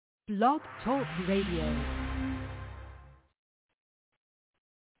Blog Talk Radio.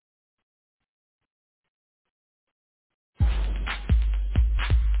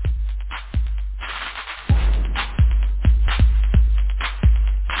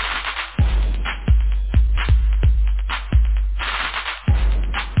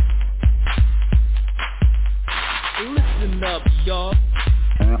 Listen up, y'all.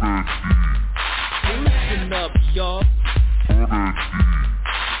 Listen up, y'all.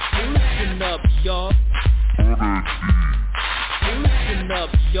 Listen up, y'all. Listen up,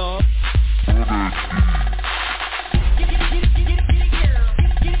 y'all.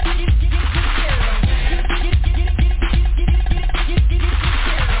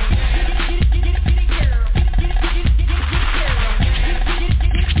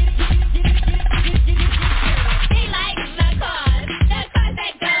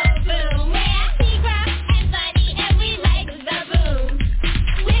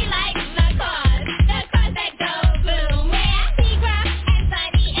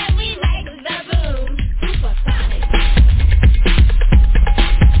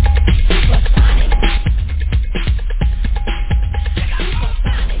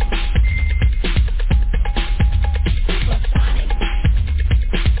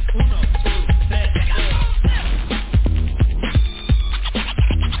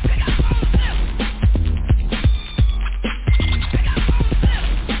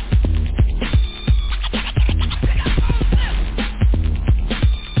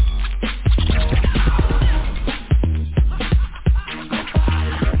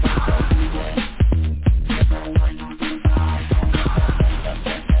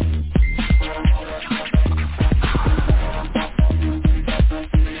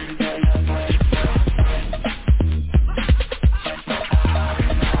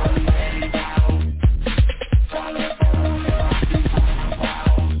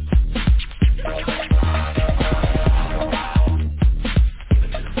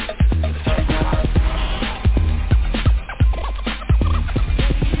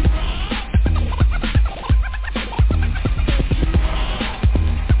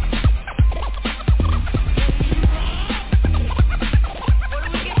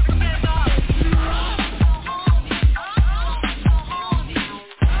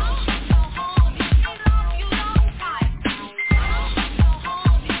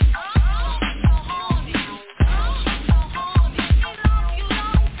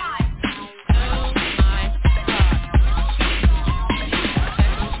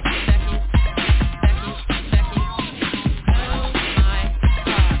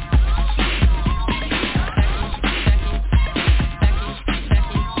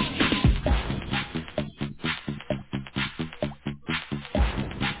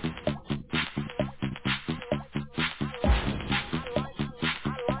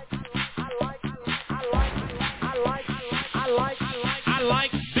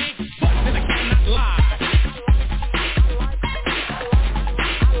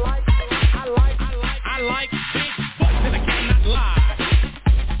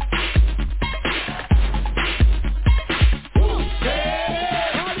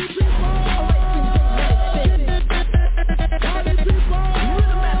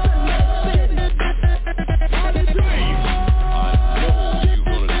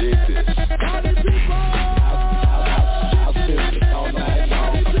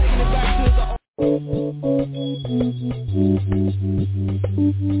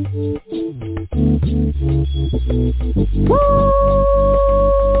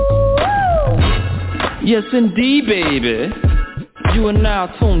 Yes, indeed, baby. You are now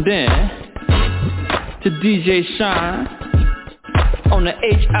tuned in to DJ Shine on the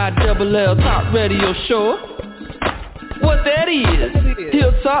HILL Top Radio Show. What that is?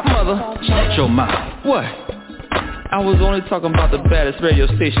 Hilltop, mother. Shut your mouth. What? I was only talking about the baddest radio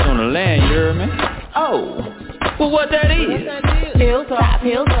station on the land, you heard me? Oh, well, what that is? Hilltop,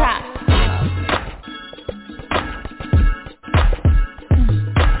 Hilltop.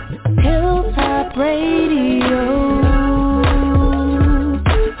 Hilltop Radio.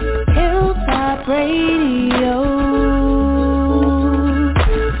 Hilltop Radio.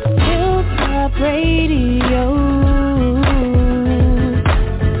 Hilltop Radio.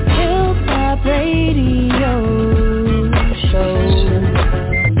 Hilltop Radio Show.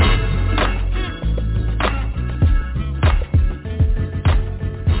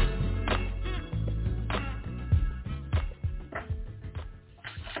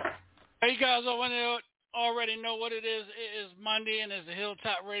 Hey, you guys already know what it is. It is Monday, and it's the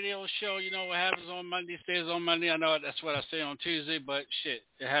Hilltop Radio Show. You know what happens on Monday stays on Monday. I know that's what I say on Tuesday, but shit,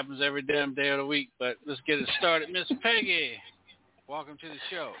 it happens every damn day of the week. But let's get it started. Miss Peggy, welcome to the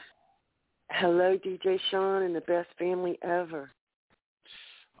show. Hello, DJ Sean and the best family ever.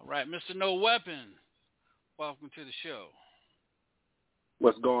 All right, Mr. No Weapon, welcome to the show.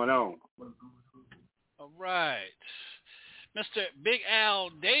 What's going on? All right. Mr. Big Al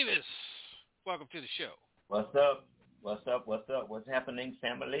Davis, welcome to the show. What's up? What's up? What's up? What's happening,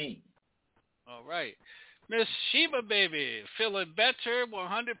 family? All right. Miss Sheba Baby, feeling better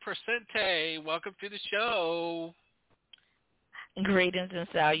 100%. Welcome to the show. Greetings and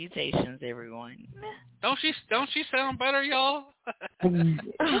salutations, everyone. Don't she sound better, y'all?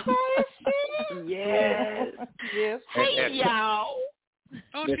 Yes. Hey, y'all.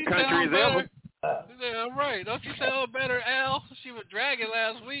 Don't This she country sound is better? ever. Yeah, right. Don't you sound better, Al? She was dragging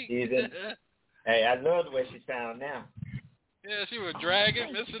last week. Hey, I love the way she sounds now. Yeah, she was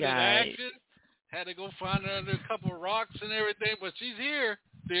dragging, missing in action. Had to go find her under a couple of rocks and everything, but she's here.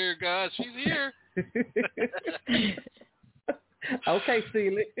 Dear God, she's here. Okay,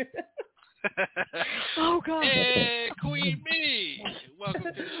 Celie. Oh, God. Hey, Queen Bee, welcome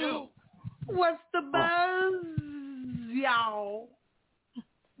to the show. What's the buzz, y'all?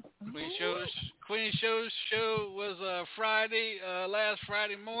 Queen Show's show was Friday, last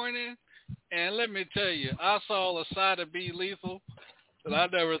Friday morning, and let me tell you, I saw a side of B Lethal that I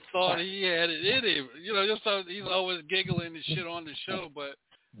never thought he had it in him. You know, just so he's always giggling and shit on the show, but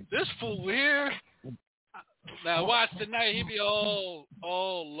this fool here. Now watch tonight, he be all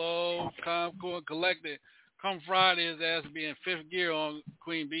low, calm, cool, and collected. Come Friday, his ass be in fifth gear on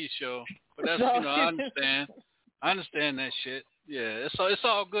Queen B's show. But that's I understand. I understand that shit. Yeah, it's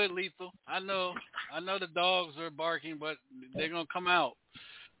all good, Lethal. I know the dogs are barking, but they're gonna come out.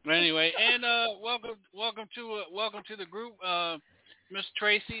 But anyway, and welcome to the group, Miss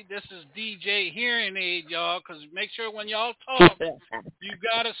Tracy. This is DJ Hearing Aid, y'all. Cause make sure when y'all talk, you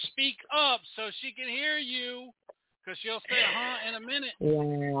gotta speak up so she can hear you. Cause she'll say in a minute.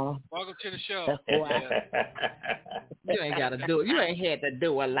 Yeah. Welcome to the show. You ain't gotta do it. You ain't had to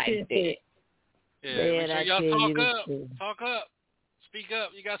do it like that. Yeah, make sure y'all talk up. Speak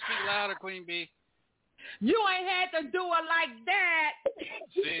up. You gotta speak louder, Queen Bee. You ain't had to do it like that.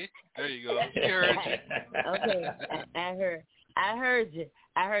 See? There you go. She heard you. Okay. I heard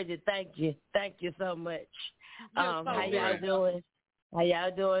you. Thank you. Thank you so much. How y'all doing? How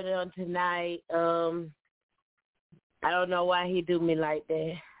y'all doing on tonight? I don't know why he do me like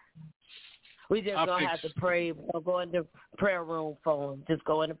that. We just gonna have to pray. We'll go in the prayer room for him. Just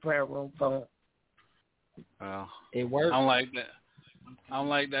go in the prayer room for him. Well, it works. I'm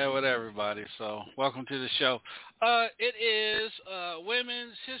like that with everybody. So welcome to the show. It is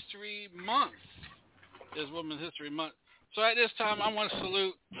Women's History Month. It's Women's History Month. So at this time, I want to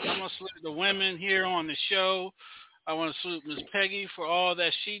salute the women here on the show. I want to salute Miss Peggy for all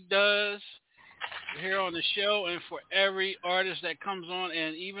that she does here on the show, and for every artist that comes on,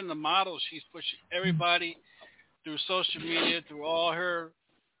 and even the models. She's pushing everybody through social media, through all her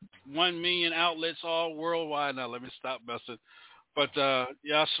 1 million outlets all worldwide. Now let me stop messing. But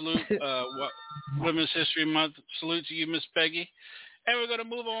y'all salute Women's History Month. Salute to you, Miss Peggy. And we're gonna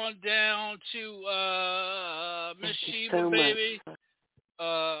move on down to Miss Sheba, baby.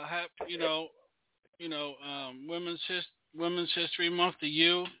 Women's History Month to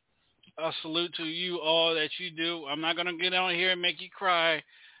you. A salute to you all that you do. I'm not gonna get on here and make you cry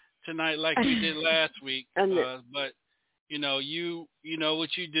tonight like we did last week, but you know what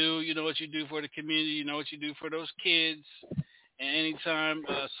you do. You know what you do for the community. You know what you do for those kids. And anytime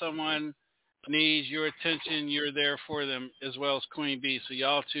someone needs your attention, you're there for them, as well as Queen Bee. So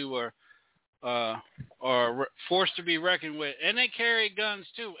y'all two are forced to be reckoned with, and they carry guns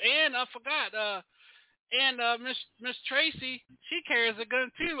too. And I forgot, Miss Tracy, she carries a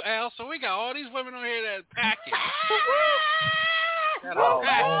gun too, Al. So we got all these women on here that are packing.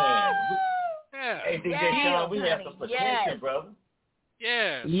 Yeah. Hey, DJ Sean, we have some protection, brother.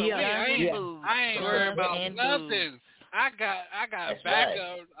 Yeah. So I ain't worried about nothing. I got backup.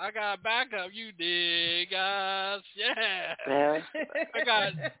 Right. I got backup. You dig us? Yeah. I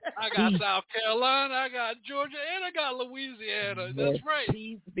got South Carolina. I got Georgia, and I got Louisiana. That's right.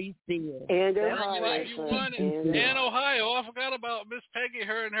 Please be still. And Ohio. And Ohio. I forgot about Miss Peggy.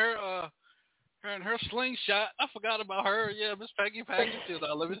 Her and her slingshot. I forgot about her. Yeah, Miss Peggy too.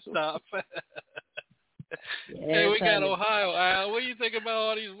 Now let me stop. Hey, we got Ohio. Al, what do you think about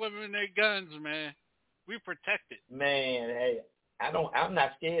all these women and their guns, man? We protect it. Man, hey, I'm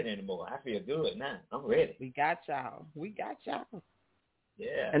not scared anymore. I feel good now. I'm ready. We got y'all.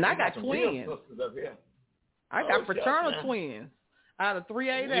 Yeah. And I got twins. Up here. I got fraternal twins. Out of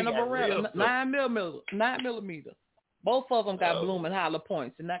 3.8 and a Beretta, 9 millimeter. Both of them got blooming hollow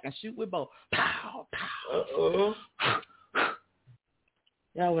points, and I can shoot with both. Pow, pow.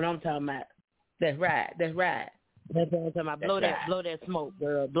 That's what I'm talking about. That's right. That's what I'm talking about. Blow that smoke,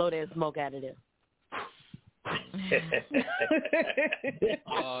 girl. Blow that smoke out of there.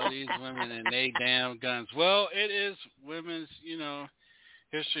 All these women and they damn guns. Well, it is Women's,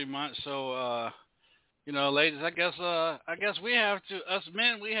 History Month, so ladies, I guess we have to, us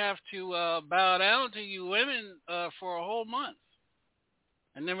men, we have to bow down to you women for a whole month,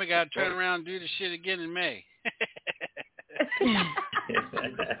 and then we got to turn around and do the shit again in May.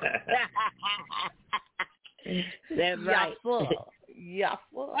 That's right. Yeah.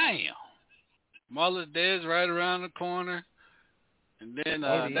 Damn. Mother's Day is right around the corner, and then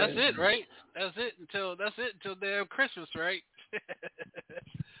that's it, right? That's it until damn Christmas, right?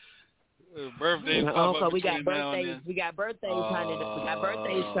 Birthdays. Oh, we got birthdays. We got birthdays, honey. We got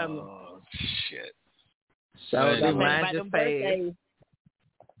birthdays coming. Oh shit! So don't mine about just them birthdays.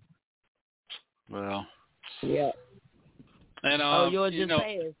 Well. Yeah. And yours just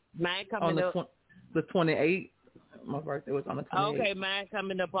passed. Mine coming on up. The 28th. My birthday was on the 28th. Okay, mine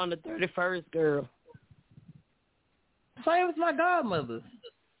coming up on the 31st, girl. Same as my godmother's.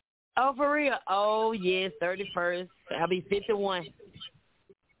 Oh, for real? Oh, yes, 31st. I'll be 51.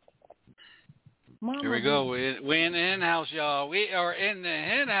 Here we go. We're in the hen house, y'all. We are in the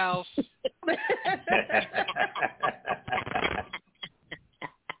hen house.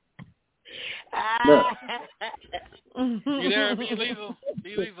 You there, Be Lethal?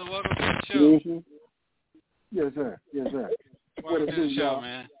 Be Lethal, welcome to the show. Mm-hmm. Yes, sir. Welcome to the show,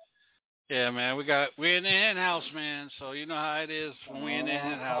 man. Yeah, man, we're in the hen house, man. So you know how it is when we're in the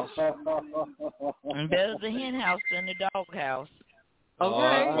hen house. And better the hen house than the dog house.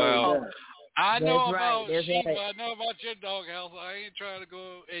 Okay. Well, I know about That's Sheba. right. I know about your dog house. I ain't trying to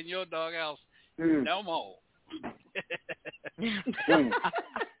go in your dog house no more.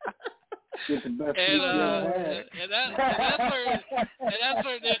 Get the best and that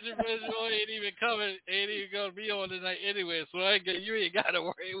certain individual ain't even gonna be on tonight anyway, so you ain't gotta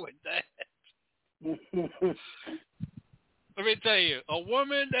worry with that. Let me tell you, a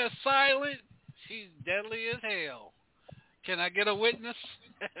woman that's silent, she's deadly as hell. Can I get a witness?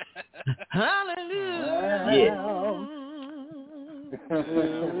 Hallelujah.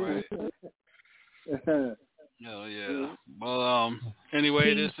 Oh yeah. Well,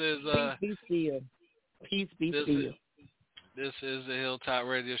 anyway, Peace, this is Peace be still. Peace be still. This is the Hilltop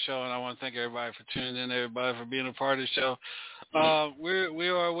Radio Show, and I want to thank everybody for tuning in, everybody for being a part of the show. We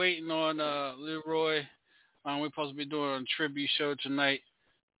are waiting on Leroy. We're supposed to be doing a tribute show tonight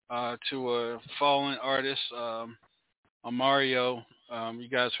to a fallen artist, Mario. You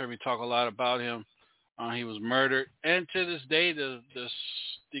guys heard me talk a lot about him. He was murdered, and to this day, the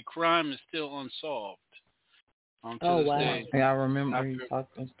crime is still unsolved. Oh, wow. Day, Yeah, I remember you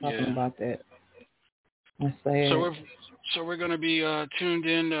talking about that. That's sad. So we're going to be tuned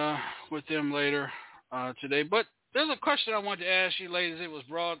in with them later today. But there's a question I want to ask you, ladies. It was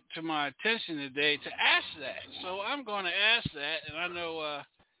brought to my attention today to ask that. So I'm going to ask that, and I know,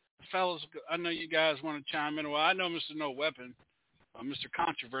 fellas, I know you guys want to chime in. Well, I know Mr. No Weapon, Mr.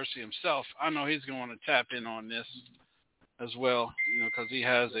 Controversy himself, I know he's going to tap in on this as well, because he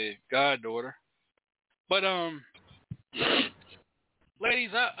has a goddaughter. But ladies,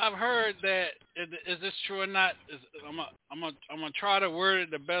 I've heard that. Is this true or not? I'm gonna try to word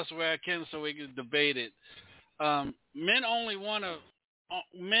it the best way I can so we can debate it. Men only want.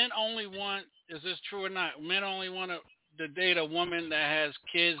 Is this true or not? Men only want to date a woman that has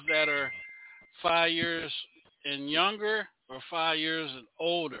kids that are 5 years and younger or 5 years and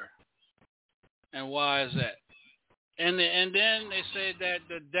older. And why is that? And then they say that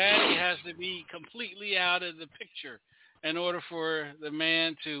the daddy has to be completely out of the picture in order for the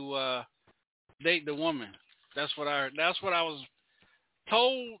man to date the woman. That's what I was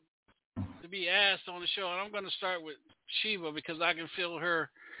told to be asked on the show. And I'm going to start with Sheba because I can feel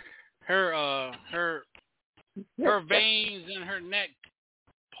her veins in her neck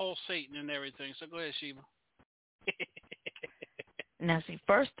pulsating and everything. So go ahead, Sheba. Now, see,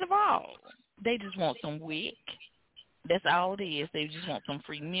 first of all, they just want some wick. That's all it is. They just want some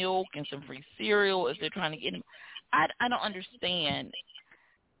free milk and some free cereal if they're trying to get them. I don't understand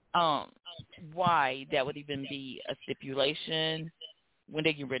why that would even be a stipulation when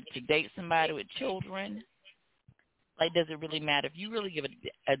they get ready to date somebody with children. Like, does it really matter? If you really give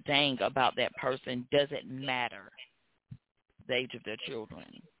a dang about that person, does it matter the age of their children?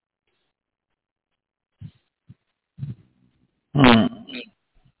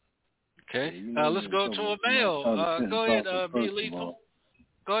 Okay. Let's go to a male. Go ahead, Be Lethal.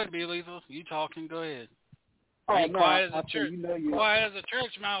 Go ahead, Be Lethal. You talking? Go ahead. Quiet as a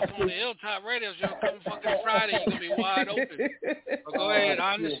church mouse on the Hilltop Radio Show. Come fucking Friday, you're gonna be wide open. But go ahead.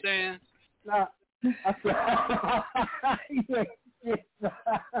 I understand. Nah, I said,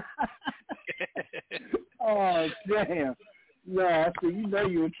 oh, damn. No, I said, you know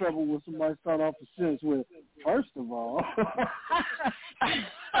you're in trouble when somebody start off a sentence with, first of all.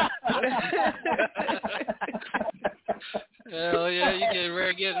 Hell yeah, you get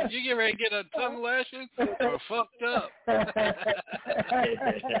ready to get a tongue lashing or fucked up.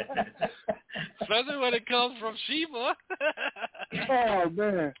 Especially when it comes from Sheba. Oh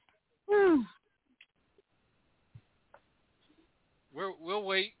man. Whew. We'll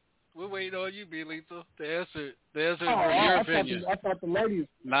wait. We'll wait on you, B. Lethal, to answer your opinion. I thought the ladies.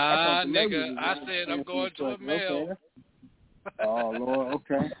 Nah, nigga. Ladies I said I'm going to a male. Okay. Oh Lord.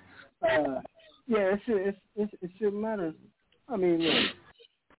 Okay. Yeah, it shouldn't matter. I mean, look,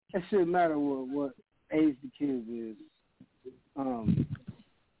 it shouldn't matter what age the kid is.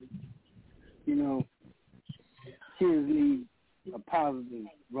 You know, kids need a positive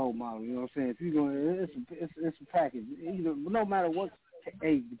role model. You know what I'm saying? If you're going, it's a package. No matter what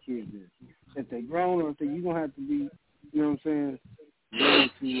age the kid is, if they're grown or if you're gonna have to be, you know what I'm saying,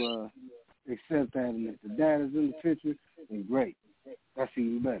 ready to accept that. And if the dad is in the picture, then great. That's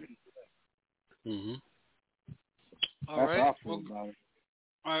even better. Mm-hmm. All That's right. how I feel about it.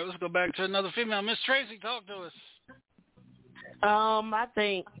 All right, let's go back to another female. Miss Tracy, talk to us. I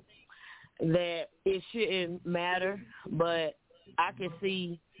think that it shouldn't matter, but I can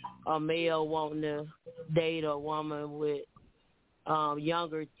see a male wanting to date a woman with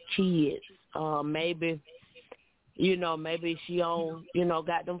younger kids. Maybe she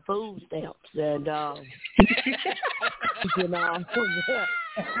got them food stamps and we done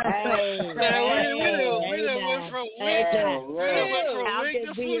went from WIC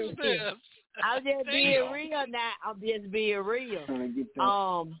to food stamps. I'm just being real now. I'm just being real.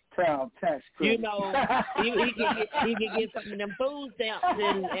 Child tax credit. He can get some of them food stamps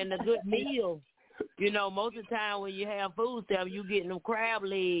and a good meal. Most of the time when you have food stamps, you getting them crab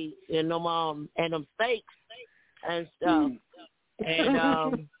legs and them steaks and stuff.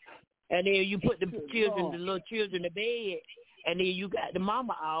 And then you put the little children to bed, and then you got the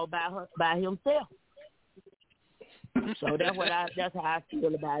mama all by himself. So that's how I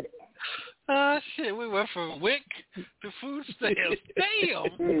feel about it. Shit, we went from WIC to food stamps. Damn.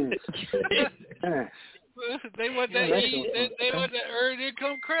 They want that they want that earned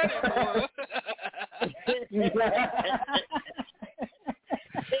income credit, boy.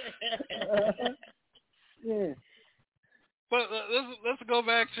 Yeah. But let's go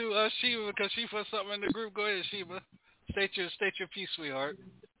back to Sheba because she put something in the group. Go ahead, Sheba. State your piece, sweetheart.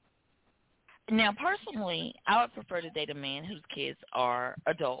 Now, personally, I would prefer to date a man whose kids are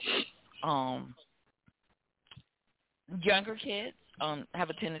adults. Younger kids have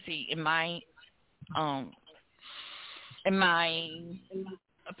a tendency, in my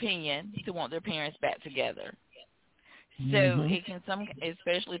opinion, to want their parents back together. So it can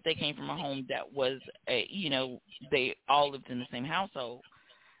especially if they came from a home that was they all lived in the same household.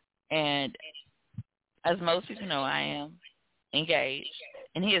 And as most people know, I am engaged,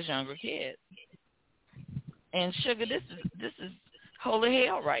 and he has younger kids. And sugar, this is holy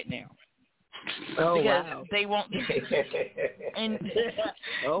hell right now. Oh, because wow. they won't and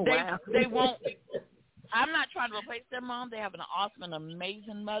wow. they won't. I'm not trying to replace their mom. They have an awesome and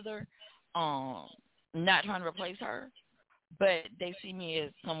amazing mother. Not trying to replace her, but they see me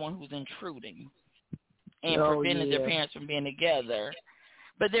as someone who's intruding and preventing their parents from being together.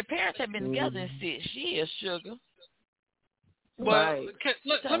 But their parents have been together in 6 years, sugar. But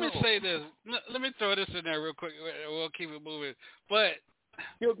let me say this. Let me throw this in there real quick. We'll keep it moving. But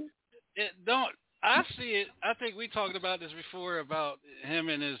I see it. I think we talked about this before about him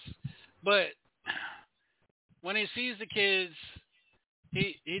and his. But when he sees the kids,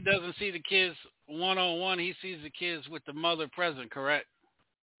 he doesn't see the kids one-on-one. He sees the kids with the mother present. Correct?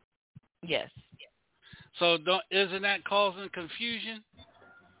 Yes. So isn't that causing confusion?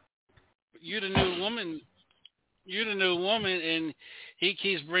 You're the new woman, and he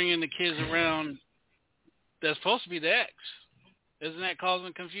keeps bringing the kids around that's supposed to be the ex. Isn't that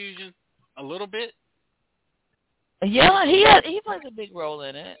causing confusion a little bit? Yeah, he plays a big role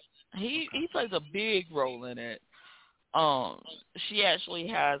in it. He plays a big role in it. She actually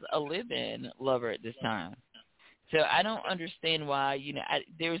has a live-in lover at this time. So I don't understand why,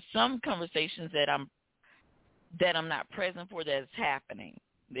 there's some conversations that I'm not present for that's happening.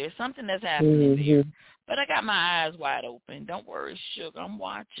 There's something that's happening there. But I got my eyes wide open. Don't worry, sugar, I'm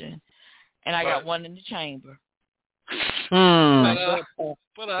watching. And I got one in the chamber. But I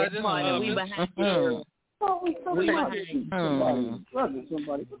just we behind you, girl. We behind you.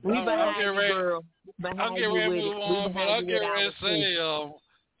 We behind you, girl. I'm getting ready to move on, but I'm getting ready to say,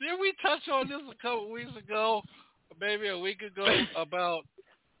 Did we touch on this a couple weeks ago, maybe a week ago, about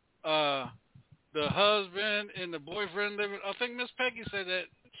the husband and the boyfriend living? I think Miss Peggy said that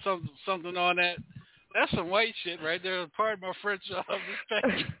something on that. That's some white shit right there. Pardon my French, Miss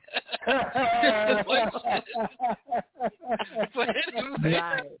Peggy. That's white shit. But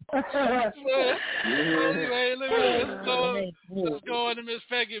anyway, let's go on to Miss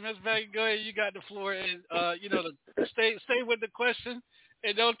Peggy. Miss Peggy, go ahead. You got the floor, and stay with the question,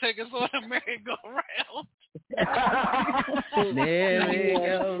 and don't take us on a merry-go-round.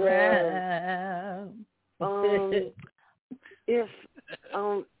 Merry-go-round.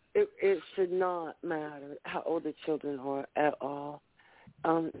 It should not matter how old the children are at all.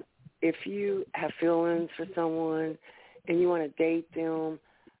 If you have feelings for someone and you want to date them,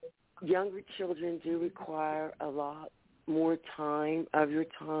 younger children do require a lot more time of your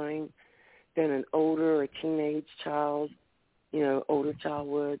time than an older or teenage child, older child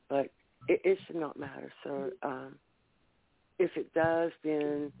would. But it should not matter, sir. If it does,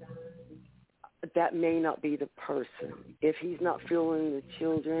 then that may not be the person. If he's not feeling the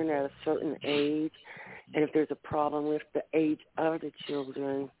children at a certain age, and if there's a problem with the age of the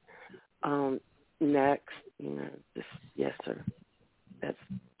children, next, just yes, sir. That's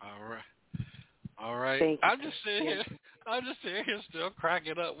all right. Thank you. I'm just sitting here still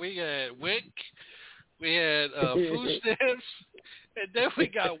cracking up. We had WIC, we had food stamps, and then we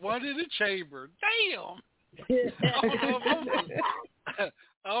got one in the chamber. Damn.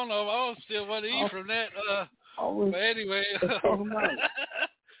 I don't know if I still want to eat from that. But anyway.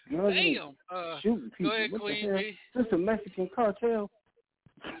 Damn. Shooting people. Go ahead, Queen B. Is this a Mexican cartel?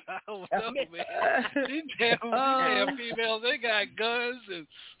 I don't know, man. These damn females, they got guns and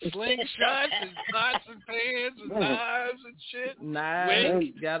slingshots and pots and pans and knives and shit.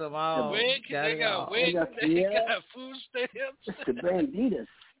 Knives, got them all. They got WIC. They got food stamps. It's the banditas.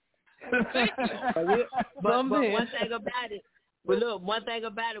 But one thing about it, one thing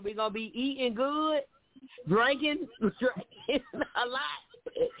about it, we're going to be eating good, drinking a lot,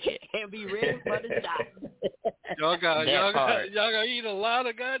 and be ready for the shot. Y'all gotta eat a lot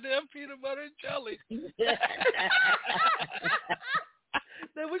of goddamn peanut butter and jelly.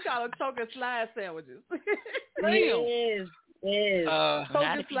 Then we call them choke and slide sandwiches. Yes. Choke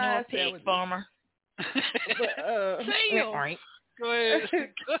and slide sandwiches. Farmer. Damn. Go ahead.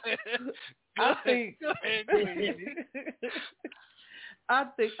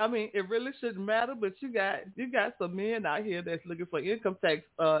 I mean, it really shouldn't matter, but you got some men out here that's looking for income tax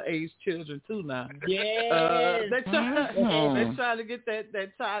age children too now. Yes. They're trying to get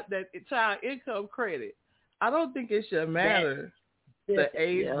that child income credit. I don't think it should matter the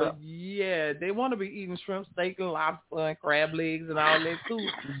age, but yeah, they want to be eating shrimp, steak, and lobster, and crab legs, and all that too.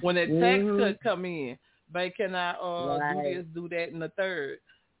 When that tax cut come in, but can I do this, do that, and the third?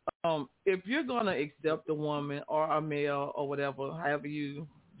 If you're gonna accept a woman or a male or whatever, however you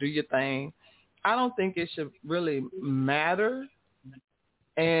do your thing, I don't think it should really matter.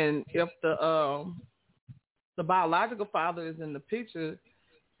 And if the biological father is in the picture,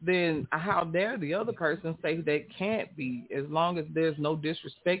 then how dare the other person say they can't be, as long as there's no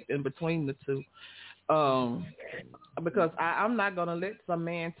disrespect in between the two. Because I'm not gonna let some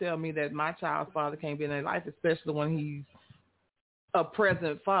man tell me that my child's father can't be in their life, especially when he's a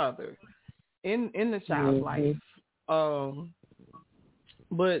present father in the child's life.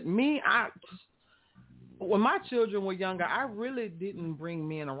 But me, when my children were younger, I really didn't bring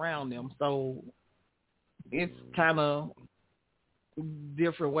men around them, so it's kind of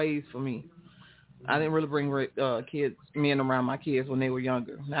different ways for me. I didn't really bring men around my kids when they were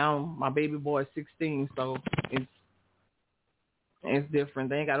younger. Now my baby boy is 16, so it's different.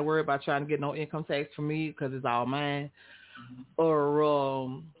 They ain't got to worry about trying to get no income tax from me because it's all mine. Or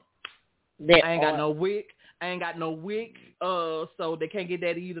I ain't got no WIC. So they can't get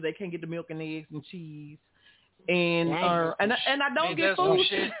that either. They can't get the milk and eggs and cheese. And I don't get food.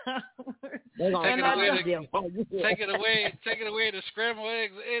 Taking away the scrambled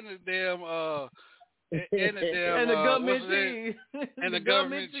eggs and the damn government cheese. And the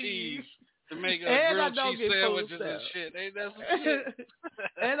government cheese. To make grilled cheese sandwiches and shit. Ain't that some shit?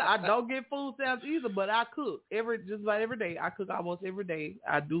 And I don't get food stamps either, but I cook just about every day. I cook almost every day.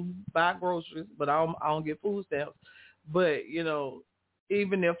 I do buy groceries, but I don't get food stamps. But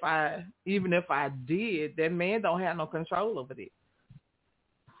even if I did, that man don't have no control over it.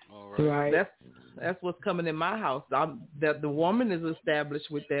 All right. That's what's coming in my house. That the woman is established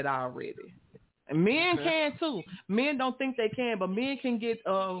with that already. And men can too. Men don't think they can, but men can get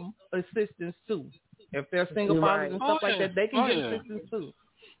assistance too. If they're single fathers and stuff like that, they can get assistance too.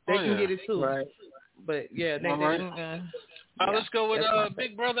 They can get it too. Right. But yeah, Let's go with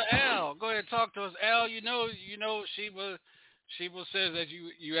Big Brother Al. Go ahead and talk to us, Al. You know, Sheba says that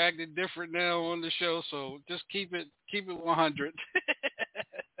you acted different now on the show, so just keep it 100.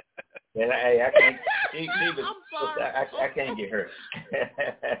 And I can't. I'm sorry. I can't get hurt.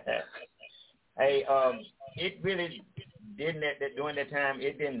 Hey, it really didn't during that time.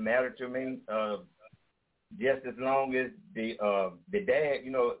 It didn't matter to me. Just as long as the dad,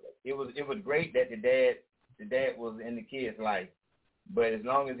 you know, it was great that the dad was in the kid's life, but as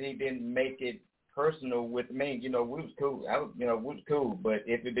long as he didn't make it personal with me, you know, we was cool. We was cool. But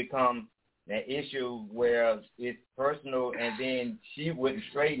if it become an issue where it's personal and then she wouldn't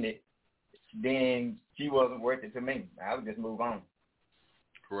straighten it, then she wasn't worth it to me. I would just move on.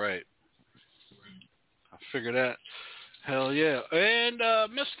 Right. I figure that. Hell yeah. And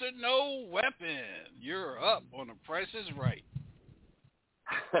Mr. No Weapon, you're up on The Price is Right.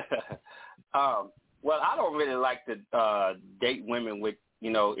 Well, I don't really like to date women with,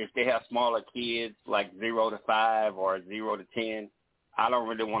 you know, if they have smaller kids, like 0 to 5 or 0 to 10. I don't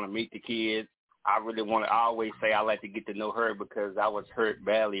really want to meet the kids. I always say I like to get to know her because I was hurt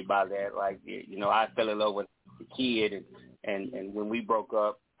badly by that. Like, you know, I fell in love with the kid, and when we broke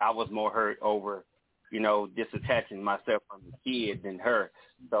up, I was more hurt over, you know, disattaching myself from the kid than her.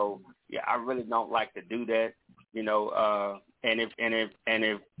 So, yeah, I really don't like to do that, you know, and if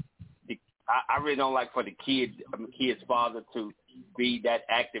I really don't like for the kid's father to be that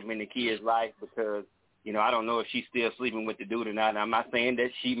active in the kid's life because, you know, I don't know if she's still sleeping with the dude or not. And I'm not saying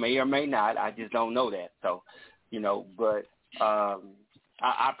that she may or may not. I just don't know that. So, you know, but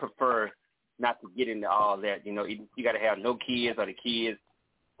I prefer not to get into all that. You know, you got to have no kids or the kids'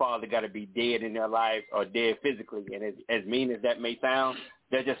 father got to be dead in their life or dead physically. And as mean as that may sound,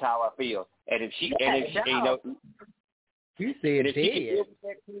 that's just how I feel. And if she, you know, you said dead.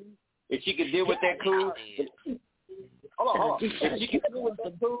 If she could deal with that, cool. Hold on. If she can deal with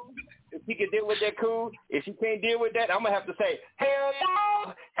that, cool. If she can deal with that, cool. If she can't deal with that, I'm gonna have to say, hell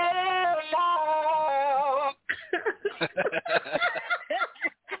no, hell no.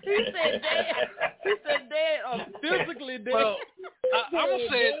 He said dead or physically dead. Well, I'm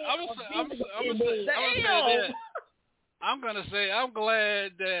gonna say I'm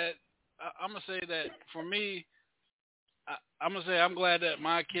glad that for me. I'm gonna say I'm glad that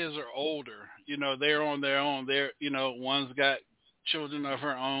my kids are older. You know, they're on their own. They're, you know, one's got children of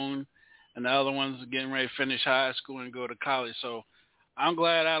her own, and the other one's getting ready to finish high school and go to college. So I'm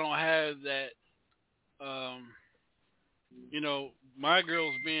glad I don't have that. You know, my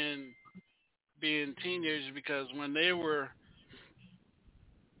girls being teenagers, because when they were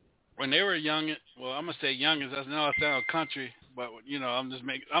young, well, I'm gonna say youngins. I know I sound country, but you know, I'm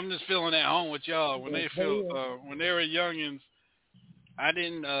just feeling at home with y'all. When they when they were youngins,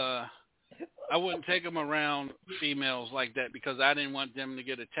 I wouldn't take them around females like that because I didn't want them to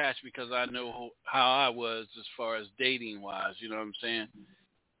get attached because I know how I was as far as dating wise. You know what I'm saying?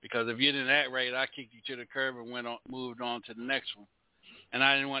 Because if you didn't act right, I kicked you to the curb and moved on to the next one. And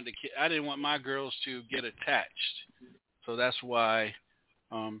I didn't want my girls to get attached. So that's why.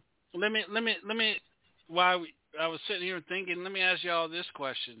 I was sitting here thinking, let me ask y'all this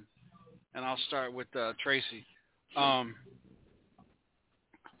question, and I'll start with Tracy.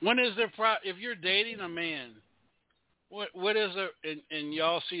 When is there if you're dating a man, what is there, and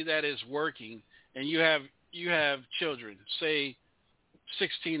y'all see that as working, and you have children, say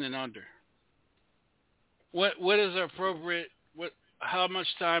 16 and under. What is appropriate? How much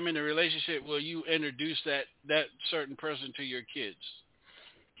time in the relationship will you introduce that certain person to your kids?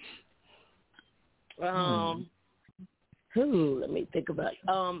 Let me think about it.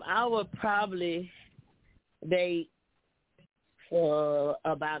 I would probably date for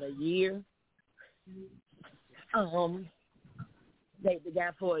about a year. Date the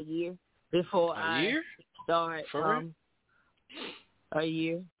guy for a year before I start. A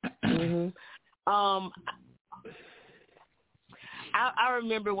year. Mm-hmm. I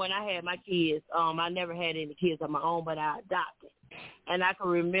remember when I had my kids. I never had any kids of my own, but I adopted. And I can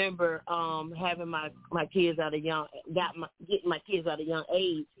remember having my kids at a young getting my kids at a young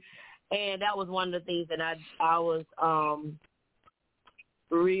age, and that was one of the things that I was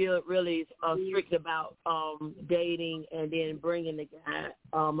really strict about dating and then bringing the guy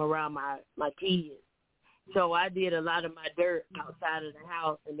around my kids. So I did a lot of my dirt outside of the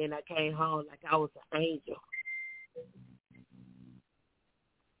house, and then I came home like I was an angel.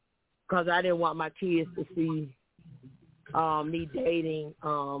 Because I didn't want my kids to see me dating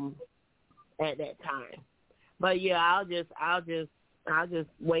at that time. But yeah, I'll just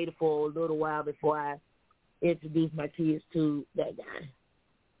wait for a little while before I introduce my kids to that guy.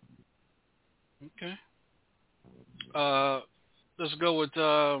 Okay. let's go with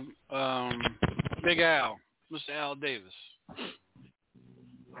Big Al, Mr. Al Davis.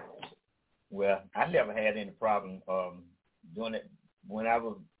 Well, I never had any problem doing it when I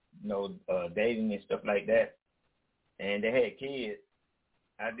was, dating and stuff like that. And they had kids.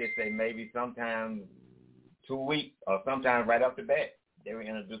 I just say maybe sometime 2 weeks or sometime right off the bat, they would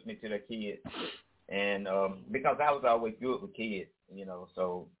introduce me to their kids. And because I was always good with kids,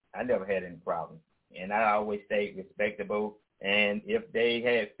 so I never had any problem. And I always stayed respectable. And if they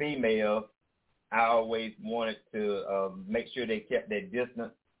had females, I always wanted to make sure they kept their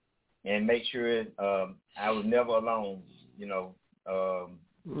distance and make sure I was never alone,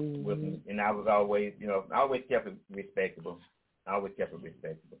 with me. And I was always, I always kept it respectable. Okay.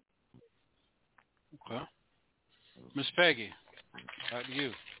 Miss Peggy, back to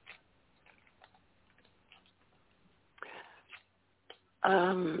you.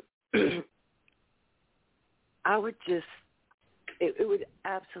 I would just, it would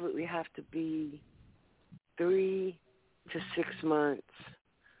absolutely have to be 3 to 6 months.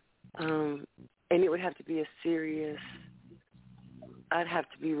 And it would have to be a serious, I'd have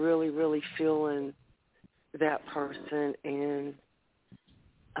to be really, really feeling that person, and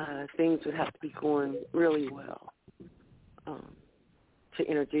things would have to be going really well to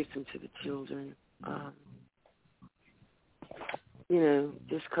introduce them to the children.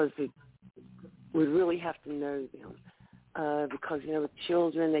 Just because we really have to know them. Because, with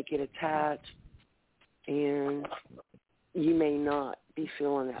children, they get attached, and you may not be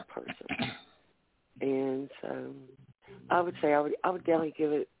feeling that person. And so I would say I would definitely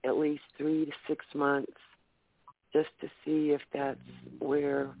give it at least 3 to 6 months just to see if that's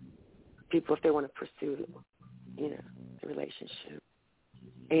where people, if they want to pursue, the relationship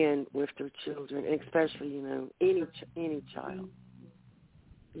and with their children, and especially, any child.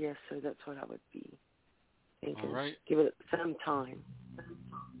 Yes, so that's what I would be thinking. All right. Give it some time.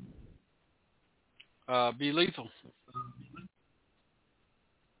 Be lethal.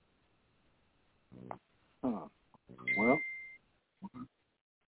 Well,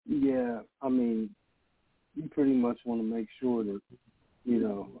 yeah, I mean, you pretty much want to make sure that,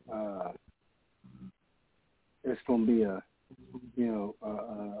 it's going to be a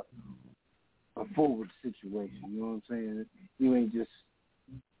forward situation. You know what I'm saying? You ain't just,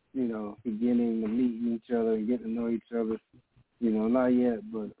 beginning to meeting each other and getting to know each other. Not yet,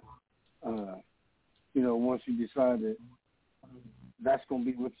 but, once you decide that that's going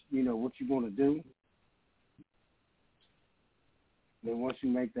to be what you're going to do, then once you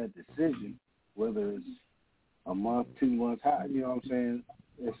make that decision, whether it's a month, 2 months, you know what I'm saying?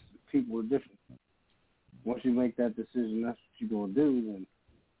 People are different. Once you make that decision, that's what you're going to do,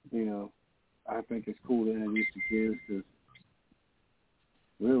 then, I think it's cool to introduce the kids, because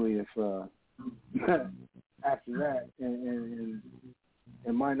really, if after that, and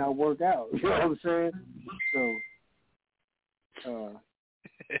it might not work out, you know what I'm saying? So,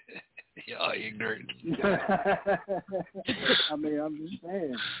 y'all ignorant. I mean, I'm just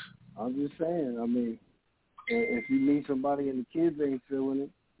saying. I mean, if you meet somebody and the kids ain't feeling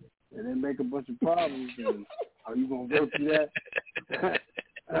it, and they make a bunch of problems, then are you gonna go through that?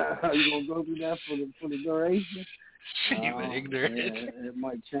 Are you gonna go through that for the duration? Even ignorant. Yeah, it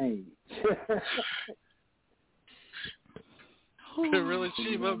might change. Really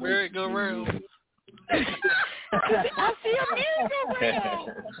cheap up, merry go round. I see a merry-go-round,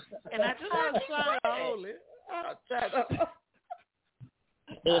 and I do not try to hold it. I'll try to.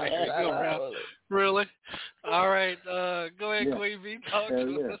 Merry-go-round. Really? All right. Go ahead, yeah. Queen B. Talk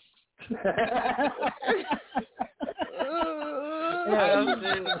to us.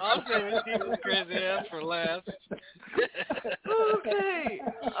 I'm saving people's crazy ass for last. Okay.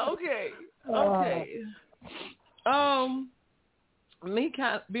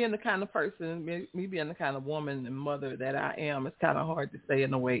 Being the kind of person, me being the kind of woman and mother that I am, it's kind of hard to say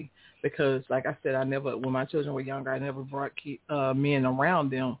in a way, because, like I said, when my children were younger, I never brought men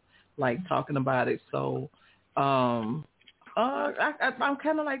around them, like, talking about it. So, I'm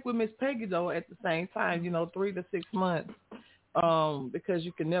kind of like with Miss Peggy, though, at the same time, 3 to 6 months, because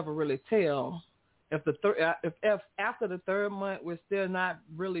you can never really tell if if after the third month we're still not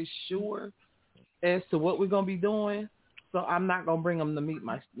really sure as to what we're gonna be doing. So I'm not gonna bring them to meet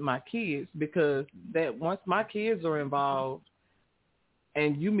my kids, because that once my kids are involved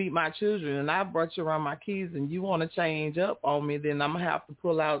and you meet my children and I brought you around my kids and you want to change up on me, then I'm gonna have to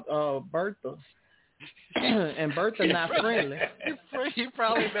pull out Bertha. And Bertha not friendly. You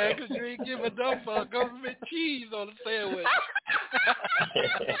probably mad because you ain't give enough government cheese on the sandwich.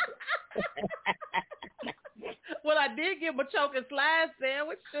 Well, I did give him a choke and slide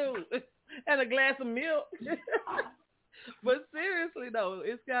sandwich too, and a glass of milk. But seriously though,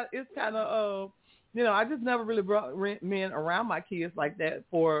 it's kind of I just never really brought men around my kids like that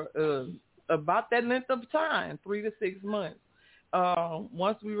for about that length of time, 3 to 6 months.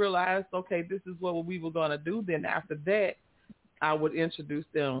 Once we realized, okay, this is what we were going to do, then after that, I would introduce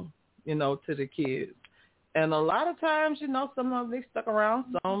them, to the kids. And a lot of times, some of them they stuck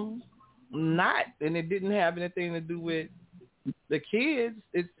around, some not, and it didn't have anything to do with the kids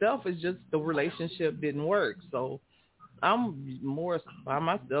itself. It's just the relationship didn't work. So I'm more by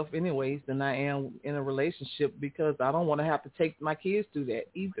myself anyways than I am in a relationship because I don't want to have to take my kids through that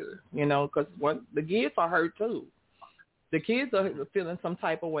either, because the kids are hurt too. The kids are feeling some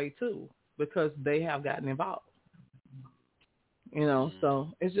type of way too because they have gotten involved. So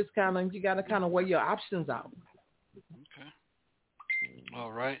it's just you got to kind of weigh your options out. Okay.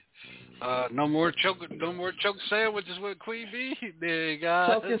 All right. No more choke sandwiches with Queen B. There you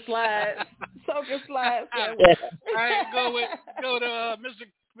go. Choke and slide sandwich. All right, go to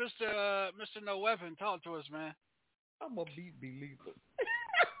Mr. No Weapon. Talk to us, man. I'm a beat believer.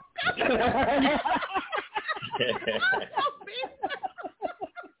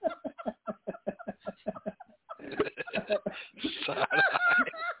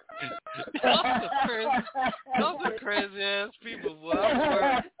 Y'all some crazy ass people, boy.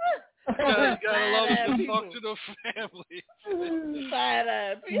 You gotta love to talk to the family.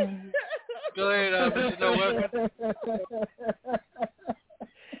 Side-eye people. Go ahead, Mr. No Weapon.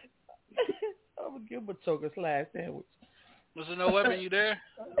 I'm gonna give him a choke and slide sandwich. Mr. No Weapon, you there?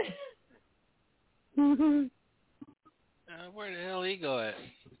 Where the hell he go at?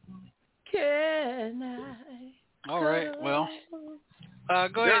 Can I? All right, well,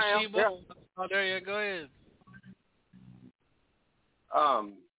 go ahead, Sheba. Yeah. Oh, there you go. Go ahead.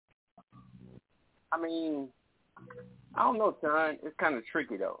 I mean, I don't know, son. It's kind of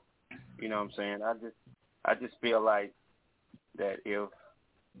tricky though. You know what I'm saying? I just feel like that you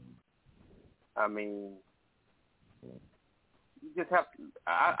just have to.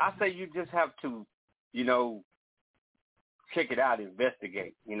 I say you just have to, check it out,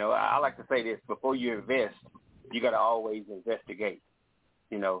 investigate. I like to say this: before you invest, you got to always investigate.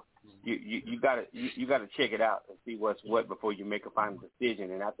 You gotta check it out and see what's what before you make a final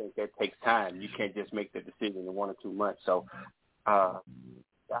decision. And I think that takes time. You can't just make the decision in 1 or 2 months. So,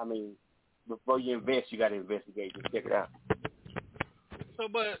 before you invest, you got to investigate and check it out. So,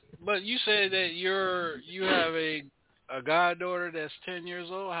 but you said that you have a goddaughter that's 10 years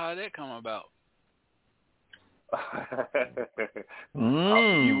old. How did that come about?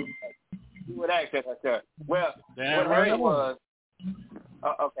 You would ask that, sir. Well, damn what right. happened was.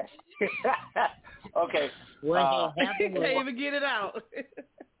 Okay. Okay. Well, he can't even get it out.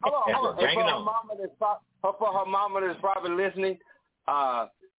 Hold on. And for her mama that's probably listening,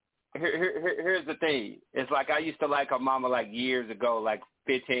 here's the thing. It's like I used to like her mama like years ago, like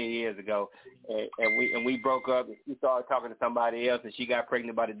 15 years ago, and we broke up, and she started talking to somebody else, and she got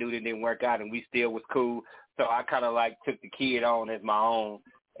pregnant by the dude that didn't work out, and we still was cool. So I kind of like took the kid on as my own,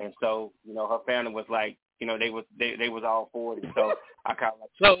 and so her family was like, they was all for it. So I kind of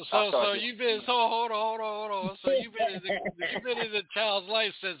like. So you've been hold on. So you've been in the child's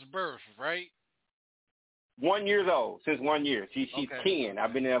life since birth, right? 1 year old, since 1 year. She's okay. 10.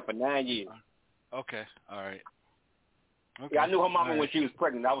 I've been there for 9 years. Okay, all right. Okay. Yeah, I knew her mama when she was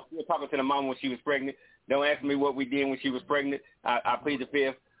pregnant. I was still talking to the mama when she was pregnant. Don't ask me what we did when she was pregnant. I plead the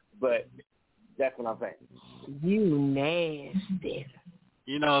fifth, but that's what I'm saying. You nasty.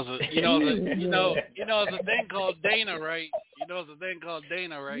 There's a thing called Dana, right? There's a thing called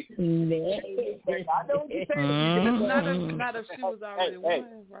Dana, right? I know what you're saying. Not if she was already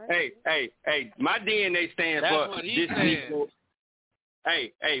one, right? Hey, my DNA stands That's for what he's this saying. Negro.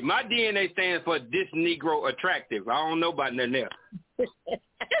 Hey, my DNA stands for this Negro attractive. I don't know about nothing else.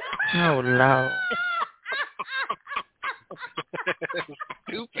 Oh, Lord.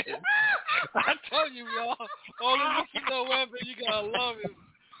 Stupid. I told you, y'all. Only Mr. No Weapon, you gotta love him.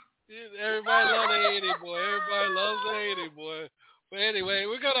 Everybody loves the 80 boy. Everybody loves the 80 boy. But anyway,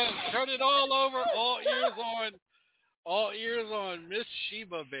 we're gonna turn it all over. All ears on Miss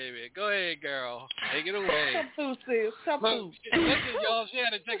Sheba, baby. Go ahead, girl. Take it away. Come through, sis. Listen, y'all. She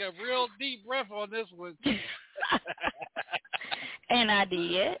had to take a real deep breath on this one. And I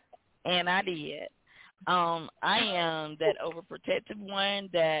did. I am that overprotective one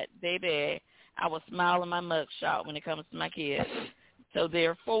that, baby, I will smile in my mugshot when it comes to my kids. So,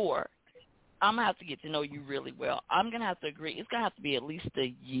 therefore, I'm going to have to get to know you really well. I'm going to have to agree. It's going to have to be at least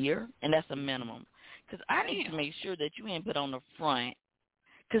a year, and that's a minimum. Because I need to make sure that you ain't put on the front.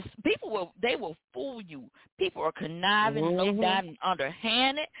 Because people will fool you. People are conniving, low down, and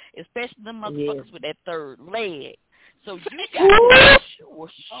underhanded, especially the motherfuckers with that third leg. So you got to be sure.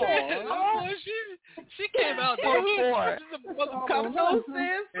 She came out there for no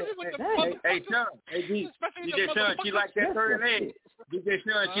sense. Hey, Sean. Hey, DJ Sean, she like that third leg. DJ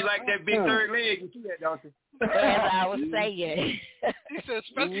Sean, she like that big third leg. You see that, don't you? As I was saying. He said,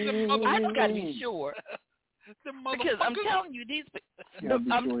 especially the I just got to be sure. Because I'm telling you,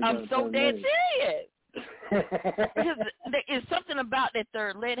 I'm so dead serious. Because there is something about that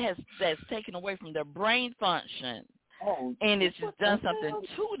third leg that's taken away from their brain function, and it's just done something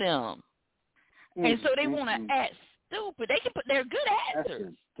to them, and so they want to act stupid. They're good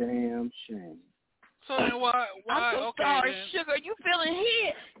actors. That's a damn shame. So then why? I'm so sorry, then. Sugar. You feeling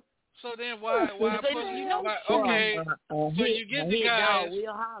hit? So then why? Okay. So you get the guys.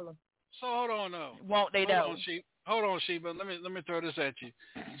 We'll holler. So hold on though. Won't they though? Hold on, Sheba. Let me throw this at you.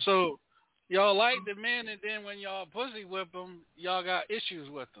 So y'all like the men, and then when y'all pussy whip them, y'all got issues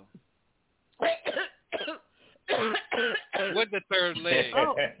with them. With the third leg.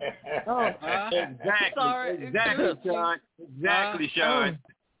 Exactly. Sorry. Exactly, Sean. Exactly, Sean.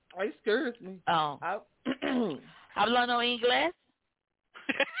 It scares me. Hablando inglés?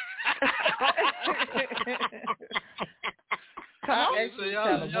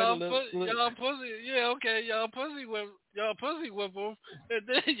 Y'all pussy. Yeah, okay. Y'all pussy whip them, and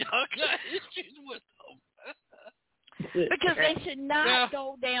then y'all got issues with them. Because they should not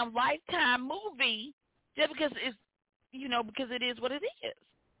go down Lifetime movie just because it's, because it is what it is.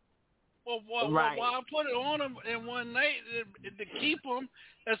 Well, why put it on them in one night to keep them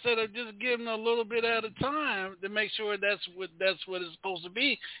instead of just giving them a little bit at a time to make sure that's what it's supposed to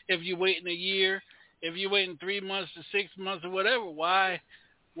be? If you're waiting a year, if you're waiting 3 months to 6 months or whatever, why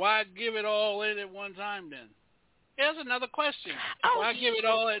give it all in at one time then? Here's another question. Why give it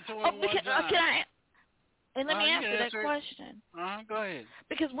all at one time? And let me answer that question. Go ahead.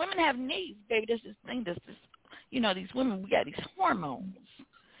 Because women have needs, baby. There's this thing these women, we got these hormones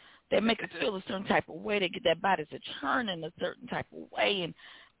that make us feel a certain type of way. They get that body to churn in a certain type of way, and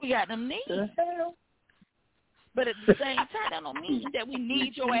we got them needs. But at the same time, that don't mean that we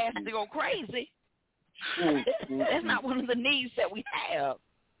need your ass to go crazy. That's not one of the needs that we have.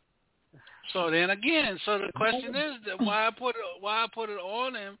 So then again, the question is that why put it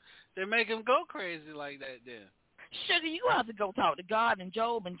on him to make him go crazy like that then? Sugar, you have to go talk to God and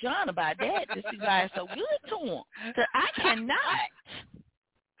Job and John about that to see why it's so good to him. So I cannot.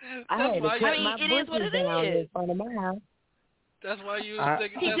 It is what it is. In front of my house. That's why you was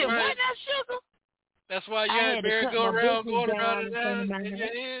thinking. He said, "What now, Sugar?" That's why you had Barry going around in your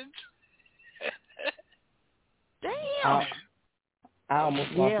head. Damn. I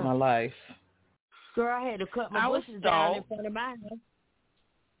almost lost my life. Girl, I had to cut my bushes down in front of my house.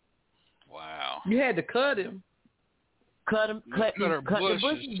 Wow. You had to cut him. Cut the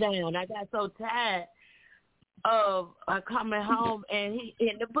bushes down. I got so tired of coming home and he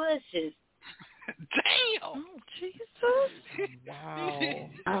in the bushes. Damn. Oh, Jesus. Wow.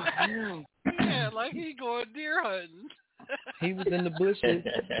 Yeah, like he going deer hunting. He was in the bushes.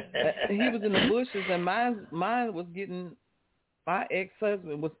 And mine was getting. My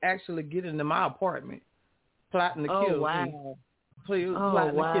ex-husband was actually getting to my apartment, plotting to kill me.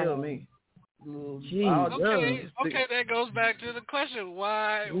 Plotting to kill me. Okay, that goes back to the question: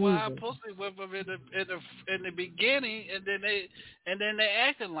 why pussy whip them in the beginning, and then they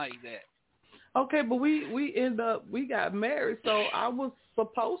acting like that? Okay, but we got married, so I was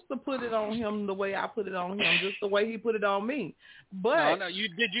supposed to put it on him the way I put it on him, just the way he put it on me. But no,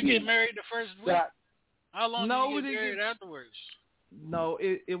 did you get married the first week? How long did you get married afterwards? No,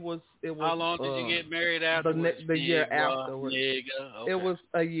 it was. How long did you get married afterwards? The year afterwards. Okay. It was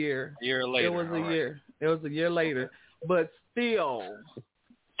a year. A year later. It was a year. It was a year later. But still,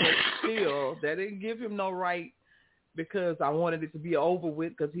 that didn't give him no right because I wanted it to be over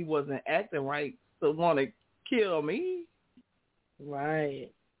with because he wasn't acting right. So want to kill me.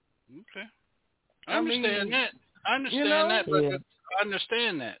 Right. Okay. I understand that. I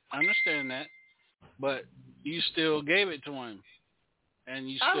understand that. But you still gave it to him, and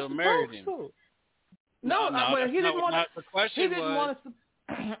you still married him. But he didn't want to. The question was,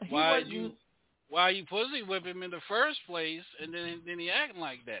 why you pussy whip him in the first place, and then he acting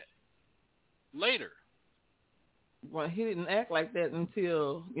like that later. Well, he didn't act like that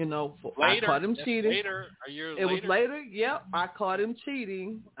until later. I caught him cheating. Later, a year later. Was later. Yep, I caught him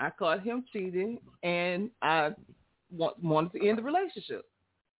cheating. And I wanted to end the relationship.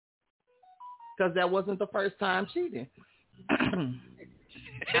 Because that wasn't the first time cheating. I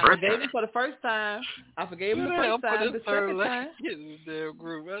forgave him for the first time. The second time. Get in the damn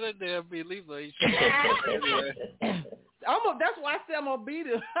group. That damn believer. That's why I said I'm gonna beat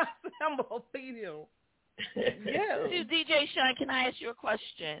him. I'm gonna beat him. Yeah. DJ Shine, can I ask you a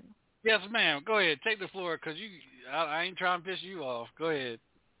question? Yes, ma'am. Go ahead. Take the floor, because I ain't trying to piss you off. Go ahead.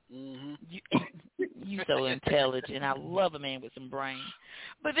 Mm-hmm. You so intelligent. I love a man with some brain.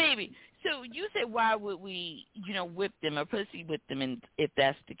 But, baby, so you said why would we, whip them or pussy whip them, and if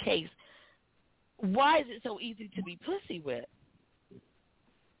that's the case, why is it so easy to be pussy whipped?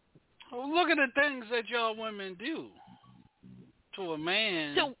 Well, look at the things that y'all women do to a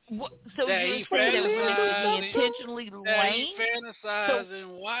man. So that you're he saying that women should be fantasizes, intentionally that lame? he fantasizes and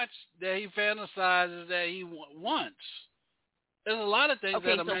that he fantasizes that he wants. There's a lot of things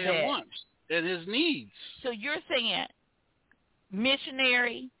that a man wants and his needs. So you're saying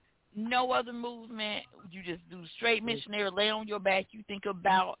missionary, no other movement, you just do straight missionary, lay on your back, you think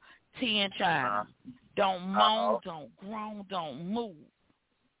about tea and China. Don't moan, don't groan, don't move.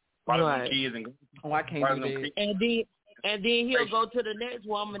 Right. I can't do that. And then he'll go to the next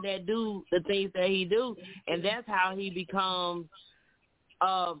woman that do the things that he do, and that's how he becomes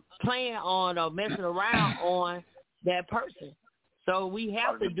playing on or messing around on that person. So we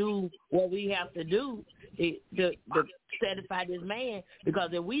have to do what we have to do to satisfy this man, because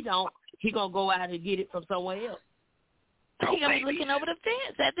if we don't, he gonna go out and get it from somewhere else. He gonna be looking over the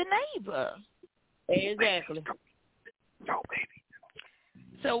fence at the neighbor. Exactly. No, baby.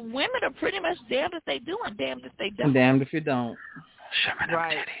 So women are pretty much damned if they do and damned if they don't. Damned if you don't.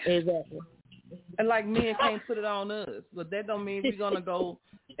 Right. Exactly. And like men can't put it on us, but that don't mean we're gonna go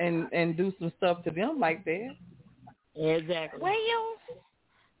and do some stuff to them like that. Exactly. Well,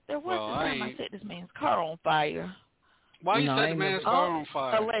 there was a time I set this man's car on fire. Why you set the man's car on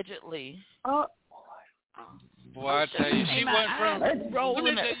fire? Allegedly. Boy, I tell you, she went from. Let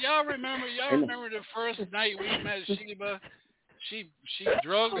me tell you, y'all remember the first night we met Sheba. She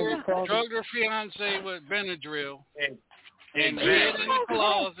drugged her fiance with Benadryl and hid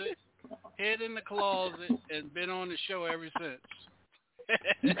in the closet, and been on the show ever since.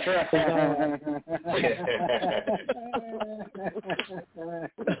 We're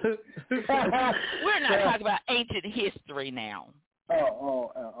not talking about ancient history now.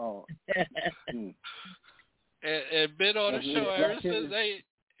 And been on the show ever since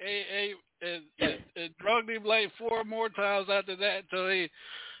and drugged him like 4 more times after that till he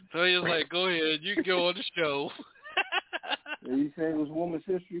was like, go ahead, you can go on the show. You say it was Women's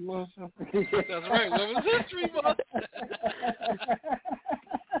History Month? That's right, Women's History Month.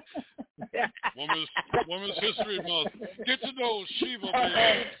 Women's History Month. Get to know Sheba,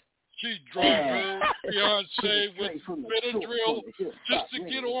 man. She drugged her fiance with Benadryl just to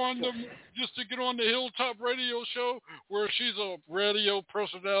get on the Hilltop radio show, where she's a radio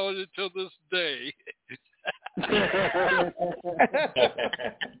personality to this day.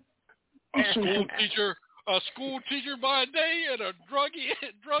 A school teacher by day and a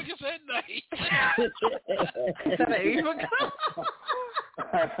druggist at night.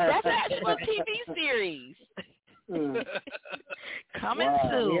 That's actual TV series. Coming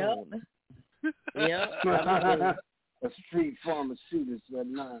soon. Yep. A street pharmacist at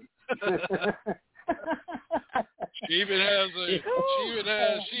 9. She's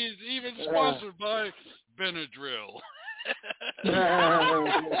even sponsored by Benadryl.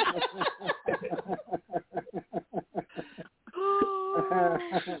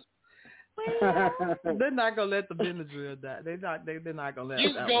 They're not gonna let the Benadryl die. They're not gonna let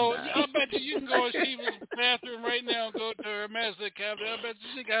that one die. I bet you can go in Sheba's bathroom right now and go to her medicine cabinet. I bet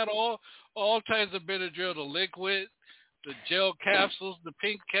she got all types of Benadryl, the liquid, the gel capsules, the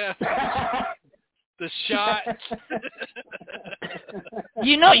pink capsules, the shots.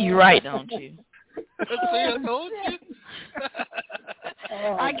 You know you're right, don't you? See, I told you.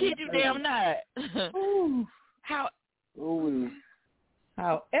 I kid you damn not.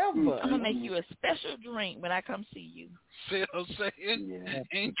 However, I'm gonna make you a special drink when I come see you. See what I'm saying? Yeah.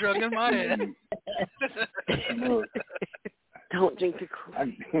 Ain't drug in my head. Don't drink the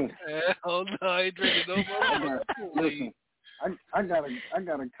Kool-Aid. Hell no, I ain't drinking no more. Listen, I got a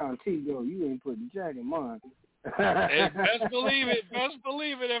Contigo. You ain't putting Jack in mine. And best believe it.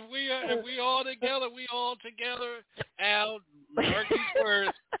 If we all together, Al, Marky's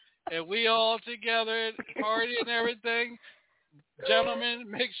words, and we all together, party and everything. Gentlemen,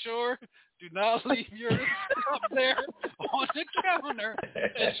 make sure do not leave yours up there on the counter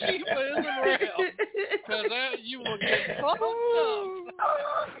and Sheba is around, because you will get fucked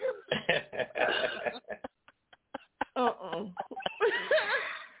up.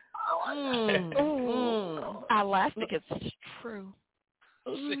 I laugh because it's true.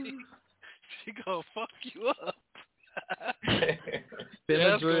 See, she gonna fuck you up.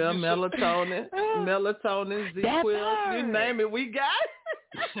 Benadryl, melatonin, Z-Quil, you name it, we got it.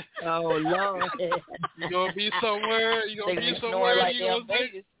 Oh Lord. You gonna be somewhere. You gonna be somewhere. Like You gonna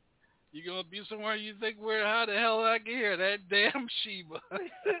think. You gonna be somewhere. You think, where? How the hell did I get here? That damn Sheba.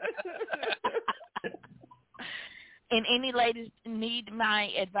 And any ladies need my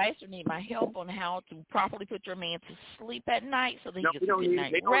advice or need my help on how to properly put your man to sleep at night so that he gets a good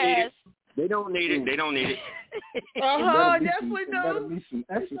night rest. They don't need it. They don't need it. Yes, we do. Better be some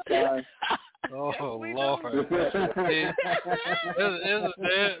exercise. Oh yes, Lord! We're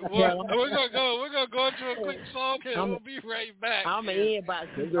gonna go into a quick song and we'll be right back. I'm an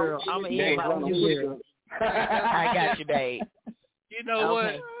inbox girl. I'm an inbox girl. I got you, babe. You know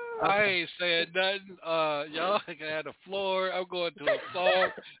what? I ain't saying nothing. Y'all can have the floor. I'm going to a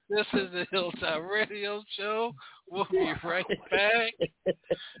song. This is the Hilltop Radio Show. We'll be right back.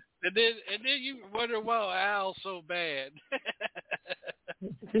 And then you wonder why Al's so bad.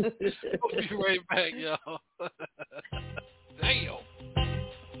 We'll be right back, y'all. Damn.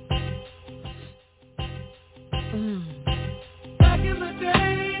 Back in the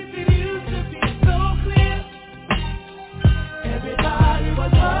days, it used to be so clear. Everybody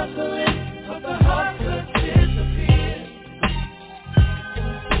was hustling, but the hustlers disappeared.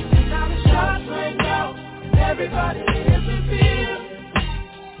 And now the shots rang out, and everybody lives in fear.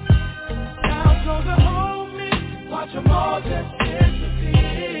 Now goes the homies, watch them all just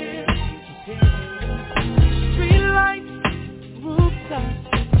disappear. Street lights, rooftops,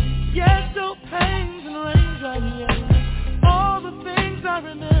 ghetto pains and raindrops, yeah. All the things I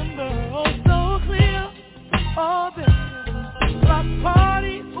remember, oh so clear. All this block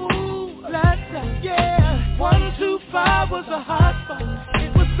party, ooh, let's yeah. 125 was a hot spot.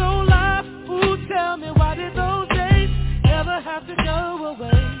 It was so live. Ooh, tell me, why did those days ever have to go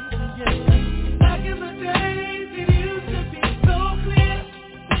away? Yeah. Back in the days, it used to be so clear.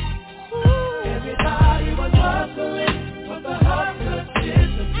 Ooh, everybody was hustling, but the hustlers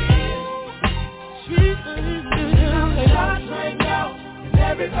disappeared. Now the shots rang out, and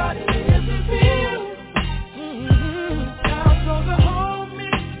everybody lives in fear. Now go the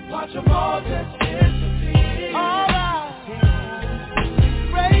homies, watch them all just disappear. Alright.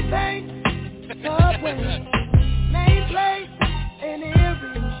 Spray paint, subway, nameplate, and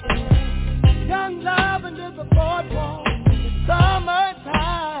earrings. Young love under the boardwalk, it's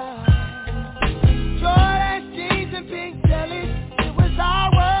summertime. Jordan jeans and pink jellies, it was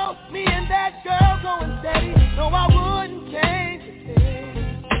our world. Me and that girl going steady. No, I wouldn't change a thing.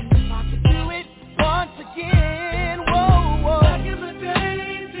 If I could do it once again, whoa, whoa. Back in the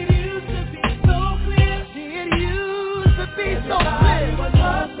days, it used to be so clear. It used to be so clear. Everybody was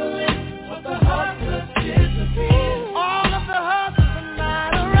hustling, but the hustlers disappeared. All of the hustlers are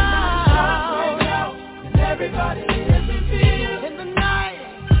not around. And everybody lives in fear. In the night,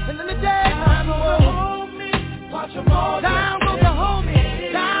 and in the day, time goes the homies, watch them all. Down goes the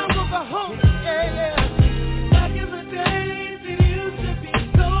homies, down goes the homies, yeah, yeah. Back in the days, it used to be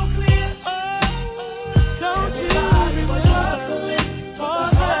so clear. Don't you everybody was hustling,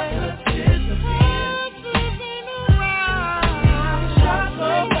 but the hustlers disappeared. Shots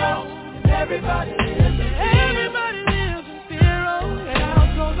rang out, and everybody lives in fear. Everybody lives in fear, oh yeah. Now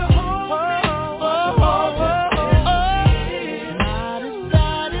goes the homies, watch them all disappear. Not as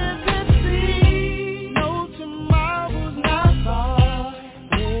bad as it seems. No, tomorrow's not far.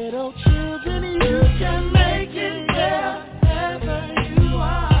 Little children, you can make it wherever you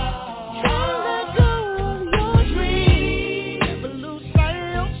are. Don't let go of your dreams. Never lose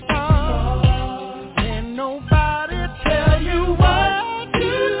sight of stars. And nobody tell you what to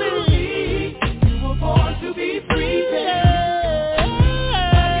be. You were born to be free.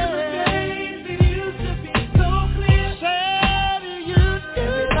 Back in the days, it used to be so clear. Said it used to.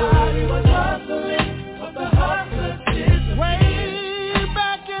 Everybody was hustling, but the hustlers disappeared. Way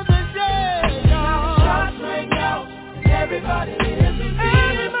back in the day, now the shots rang out, and everybody lives in fear.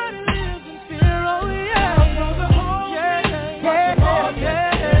 Everybody lives in fear, oh yeah. So the whole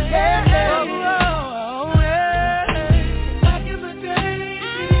Back in the days,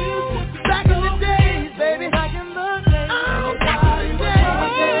 it used to be back in the days, baby. Back in the days, oh, back in the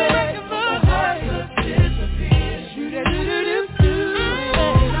days, back in the hustlers disappeared. Shoot-a-doo-doo-doo-doo.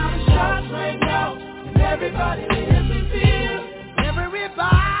 Now the shots rang out, and everybody lives in fear. Everybody,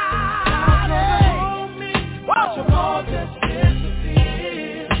 watch them all just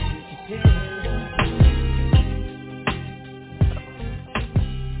disappear.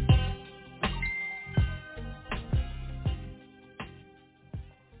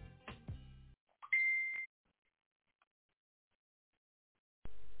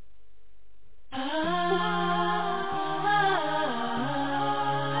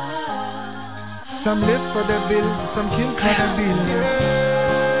 Some live for the bill, some kill for the bill.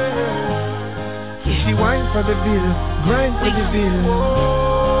 she whine for the bill, grind for the bill.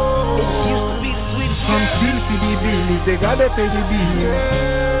 From CCD Billy, they gotta pay the bill.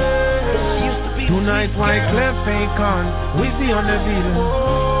 Tonight, white clef ain't con, Wizzy on the bill.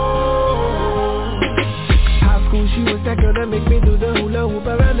 High school, she was that girl that make me do the hula hoop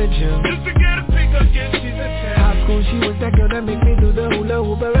around the gym. Just to get a pick again, she's a 10. High school, she was that girl that make me do the hula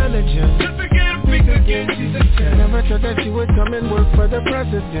hoop around the gym. Just to get a pick again, she's a 10. Never thought that she would come and work for the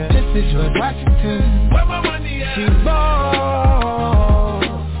president. This is George Washington. Where my money at? She bought,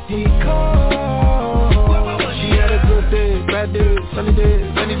 he called. She had a good day, bad day, sunny day,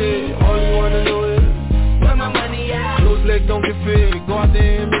 rainy day. All you wanna know is where my money at? Close leg don't get fed. Go out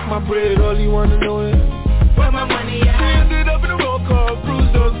there and make my bread. All you wanna know is where my money at? She ended up in a roll call,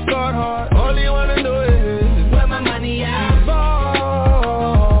 bruised up, scarred heart. All you wanna know is where my money at? He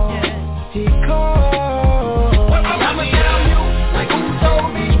bought, he called. I'ma tell you, like who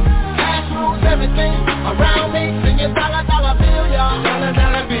told me, cash rules everything around me. Sing your dollar, dollar bill, y'all. Dollar,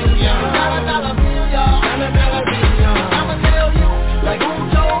 dollar bill, y'all. Dollar, dollar bill, y'all. Dollar, dollar bill, y'all. I'ma tell you, like who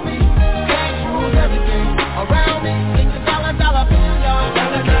told me, cash rules everything around me. Sing your dollar, dollar bill, y'all.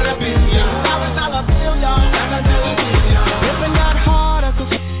 Dollar, dollar bill, y'all. Dollar, dollar bill, y'all. Living got harder, cause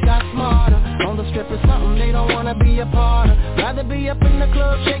got smarter. On the strip is something they don't wanna be a part of. Rather be up in the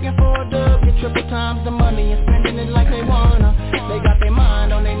club shaking for a dub. Get triple times the money and spending it like they wanna. They got their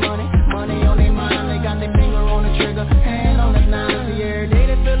mind on their money, money on their mind. They got their finger on the trigger, hand on the nine. See, every day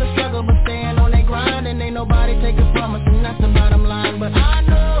they feel the struggle, but staying on their grind. And ain't nobody taking from us, and that's the bottom line. But I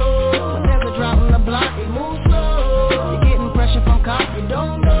know, when there's a drop in the block, it moves slow. You're getting pressure from cops, you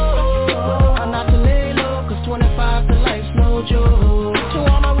don't know. I'm not to lay low, cause 25 to life's no joke. To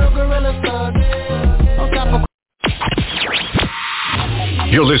all my real gorilla thugs, on top of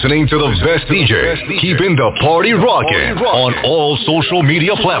You're listening to the best DJ, keeping the party rocking on all social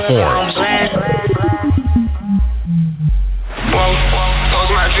media platforms.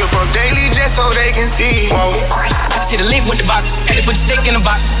 Post my drip up daily just so they can see. I see the link with the box, had to put the stick in the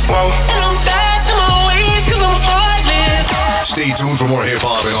box. And I'm back to my ways cause I'm heartless. Stay tuned for more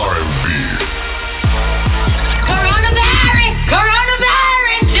hip-hop and R&B.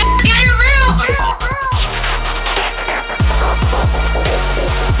 Coronavirus, just get real.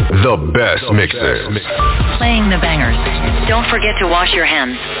 The best mixes. Playing the bangers. Don't forget to wash your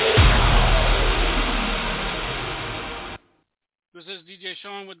hands. This is DJ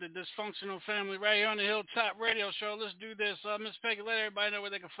Sean with the Dysfunctional Family right here on the Hilltop Radio Show. Let's do this. Miss Peggy, let everybody know where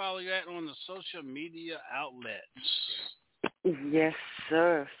they can follow you at on the social media outlets. Yes,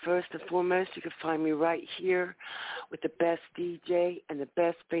 sir. First and foremost, you can find me right here with the best DJ and the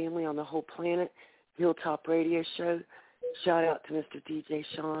best family on the whole planet, Hilltop Radio Show. Shout out to Mr. DJ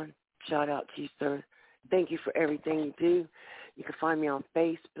Sean. Shout out to you, sir. Thank you for everything you do. You can find me on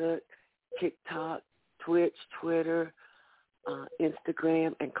Facebook, TikTok, Twitch, Twitter,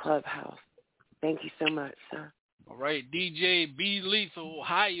 Instagram, and Clubhouse. Thank you so much, sir. All right, DJ B Lethal,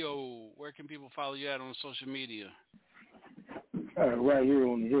 Ohio. Where can people follow you at on social media? Right here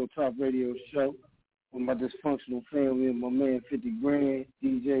on the Hilltop Radio Show with my dysfunctional family and my man 50 Grand,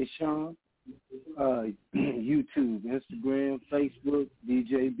 DJ Sean. YouTube, Instagram, Facebook,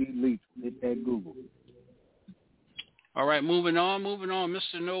 DJ B Lethal. Hit that Google. All right, moving on,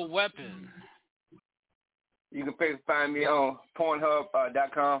 Mr. No Weapon. You can find me on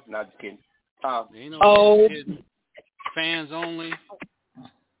Pornhub.com. No, just kidding. Ain't no kidding. Fans only.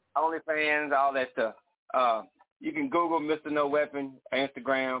 OnlyFans, all that stuff. You can Google Mr. No Weapon,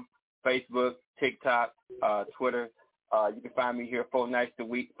 Instagram, Facebook, TikTok, Twitter. You can find me here 4 nights a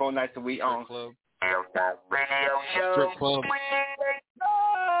week on Strip Club.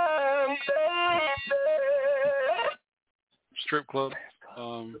 Strip Club.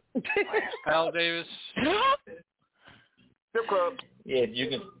 Al Davis. Strip Club. Yes, you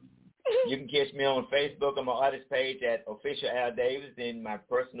can catch me on Facebook on my artist page at Official Al Davis, then my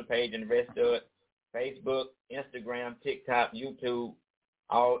personal page and the rest of it, Facebook, Instagram, TikTok, YouTube,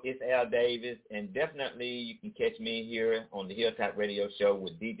 all it's Al Davis, and definitely you can catch me here on the Hilltop Radio Show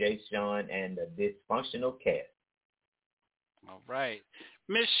with DJ Sean and the Dysfunctional Cast. All right.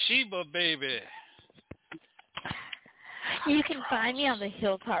 Miss Sheba, baby. You can find me on the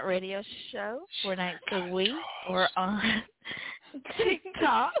Hilltop Radio Show 4 nights a week or on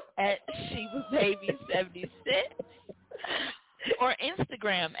TikTok at ShebaBaby76 or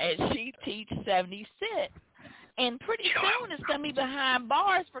Instagram at SheTeach76. And pretty soon it's going to be behind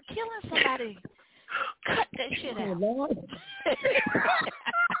bars for killing somebody. Cut that shit out.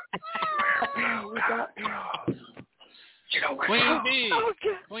 Queen B.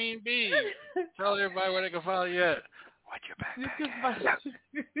 Okay. Queen B. Tell everybody where they can follow you at. Watch your back.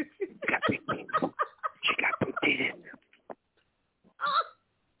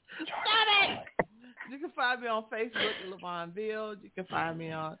 can find me on Facebook, LaVonville. You can find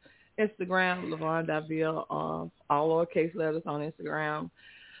me on Instagram, LaVon.Ville, all lowercase letters on Instagram.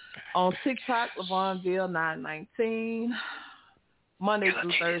 On TikTok, LaVonville919. Monday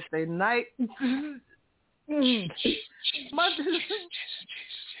through Thursday night.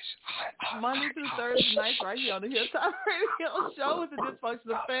 Monday through Thursday nights right here on the Hilltop Radio Show with the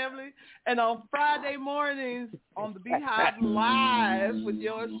Dysfunctional Family. And on Friday mornings on the Beehive Live with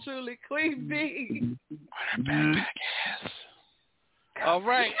yours truly, Queen B. All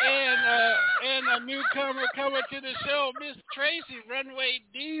right, and a newcomer coming to the show, Miss Tracy, Runway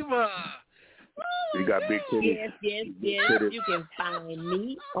Diva. You got big titties. Yes. You can find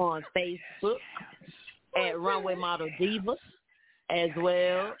me on Facebook at Runway Model Diva, as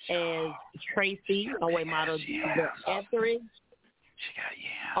well as Tracy, Runway Model Diva Etheridge.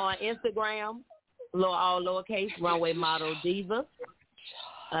 On Instagram, all lowercase, Runway Model Diva,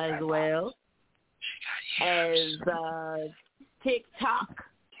 as well as TikTok,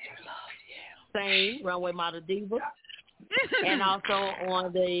 same, Runway Model Diva, and also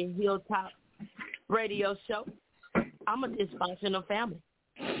on the Hilltop Radio Show. I'm a dysfunctional family.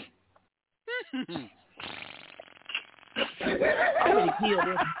 I'm ready to kill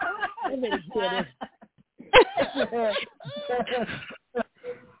this.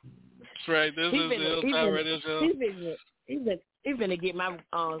 That's right. This is the Hilltop Radio Show. He's gonna get my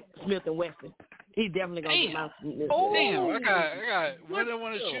Smith & Wesson. He's definitely gonna get my Smith. Damn! I got one that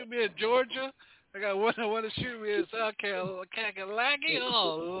want to shoot me in Georgia. I got one that want to shoot me in South Carolina.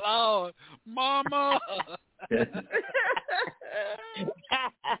 Oh Lord, Mama.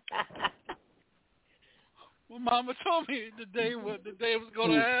 Well, Mama told me the day was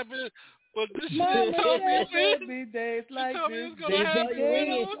going to happen, but this shit told me when. Days like told me this. it was going to happen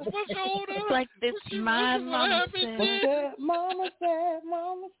when I was much older. It's like this, my mama said. Mama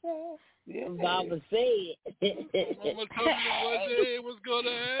said. Yeah. Mama said. Mama told me one day it was going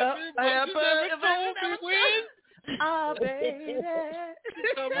to happen, but she never told me when. Oh, baby. She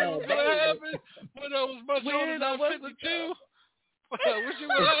told me it was going to happen when I was much older than 52. I wish it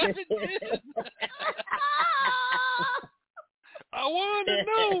would happen then. I want to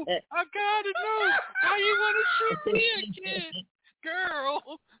know. I got to know. Why you want to shoot me again, girl?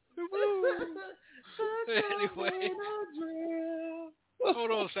 Anyway.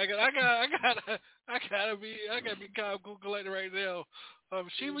 Hold on a second. I gotta be calm, cool, collected right now.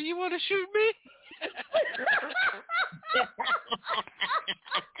 Sheba, you want to shoot me?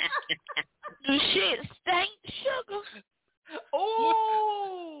 The shit stank sugar.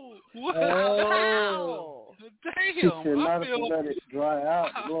 Oh! What? Wow. Damn! She said, let it dry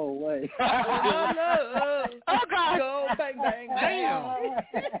out, go away. Oh God! Go bang bang Damn!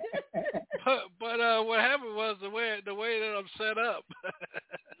 But what happened was the way that I'm set up.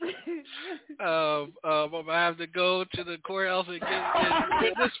 I'm gonna have to go to the courthouse and get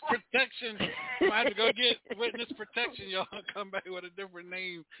witness protection. I have to go get witness protection. Y'all come back with a different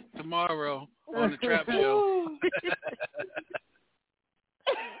name tomorrow on the Trap Show.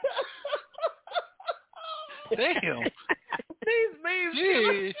 Damn. These memes.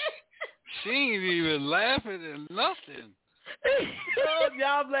 She ain't even laughing at nothing. Oh,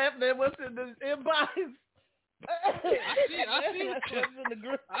 y'all laughing at what's in the inbox. I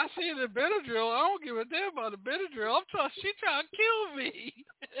see the Benadryl. I don't give a damn about the Benadryl. She trying to kill me.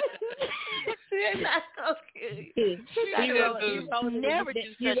 She ain't not gonna kill you. You don't never do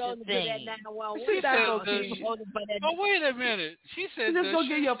such a thing. Oh, wait a minute. She said she's just gonna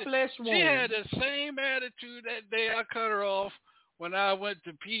get your flesh warm. She had the same attitude that day I cut her off when I went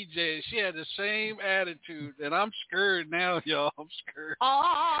to PJ. She had the same attitude, and I'm scared now, y'all. I'm scared.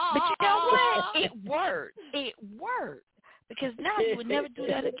 But you know what? It worked. Because now you would never do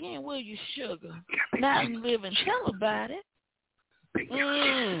that again, will you, sugar? Now you live and tell about it.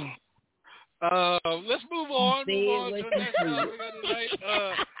 Let's move on. To the next topic of the night.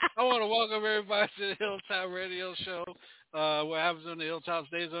 I want to welcome everybody to the Hilltop Radio Show. What happens on the Hilltop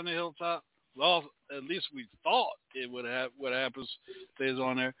stays on the Hilltop. Well, at least we thought it would have. What happens stays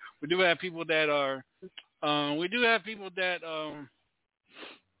on there. We do have people that are.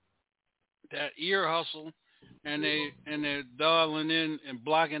 That ear hustle, and they're dialing in and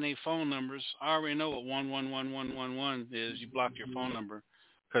blocking their phone numbers. I already know what 111111 is. You block your phone number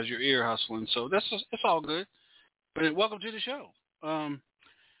because you're ear hustling. So it's all good. But welcome to the show.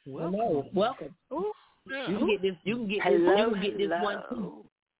 Welcome. Ooh. Yeah. You can get this one too.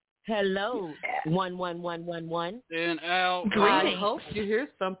 Hello, 11111. And Al, I hope you hear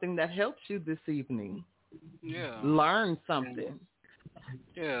something that helps you this evening. Yeah. Learn something.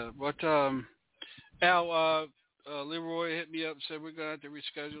 Yeah, but Al, Leroy hit me up, said we're gonna have to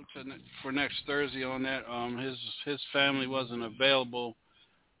reschedule for next Thursday on that. His family wasn't available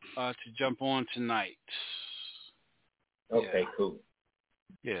to jump on tonight. Okay, cool.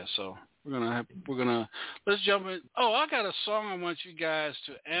 Yeah, so we're gonna let's jump in. Oh, I got a song I want you guys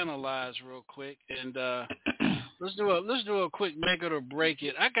to analyze real quick, and let's do a quick make it or break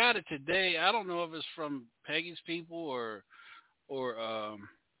it. I got it today. I don't know if it's from Peggy's people or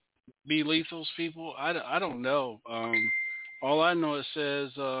Be Lethal's people. I don't know. All I know it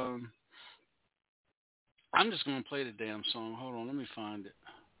says. I'm just gonna play the damn song. Hold on, let me find it.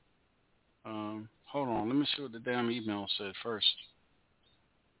 Hold on, let me see what the damn email said first.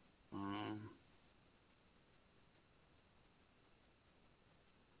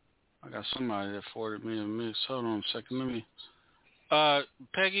 I got somebody that forwarded me a mix. Hold on a second. Let me.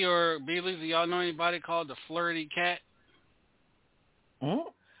 Peggy or Beeley, do y'all know anybody called the Flirty Cat?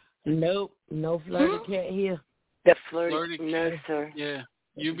 Nope, no Flirty Cat here. The Flirty no, Cat. Sir. Yeah,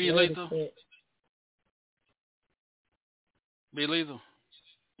 you Be Lethal. Be Lethal.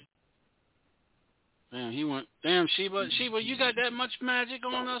 Damn, he went. Damn, Sheba, you got that much magic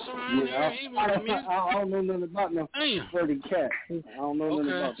on us around here? I don't know nothing about no Flirty Cat. I don't know nothing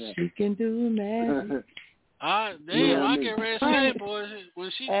about that. She can do magic. I get ready to say, boys. When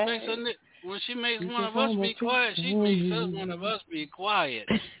she makes one of us be quiet, she makes one of us be quiet.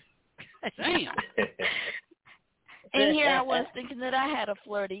 Damn. And here I was thinking that I had a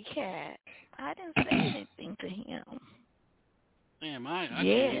Flirty Cat. I didn't say anything to him. Damn, I can't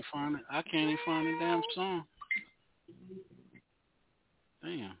even find it. I can't even find the damn song.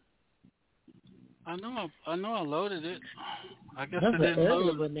 Damn. I know I loaded it. I guess it didn't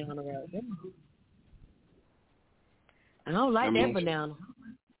load. Banana right there. I don't like that banana.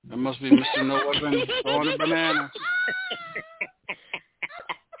 That must be Mr. No Weapon throwing a banana.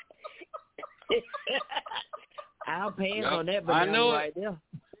 I'll pass on that banana right there.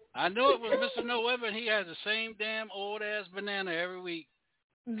 I know it was Mr. No Weapon. He has the same damn old ass banana every week.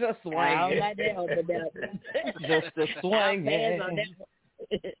 Just swing. I don't like that old banana. Just a swing.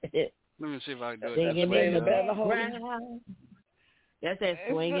 Let me see if I can do it. Swinging in the background. That's that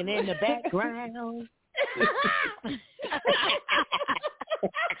swinging in the background.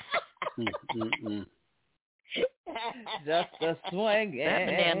 Just a swing. That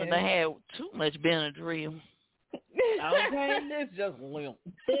banana that had too much Benadryl. Okay, it's just limp.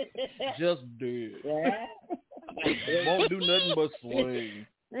 Just dead. Yeah. Won't do nothing but swing.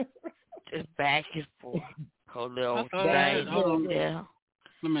 Just back and forth. Hold little Let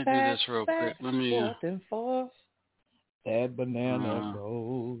me do this real quick. Let me. That banana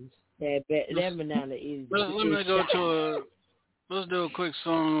goes. That banana is. Let me go to a. Let's do a quick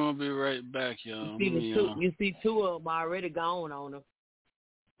song. I'll be right back, y'all. You see two of them already gone on them.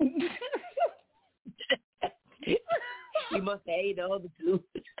 He must have ate the other two.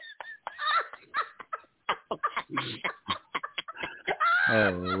 Oh,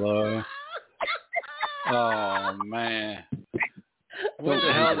 Lord. Oh, man. What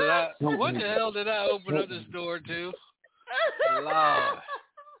the hell did I open up this door to? Lord.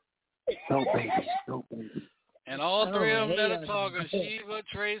 Go, baby. And all three of them that are talking, Sheba,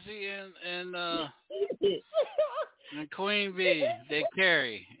 Tracy, and Queen Bee, they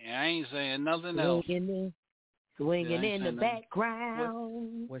carry. And I ain't saying nothing else. Swinging in the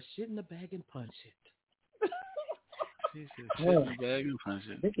background. Well, shit in the bag and punch it. She said, shit in the bag and punch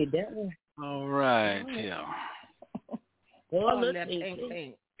it. Look at that one. All right, yeah. Hold that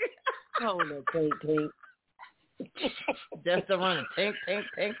tink. Hold that tink. Just a run. Tink.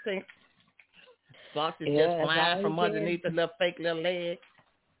 Socks is just flying from underneath the little fake little leg.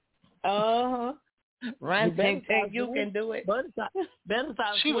 Uh-huh. Run, tink, you can do it. Better stop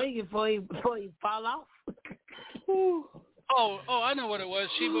swinging before you fall off. Oh, I know what it was.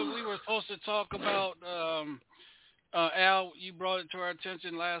 Sheba, we were supposed to talk about Al. You brought it to our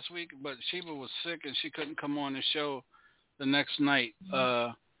attention last week, but Sheba was sick and she couldn't come on the show the next night.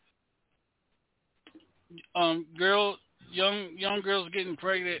 Young girls getting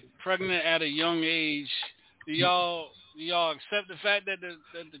pregnant at a young age. Do y'all accept the fact that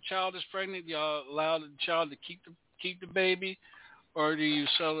the child is pregnant? Do y'all allow the child to keep the baby, or do you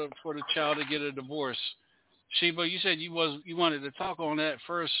sell it for the child to get a divorce? Sheba, you said you wanted to talk on that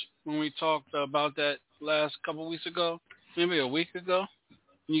first when we talked about that last couple weeks ago, maybe a week ago,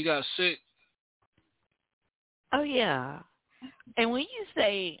 when you got sick. Oh yeah, and when you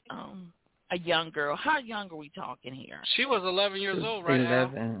say a young girl, how young are we talking here? She was 11 years old, right?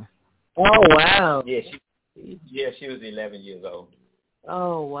 11. Oh wow. Yeah, she was 11 years old.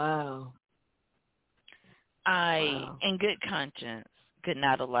 Oh wow. I, in good conscience, could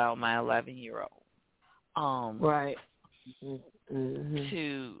not allow my 11-year-old Right.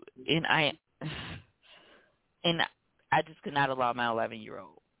 Mm-hmm. And I just could not allow my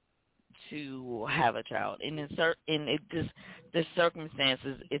 11-year-old to have a child. And the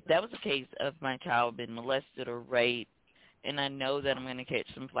circumstances, if that was the case of my child being molested or raped, and I know that I'm going to catch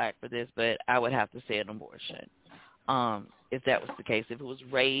some flack for this, but I would have to say an abortion. If that was the case, if it was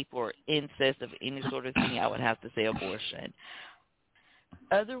rape or incest of any sort of thing, I would have to say abortion.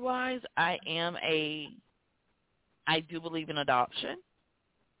 Otherwise, I do believe in adoption.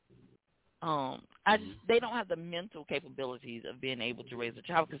 They don't have the mental capabilities of being able to raise a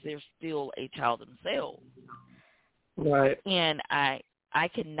child because they're still a child themselves. Right. And I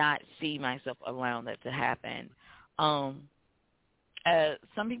cannot see myself allowing that to happen. Some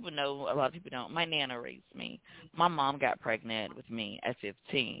people know, a lot of people don't. My Nana raised me. My mom got pregnant with me at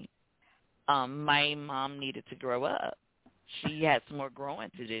 15. My mom needed to grow up. She had some more growing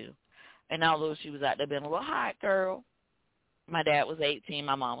to do. And although she was out there being a little hot girl, my dad was 18,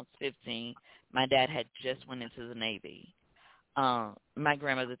 my mom was 15. My dad had just went into the Navy. My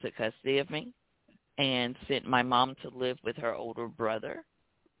grandmother took custody of me and sent my mom to live with her older brother,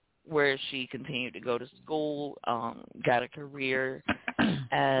 where she continued to go to school, got a career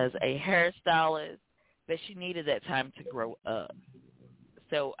as a hairstylist, but she needed that time to grow up.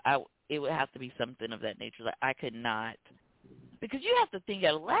 So it would have to be something of that nature. Like I could not, because you have to think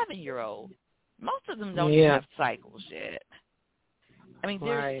at 11-year-old, most of them don't even have cycles yet. I mean,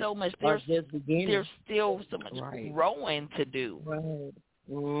 there's so much. There's still so much growing to do. Right.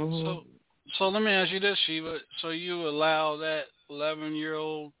 Mm-hmm. So let me ask you this, Sheba. So you allow that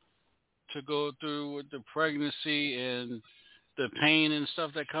 11-year-old to go through with the pregnancy and the pain and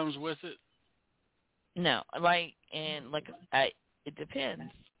stuff that comes with it? No, it depends.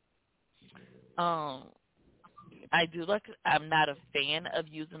 I'm not a fan of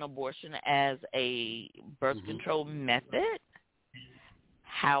using abortion as a birth control method.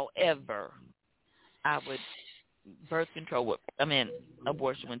 However,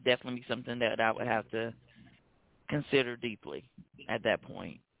 abortion would definitely be something that I would have to consider deeply at that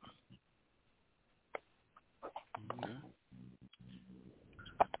point.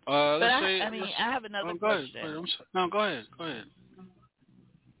 Okay. I have another question. No, go ahead.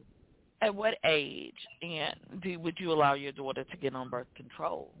 At what age would you allow your daughter to get on birth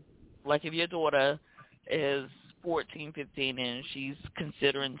control? Like if your daughter is 14, 15, and she's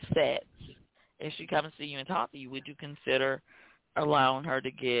considering sex, and she comes to you and talk to you, would you consider allowing her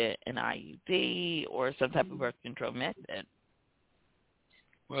to get an IUD or some type of birth control method?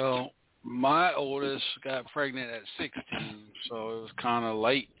 Well, my oldest got pregnant at 16, so it was kind of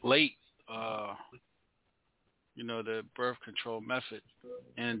late, the birth control method.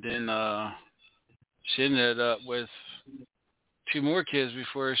 And then she ended up with 2 more kids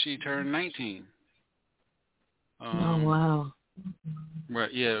before she turned 19. Oh, wow.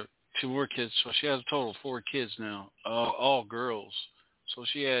 Right, yeah, 2 more kids. So she has a total of 4 kids now, all girls. So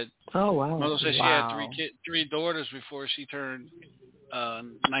she had, oh, wow. Mother said she had 3 daughters before she turned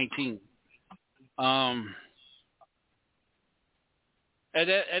 19. At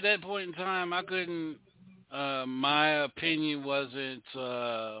that point in time, I couldn't. My opinion wasn't.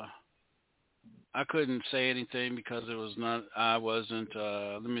 I couldn't say anything because it was not. I wasn't.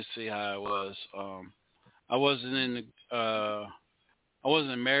 Let me see how I was. I wasn't in the. I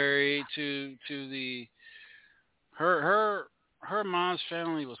wasn't married to the. Her mom's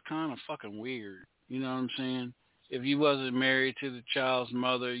family was kind of fucking weird. You know what I'm saying? If you wasn't married to the child's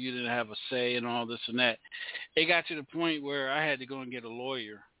mother, you didn't have a say in all this and that. It got to the point where I had to go and get a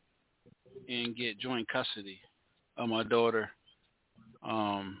lawyer and get joint custody of my daughter,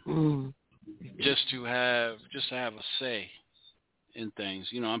 just to have a say in things.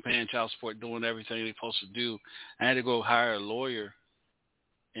 You know, I'm paying child support, doing everything they're supposed to do. I had to go hire a lawyer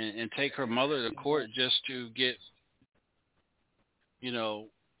and take her mother to court just to get,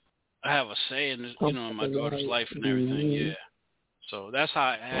 I have a say in in my daughter's life and everything. Yeah. So that's how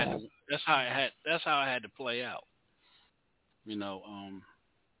I had. That's how I had to play out.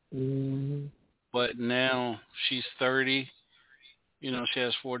 But now she's 30. She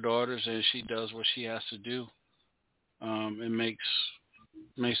has 4 daughters, and she does what she has to do. It makes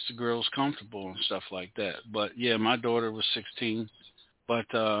the girls comfortable and stuff like that. But yeah, my daughter was 16, but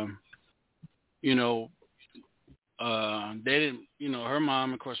they didn't, her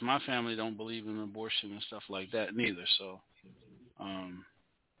mom, of course, my family don't believe in abortion and stuff like that neither. So,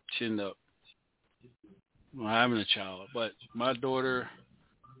 she ended up having a child. But my daughter,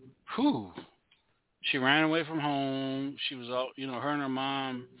 she ran away from home. She was all, her and her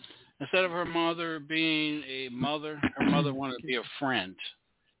mom, instead of her mother being a mother, her mother wanted to be a friend.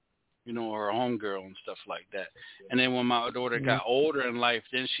 or a homegirl and stuff like that. And then when my daughter got older in life,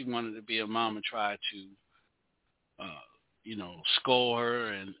 then she wanted to be a mom and try to, scold her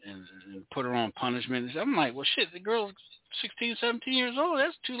and put her on punishment. I'm like, well, shit, the girl's 16, 17 years old.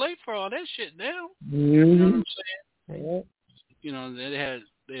 That's too late for all that shit now. You know what I'm saying?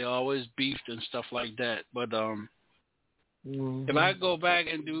 They always beefed and stuff like that. But if I go back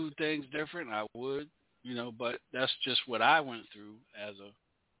and do things different, I would, but that's just what I went through as a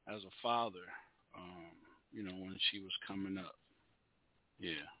father, when she was coming up.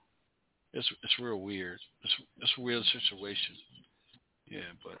 Yeah. It's real weird. It's a weird situation.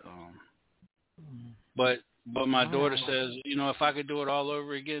 Yeah, but my daughter says, if I could do it all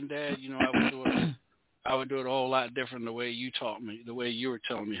over again, Dad, I would do it a whole lot different the way you taught me, the way you were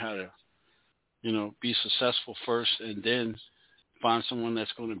telling me how to, be successful first and then find someone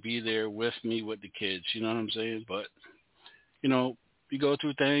that's going to be there with me with the kids. You know what I'm saying? But, you go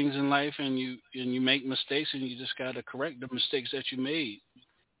through things in life and you make mistakes and you just got to correct the mistakes that you made.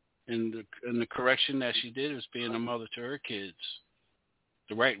 And the correction that she did was being a mother to her kids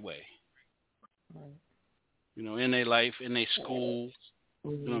the right way. In their life, in their school,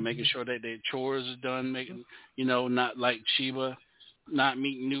 making sure that their chores are done, not like Sheba, not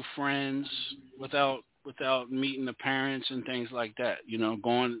meeting new friends without meeting the parents and things like that.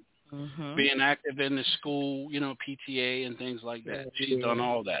 Going, being active in the school, PTA and things like that. She's done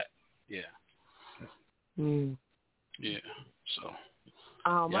all that. Yeah. Yeah. So.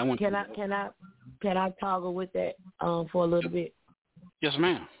 Can I toggle with that for a little bit? Yes,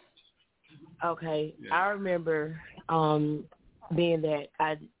 ma'am. Okay. Yeah. I remember being that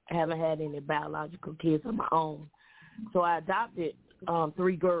I haven't had any biological kids of my own, so I adopted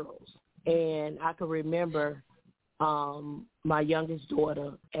 3 girls, and I can remember my youngest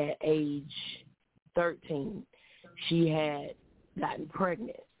daughter at age 13. She had gotten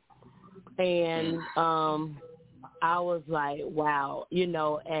pregnant, and I was like, wow,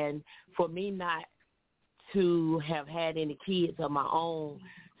 and for me not to have had any kids of my own,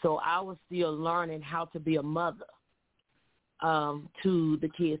 so I was still learning how to be a mother to the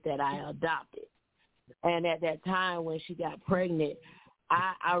kids that I adopted. And at that time when she got pregnant,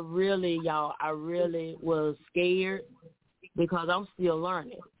 I really was scared because I'm still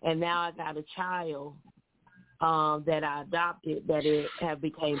learning. And now I got a child that I adopted that have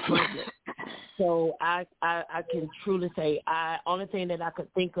became pregnant. So I can truly say only thing that I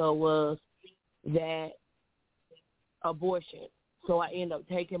could think of was that abortion. So I ended up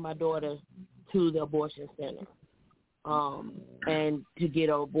taking my daughter to the abortion center and to get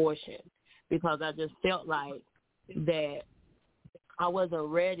an abortion because I just felt like that I wasn't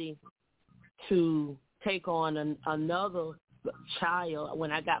ready to take on another child.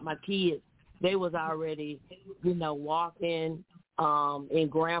 When I got my kids, they was already, walking in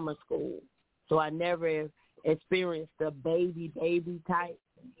grammar school. So I never experienced the baby type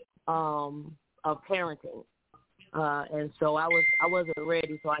of parenting. And so I wasn't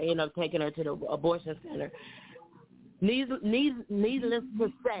ready, so I ended up taking her to the abortion center. Needless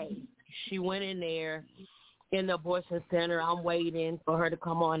to say, she went in there in the abortion center. I'm waiting for her to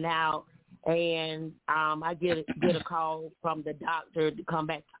come on out, and I get a call from the doctor to come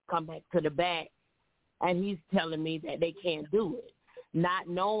back to the back, and he's telling me that they can't do it, not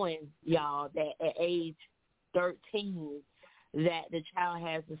knowing, y'all, that at age 13 that the child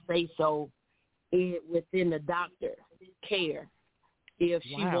has to say so within the doctor care if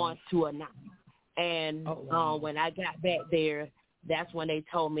she wants to or not. And when I got back there, that's when they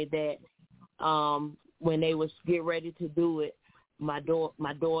told me that when they was getting ready to do it, my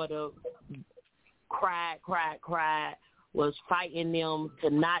daughter cried, was fighting them to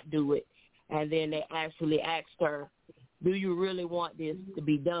not do it. And then they actually asked her, do you really want this to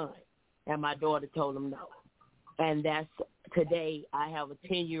be done? And my daughter told them no. And that's today I have a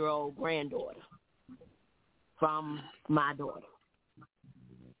 10-year-old granddaughter from my daughter.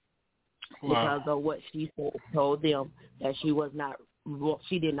 Wow. Because of what she told them that she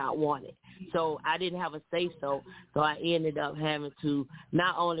did not want it. So I didn't have a say so I ended up having to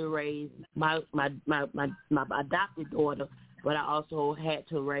not only raise my adopted daughter, but I also had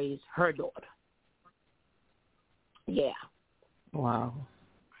to raise her daughter. Yeah. Wow.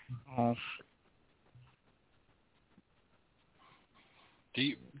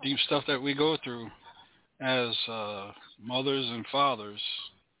 Deep stuff that we go through as mothers and fathers.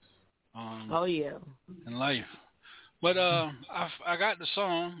 Oh yeah. In life. But I got the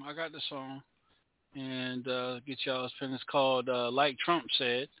song, and get y'all's pen. It's called Like Trump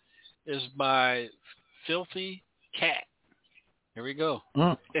Said. It's by Filthy Cat. Here we go.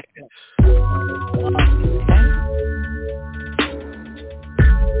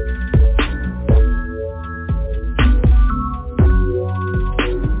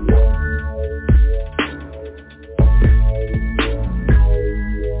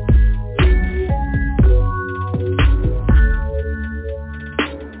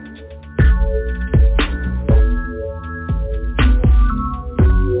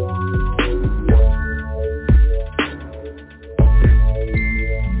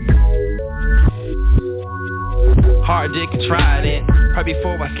 can try it in. Right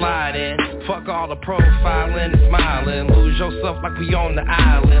before I slide in. Fuck all the profiling and smiling. Lose yourself like we on the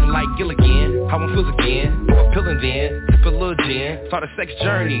island. Like Gilligan, how one feels again. I'm peeling then, sip a little gin. Start a sex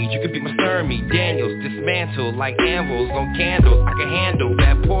journey, you could be my Sturmy. Daniels, dismantle like anvils on candles. I can handle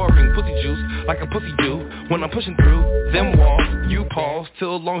that pouring pussy juice like a pussy do. When I'm pushing through them walls, you pause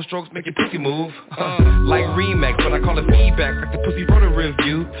till long strokes make your pussy move. Like Remix, when I call it feedback, like the pussy wrote a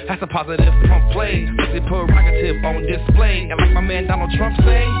review. That's a positive pump play, pussy prerogative on display. And like my man Donald Trump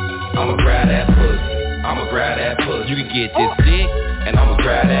say, I'ma grab that pussy, I'ma grab that pussy. You can get this dick, and I'ma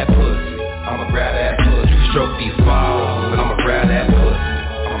grab that pussy, I'ma grab that pussy. You can stroke these balls, and I'ma grab that pussy,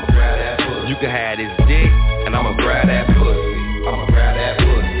 I'ma grab that pussy. You can have this dick, and I'ma grab that pussy, I'ma grab that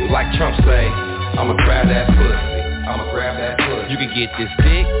pussy. Like Trump say, I'ma grab that pussy, I'ma grab that pussy. You can get this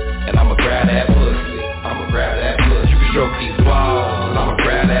dick, and I'ma grab that pussy, I'ma grab that pussy. You can stroke these balls, and I'ma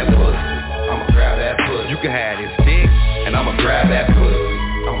grab that pussy, I'ma grab that pussy. You can have this dick, and I'ma grab that pussy,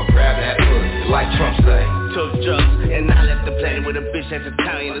 I'ma grab that pussy. Like Trump say. Took drugs, and I left the planet with a bitch that's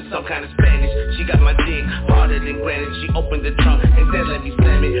Italian or some kind of Spanish. She got my dick harder than granite. She opened the trunk and said let me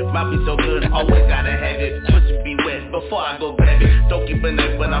slam it. Mouth be so good, always gotta have it. Pussy be wet before I go grab it. Don't keep a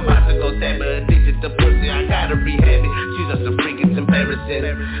knife when I'm about to go stab her. Addicted to pussy, I gotta rehab it. She's just a freak, it's embarrassing.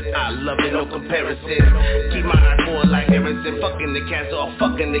 I love it, no comparison. Keep my eye forward like Harrison. Fucking the castle or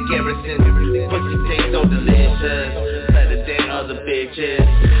fucking the garrison. Pussy tastes so delicious, better than other bitches.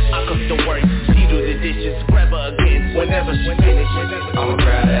 I cook the work, she do the dishes. Grab her again whenever she finishes. I'ma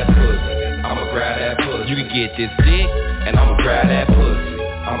grab that pussy, I'ma grab that pussy. You can get this dick, and I'ma grab that pussy,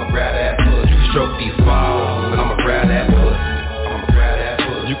 I'ma grab that pussy. You can stroke these balls, and I'ma grab that pussy, I'ma grab that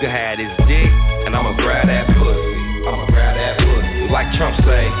pussy. You can have this dick, and I'ma grab that pussy, I'ma grab that pussy. Like Trump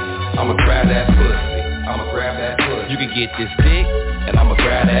say, I'ma grab that pussy, I'ma grab that pussy. You can get this dick, and I'ma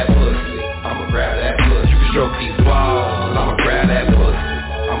grab that pussy, I'ma grab that pussy. You can stroke these balls, and I'ma grab that pussy,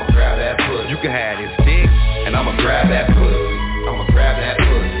 I'ma grab that pussy. You can have this dick, and I'ma grab that pussy, I'ma grab that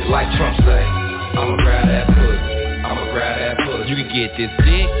pussy. Like Trump say, I'ma grab that pussy, I'ma grab that pussy. You can get this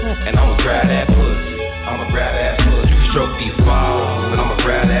dick, and I'ma grab that pussy, I'ma grab that pussy. You can stroke these balls, and I'ma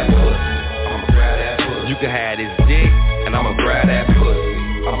grab that pussy, I'ma grab that pussy. You can have this dick, and I'ma grab that pussy,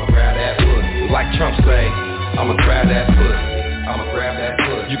 I'ma grab that pussy. Like Trump say, I'ma grab that pussy, I'ma grab that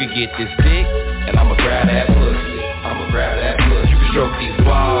pussy. You can get this dick, and I'ma grab that pussy, I'ma grab that pussy. You can stroke these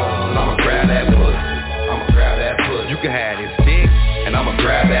balls, and I'ma grab that pussy, I'ma grab that pussy. You can have this dick, and I'ma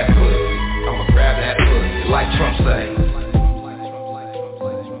grab that pussy, I'ma grab that pussy. Like Trump say.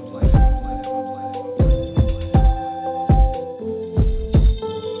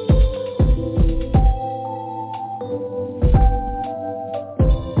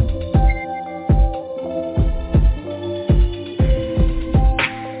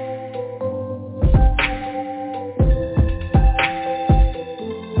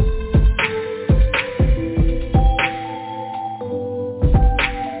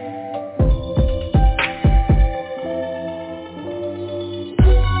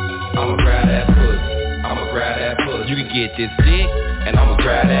 Get this dick, and I'ma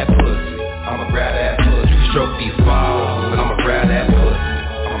grab that pussy, I'ma grab that pussy. You can stroke these balls, and I'ma grab that pussy,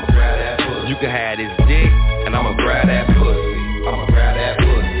 I'ma grab that pussy. You can have this dick, and I'ma grab that pussy, I'ma grab that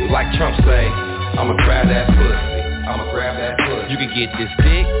pussy. Like Trump say, I'ma grab that pussy, I'ma grab that pussy. You can get this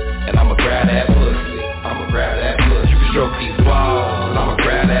dick, and I'ma grab that pussy, I'ma grab that pussy. You can stroke these balls, and I'ma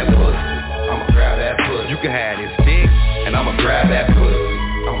grab that pussy, I'ma grab that pussy. You can have this dick, and I'ma grab that pussy,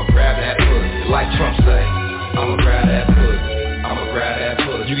 I'ma grab that pussy. Like Trump say, I'ma grab that pussy, I'ma grab that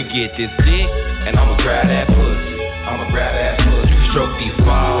pussy. You can get this dick, and I'ma grab that pussy, I'ma grab that pussy. You can stroke these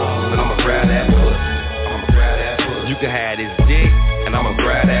balls, and I'ma grab that pussy, I'ma grab that pussy. You can have this dick, and I'ma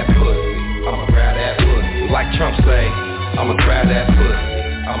grab that pussy, I'ma grab that pussy. Like Trump say, I'ma grab that pussy,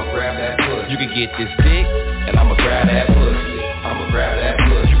 I'ma grab that pussy. You can get this dick, and I'ma grab that pussy, I'ma grab that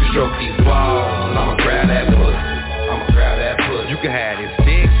pussy. You can stroke these balls, and I'ma grab that pussy, I'ma grab that pussy. You can have this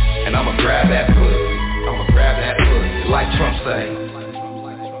dick, and I'ma grab that pussy, I'ma grab that pussy. Like Trump say.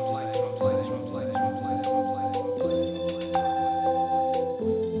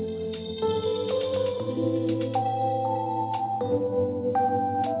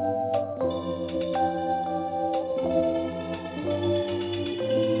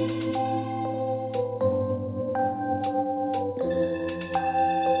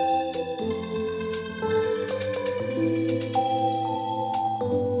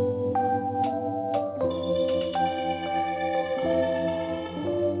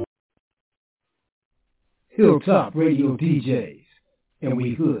 Hilltop Radio DJs, and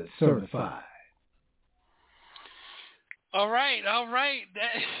we hood certified. All right.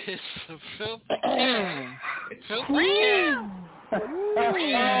 That is the Filthy Cat. Filthy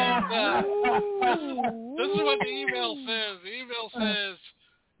Cat. And this is what the email says. The email says,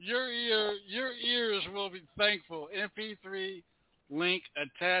 your ears will be thankful. MP3 link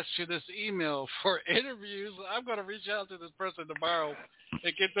attached to this email for interviews. I'm going to reach out to this person tomorrow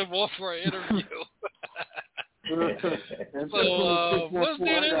and get them off for an interview. So let's do this.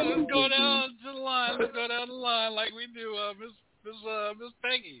 Let's go down to the line. Let's go down the line like we do, Miss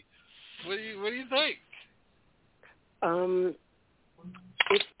Peggy. What do you think?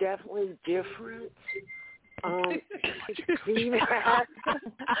 It's definitely different.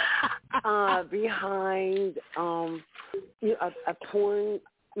 Behind a porn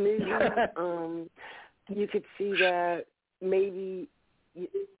movie, you could see that maybe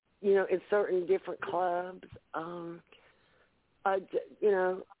in certain different clubs.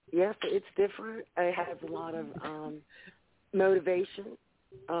 Yes, it's different. It has a lot of motivation.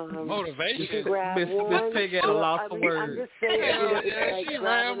 Motivation. You can grab one. Miss Peggy had a loss of words. I'm just saying, like she's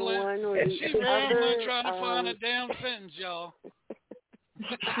rambling. rambling. One or She's the rambling, other, trying to find a damn sentence, y'all.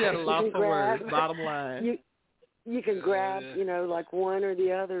 She had a loss of words. Bottom line. You can grab, like one or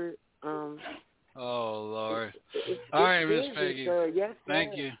the other. Oh Lord! All right, Miss Peggy. Yes,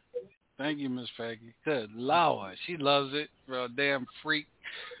 thank you. Thank you, Miss Peggy. Good Lord, she loves it. For a damn freak.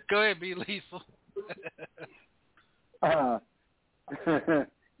 Go ahead, be lethal.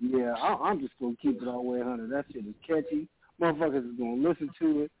 Yeah, I'm just gonna keep it all the way 100. That shit is catchy. Motherfuckers is gonna listen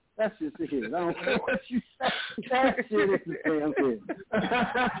to it. That's just it. I don't care what you say. That shit is the damn hit.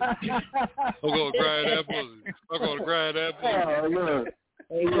 I'm gonna grind that pussy.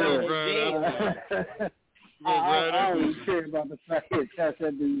 Oh, yeah. I don't even care about the fact that attach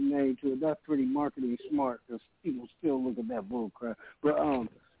that dude's name to it. That's pretty marketing smart because people still look at that bull crap. But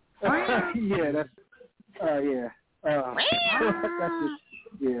yeah, that's yeah. That's just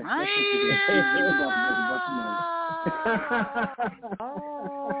yeah. That's just it.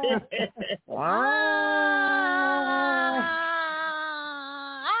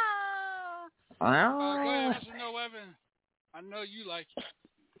 Go ahead, Mr. No Weapon. I know you like it.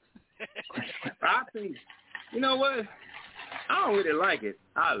 I think, you know what? I don't really like it.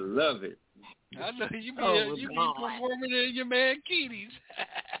 I love it. I know you be performing in your man Keating's.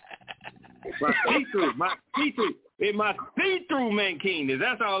 my see-through mankinis.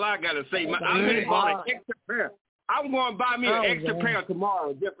 That's all I gotta say. I'm gonna buy an extra pair. I'm gonna buy me an extra pair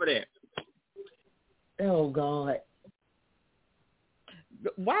tomorrow just for that. Oh God!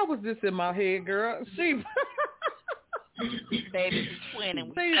 Why was this in my head, girl? She. Baby,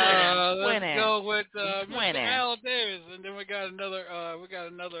 twinning. Let's go with Mr. Al Davis, and then we got another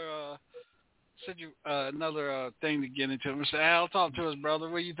thing to get into. Mr. Al, talk to us, brother.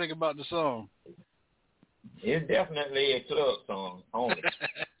 What do you think about the song? It's definitely a club song only.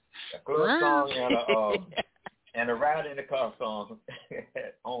 A club song and a ride in the car song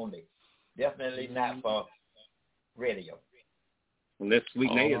only. Definitely not for radio. Unless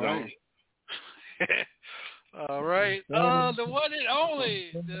Sweet Nate is on. All right. The one and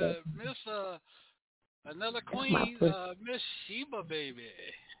only, another queen, Miss Sheba, baby.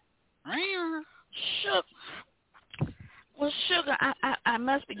 Sugar, I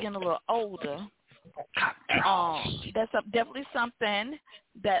must be getting a little older. That's definitely something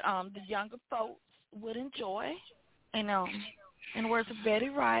that the younger folks would enjoy. And in the words of Betty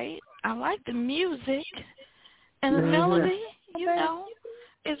Wright, I like the music and the melody,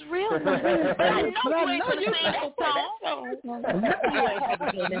 it's real nice. But I know you ain't going to sing that song.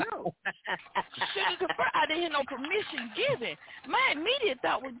 Sugar, I didn't hear no permission given. My immediate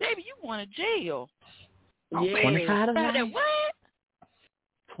thought was, baby, you going to jail. Yeah. 25 to life. What?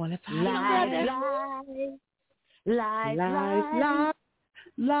 25 life.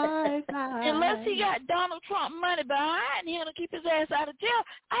 Unless he got Donald Trump money behind him to keep his ass out of jail,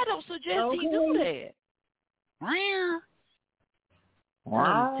 I don't suggest he do that.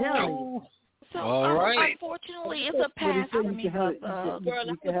 I'm telling you. So, all right. Unfortunately, it's a pass for me. Girl, I'm trying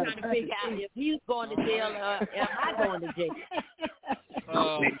to figure out if he's going to jail or am I going to jail.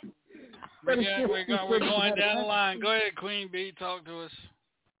 We're going down the line. Go ahead, Queen B. Talk to us.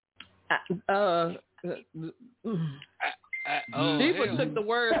 Sheba took the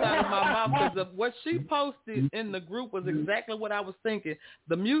words out of my mouth because what she posted in the group was exactly what I was thinking.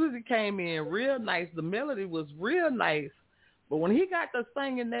 The music came in real nice. The melody was real nice. But when he got to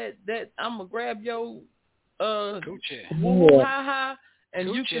singing that I'm gonna grab your woo ha ha, and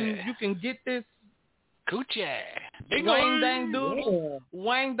Coochie. you can get this Coochie. wang dang doodle,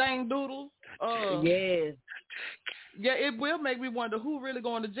 wang dang doodle. Yes. Yeah, it will make me wonder who really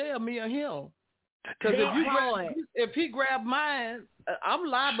going to jail, me or him. Because if he grabbed mine, I'm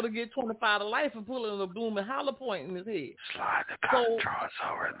liable to get 25 to life for pulling a blooming hollow point in his head. Slide the cotton drawers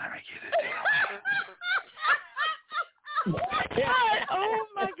over and let me get it down. Oh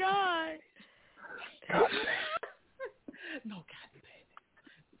my God. No, God, baby.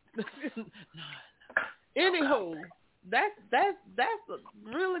 No. Anywho, that's a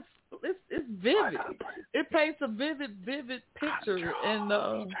really it's vivid. It paints a vivid picture. And turn me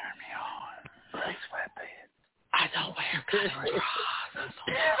on. Play sweatpants. I don't wear cotton drawers.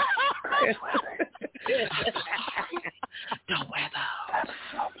 Don't wear those.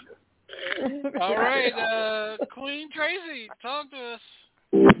 All right, Queen Tracy, talk to us.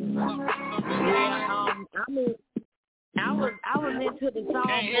 I was into the song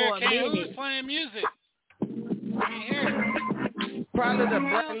for a minute. Who's playing music? Can't hear it. Probably the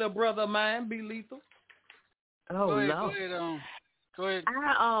little brother of mine, Be Lethal. Oh no. Go ahead.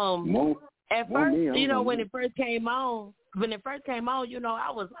 At first, you know, when it first came on, you know, I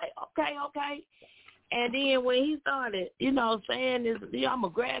was like, okay. And then when he started, you know, saying this, you know, I'm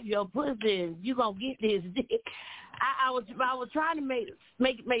gonna grab your pussy and you gonna get this dick. I was trying to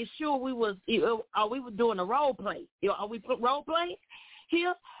make sure we were doing a role play. You know, are we put role play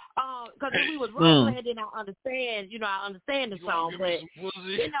here? Because if we was role playing, then I understand the song. But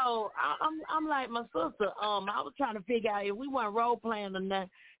you know, I'm like my sister. I was trying to figure out if we weren't role playing or not.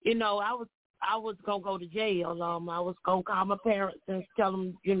 You know, I was gonna go to jail. I was gonna call my parents and tell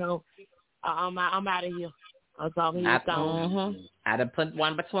them, you know, I'm out of here. That's all he was doing. I'd have put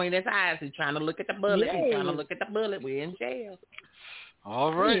one between his eyes. He's trying to look at the bullet. Yeah. He's trying to look at the bullet. We're in jail.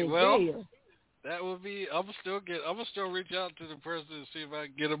 All right. Well, that would be. I'm gonna still reach out to the person and see if I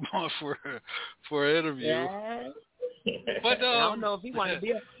can get him on for an interview. Yeah. But I don't know if he want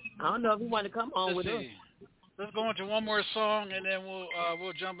to come on with us. Let's go into one more song and then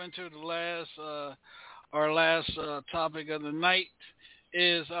we'll jump into the our last topic of the night.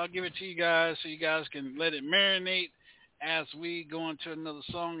 I'll give it to you guys so you guys can let it marinate as we go into another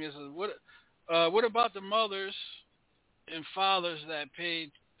song. What about the mothers and fathers that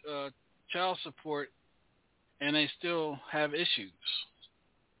paid child support and they still have issues,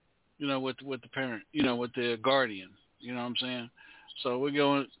 you know, with the parent, you know, with the guardian, you know what I'm saying? So we're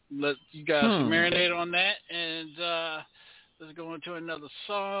going to let you guys marinate on that, and let's go into another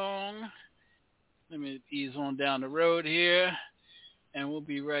song. Let me ease on down the road here. And we'll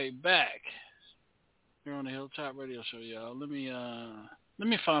be right back here on the Hilltop Radio Show, y'all. Let me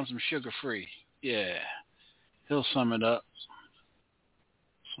find some sugar free. Yeah, he'll sum it up.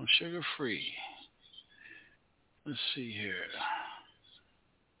 Some sugar free. Let's see here.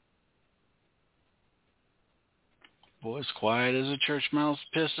 Boy, it's quiet as a church mouse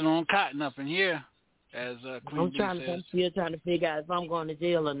pissing on cotton up in here. As Queen I'm trying to figure out if I'm going to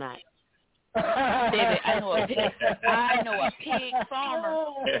jail or not. Baby, I know a pig farmer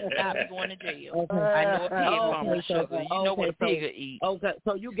that was going to jail. Okay. I know a pig farmer, sugar. You know what a pig will eat. Okay,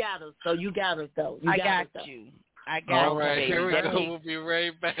 so you got us. though. I got you. All right, here we go. We'll be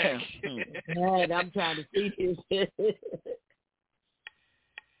right back. Man, I'm trying to see this.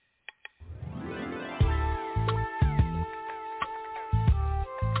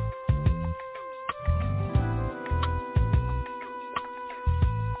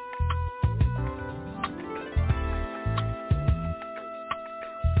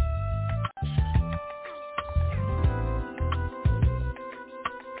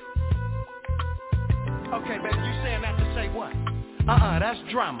 Okay, baby, you saying that to say what? That's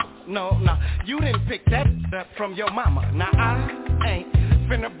drama. No, you didn't pick that up from your mama. Now I ain't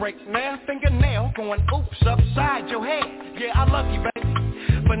finna break nail, fingernail, going oops upside your head. Yeah, I love you,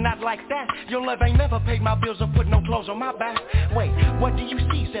 baby, but not like that. Your love ain't never paid my bills or put no clothes on my back. Wait, what do you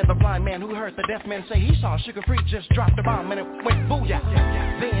see? Said the blind man who heard the deaf man say he saw Sugar Free just dropped a bomb and it went booyah.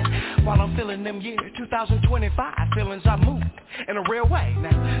 Then, while I'm feeling them year 2025 feelings, I move in a real way.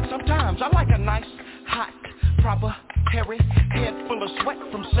 Now, sometimes I like a nice, hot, proper, hairy, head full of sweat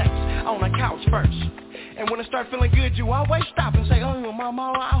from sex on a couch first. And when I start feeling good, you always stop and say, oh,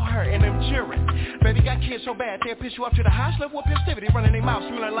 mama, I'll hurt, and I'm cheering. Baby got kids so bad, they'll piss you up to the highest level of festivity, running their mouth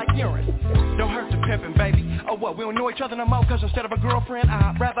smelling like urine. Don't hurt the pimpin', baby. Oh, what, we don't know each other no more, cause instead of a girlfriend,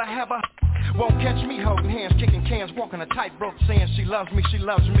 I'd rather have a... Won't catch me holding hands, kicking cans, walking a tightrope, saying she loves me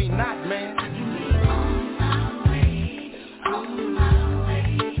not, man. On my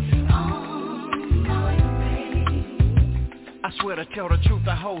way, I swear to tell the truth,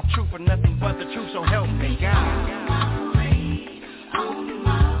 the whole truth, and nothing but the truth, so help me God. On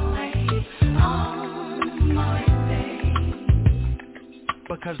my way,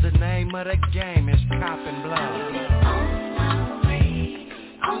 because the name of the game is cop and blood.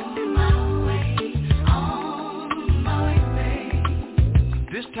 On my way,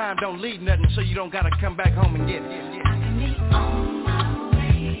 time don't leave nothing, so you don't gotta come back home and get it. I can be on my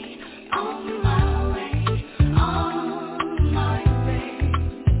way, on my way, on my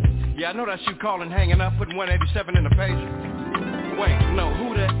way. Yeah, I know that's you calling, hanging up, putting 187 in the pager. Wait, no,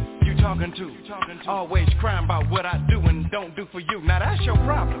 who that you talking to? Always crying about what I do and don't do for you. Now that's your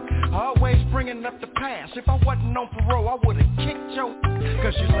problem. Always bringing up the past. If I wasn't on parole, I would've kicked your.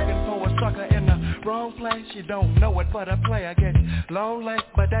 Cause you're looking for a sucker in the wrong place. You don't know it, but a player gets lonely.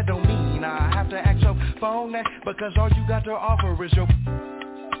 But that don't mean I have to act so phony. Because all you got to offer is your.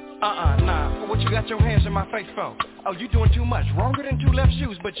 Nah. What you got your hands in my face for? Oh, you doing too much. Wronger than two left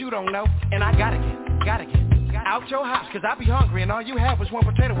shoes, but you don't know. And I gotta get out your house, cause I be hungry and all you have was one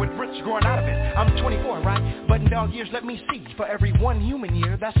potato with roots growing out of it. I'm 24, right? But in dog years, let me see. For every 1 human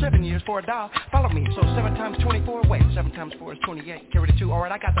year, that's 7 years for a dog. Follow me. So 7 times 24, wait, 7 times 4 is 28. Carry the 2,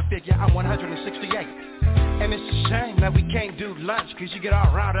 alright, I got the figure. I'm 168. And it's a shame that we can't do lunch, cause you get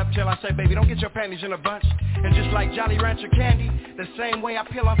all riled up till I say, baby, don't get your panties in a bunch. And just like Jolly Rancher candy, the same way I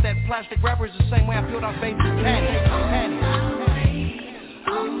peel off that plastic wrapper is the same way I peeled off baby candy.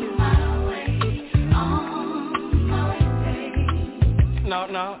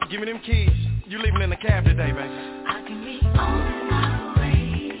 No, give me them keys. You leaving in the cab today, baby. I can be on my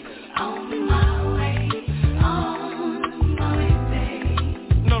way, on my way, on my way.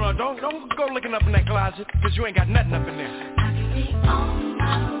 No, don't go looking up in that closet, cause you ain't got nothing up in there. I can be on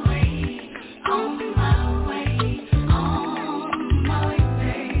my way, on my way, on my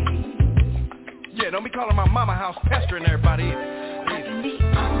way. Yeah, don't be calling my mama house pestering everybody. I can be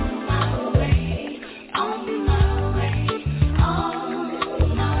on my way, on my way.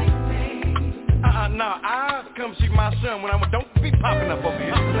 No, I'll come see my son when don't be popping up over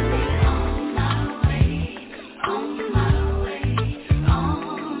here. On my way, on my way,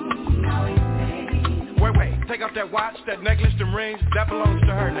 on my way. Wait, take off that watch, that necklace, them rings, that belongs to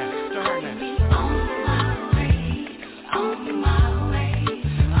her now. On my way, on my way,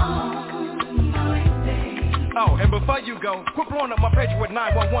 on my way. Oh, and before you go, quit blowing up my pager with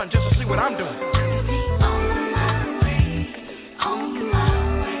 911 just to see what I'm doing. On my way, on my way.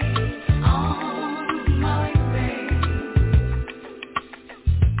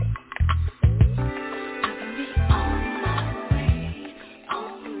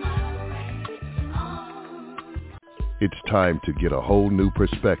 It's time to get a whole new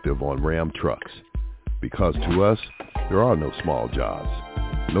perspective on Ram trucks. Because to us, there are no small jobs,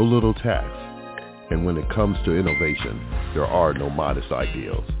 no little tasks. And when it comes to innovation, there are no modest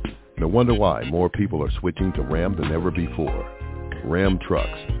ideals. No wonder why more people are switching to Ram than ever before. Ram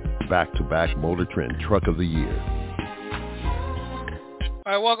Trucks, back-to-back Motor Trend Truck of the Year.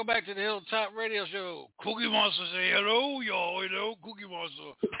 All right, welcome back to the Hilltop Radio Show. Cookie Monster say hello, y'all. Hello, Cookie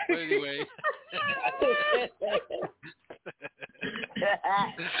Monster. But anyway.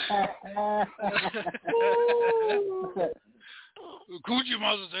 Coochie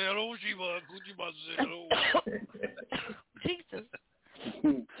Monster say hello, Sheba. Coochie Monster say hello. Jesus.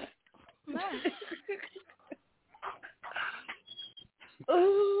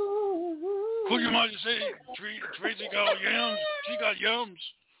 Cookie Monster say Tracy got yams. She got yums.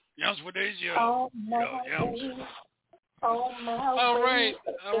 Yums for days, yeah. Yums. All right.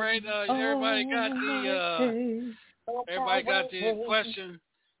 Everybody got the question.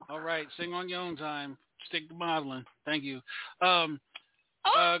 All right, sing on your own time. Stick to modeling. Thank you. Go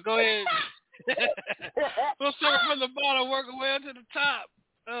ahead. We'll start from the bottom, work our way up to the top.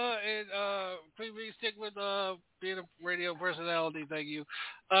 Please stick with being a radio personality. Thank you.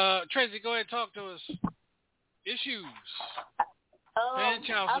 Tracy, go ahead and talk to us. Issues. And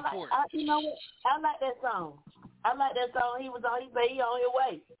child support. You know what? I like that song. He said he on his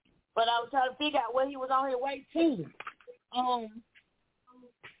way. But I was trying to figure out where he was on his way to.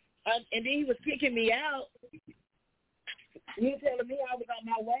 And then he was kicking me out. He was telling me I was on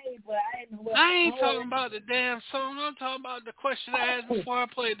my way, but I didn't know where I ain't talking about the damn song. I'm talking about the question I asked before I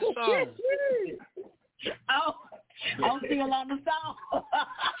played the song. I'm still on the song.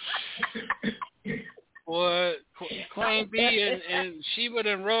 Boy, Queen B and Sheba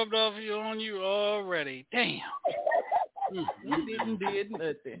done rubbed off on you already. Damn. You did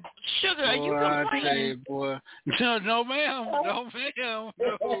nothing. Sugar, are you complaining? Boy. No, ma'am. No. It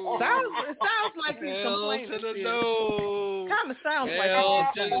sounds like he's complaining. Hell to the no. Kind of sounds like hell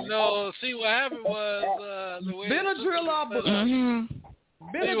to the no. See, what happened was the way Benadryl or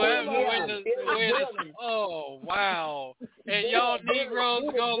oh, wow. And y'all Negroes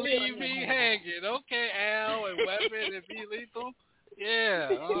gonna leave me hanging. Okay, Al and Weapon and Be Lethal. Yeah.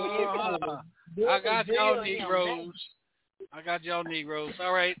 I got y'all Negroes.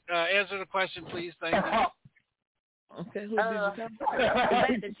 All right. Answer the question, please. Thank you. Okay, who did you talk about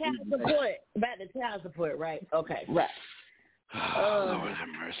the child support? About the child support, right? Okay, right. Lord have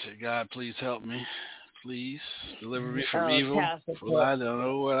mercy. God, please help me. Please deliver me from evil. For I don't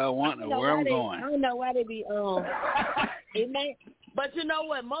know what I want or where I'm going. I don't know why they be it may, but you know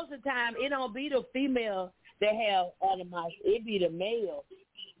what? Most of the time, it don't be the female that have animosity. It be the male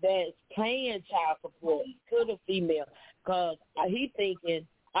that's paying child support to the female, because he thinking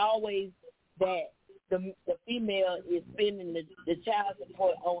always that the female is spending the child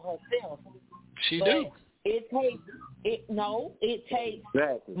support on herself. She but do. It takes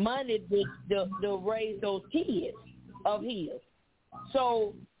money to raise those kids of his.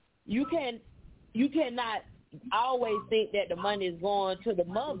 So you cannot always think that the money is going to the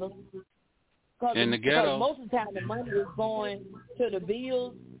mother. In the ghetto. Because most of the time the money is going to the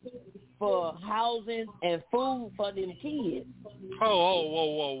bills for housing and food for them kids.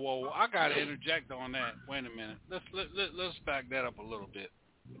 Whoa! I gotta interject on that. Wait a minute. Let's back that up a little bit.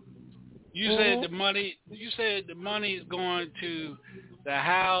 You said the money. You said the money is going to the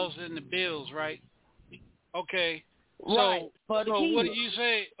house and the bills, right? Okay. Right. For the kids. What do you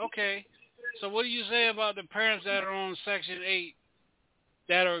say? Okay. So what do you say about the parents that are on Section 8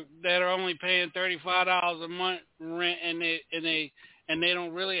 that are only paying $35 a month rent, and they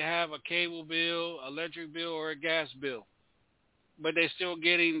don't really have a cable bill, electric bill, or a gas bill, but they're still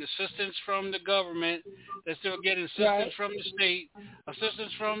getting assistance from the government, they're still getting assistance from the state,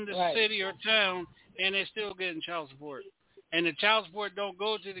 assistance from the city or town, and they're still getting child support. And the child support don't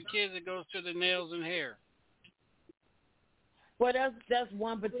go to the kids; it goes to the nails and hair. Well, that's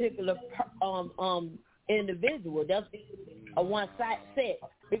one particular individual. That's a one set,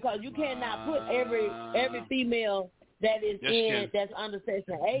 because you cannot put every female that is that's under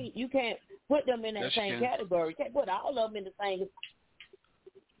Section 8. You can't put them in that same category. You can't put all of them in the same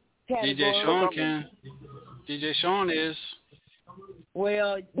category. DJ Sean can. DJ Sean is.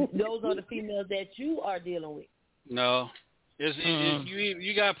 Well, those are the females that you are dealing with. No,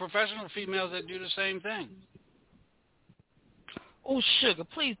 you got professional females that do the same thing. Oh, sugar,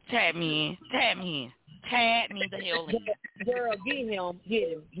 please tag me in. Tag me the hell in. Girl, get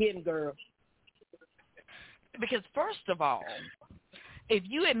him, girl. Because first of all, if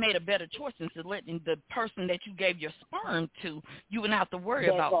you had made a better choice instead of letting the person that you gave your sperm to, you wouldn't have to worry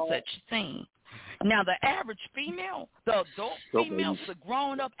about such a thing. Now, the average female, the adult female, the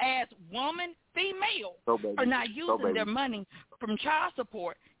grown-up ass woman, female, are not using their money from child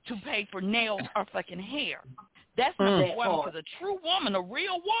support to pay for nails or fucking hair. That's number one, because a true woman, a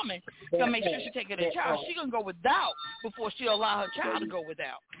real woman, gonna make sure she take care of the child. She gonna go without before she'll allow her child to go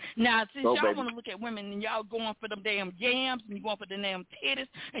without. Now, since y'all want to look at women and y'all going for them damn yams and you going for the damn titties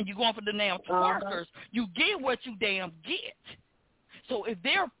and you going for the damn twerkers, you get what you damn get. So if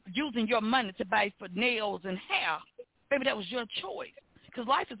they're using your money to buy for nails and hair, baby, that was your choice. Because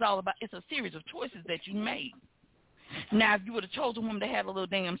life is all about, it's a series of choices that you made. Now, if you would have chosen a woman that had a little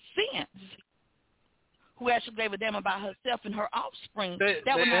damn sense, who actually gave a damn about herself and her offspring,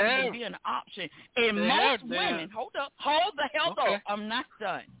 that would not even be an option. And most women, hold the hell up, I'm not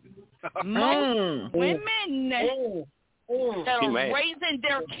done. Most women that are raising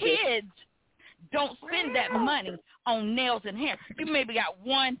their kids don't spend that money on nails and hair. You maybe got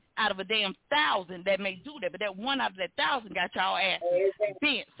one out of a damn 1,000 that may do that, but that one out of that 1,000 got y'all ass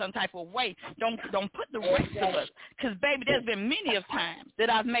bent some type of way. Don't put the rest of us, because baby, there's been many of times that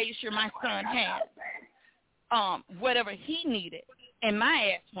I've made sure my son had whatever he needed, and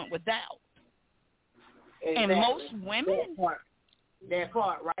my ass went without. And most women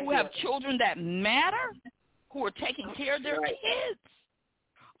who have children that matter, who are taking care of their kids,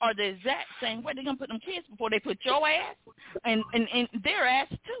 are the exact same way. They're going to put them kids before they put your ass and their ass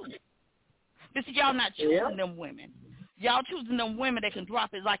too. But see, y'all not choosing them women. Y'all choosing them women that can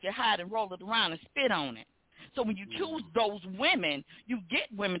drop it like you hide and roll it around and spit on it. So when you choose those women, you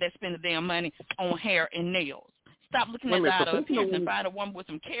get women that spend the damn money on hair and nails. Stop looking at the outer appearance and find a woman with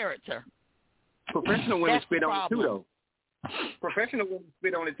some character. Professional women spit on it too, though. Professional women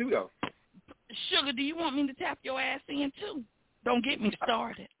spit on it too, though. Sugar, do you want me to tap your ass in too? Don't get me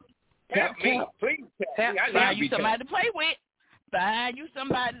started. Tap me, please. Find you somebody to play with. Find you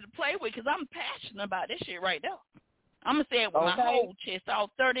somebody to play with, because I'm passionate about this shit right now. I'm going to say it with my whole chest, all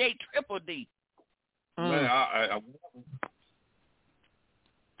 38 triple D. Can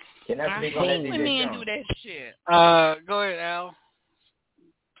I speak on that? Men do that shit. Go ahead, Al.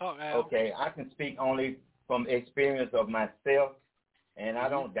 Talk, Al. Okay, I can speak only from experience of myself, and I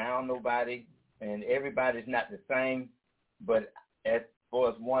don't down nobody, and everybody's not the same. But as far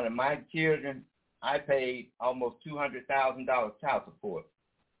as one of my children, I paid almost $200,000 child support.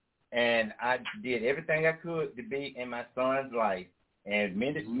 and I did everything I could to be in my son's life. And me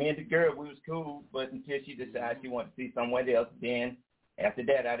and the girl, we was cool, but until she decided she wanted to see someone else, then after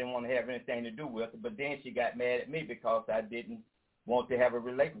that, I didn't want to have anything to do with her. But then she got mad at me because I didn't want to have a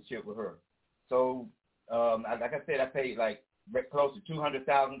relationship with her. So, like I said, I paid like close to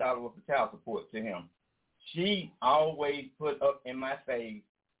 $200,000 worth of child support to him. She always put up in my face,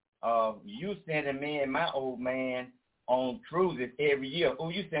 you sending me and my old man on cruises every year. Oh,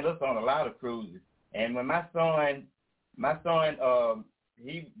 you send us on a lot of cruises. And when my son,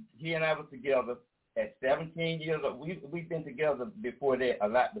 he and I was together at 17 years old. We've been together before that, a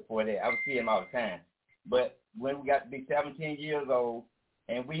lot before that. I would see him all the time. But when we got to be 17 years old,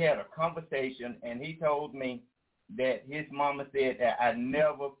 and we had a conversation, and he told me that his mama said that I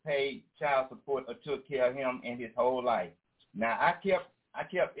never paid child support or took care of him in his whole life. Now, I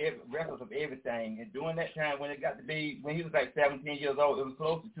kept records of everything, and during that time when it got to be, when he was like 17 years old, it was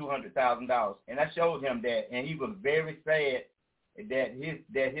close to $200,000, and I showed him that, and he was very sad that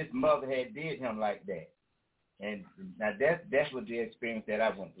his mother had did him like that. And now that's what the experience that I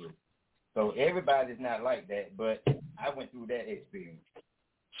went through. So everybody's not like that, but I went through that experience.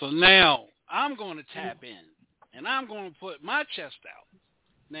 So now I'm going to tap in, and I'm going to put my chest out.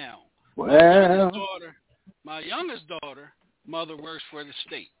 Now, my youngest daughter, mother works for the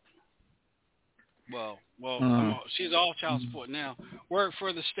state. Well, she's all child support now. Worked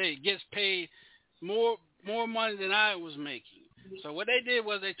for the state, gets paid more money than I was making. So what they did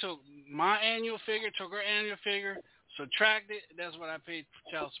was they took my annual figure, took her annual figure, subtracted. That's what I paid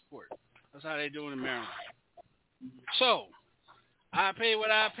for child support. That's how they do it in Maryland. So I paid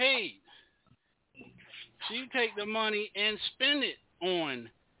what I paid. She take the money and spend it on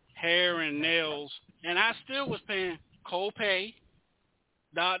hair and nails, and I still was paying co-pay.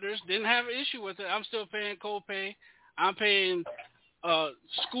 Doctors didn't have an issue with it. I'm still paying co-pay. I'm paying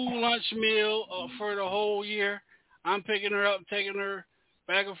school lunch meal for the whole year. I'm picking her up, taking her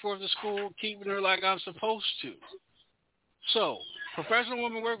back and forth to school, keeping her like I'm supposed to. So, professional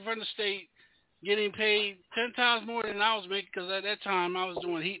woman working for the state, getting paid 10 times more than I was making, because at that time I was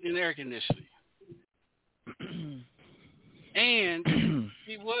doing heating and air conditioning. And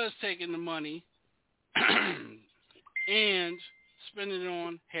she was taking the money and spending it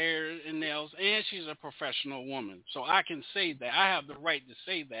on hair and nails, and she's a professional woman. So I can say that. I have the right to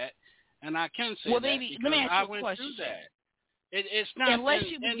say that, and I can say that baby, because let me ask I you a went question. through that. It's not unless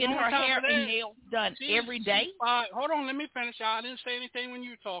she was getting her hair and nails done every day. Hold on, let me finish. I didn't say anything when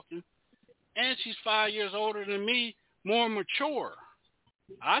you were talking. And she's 5 years older than me, more mature,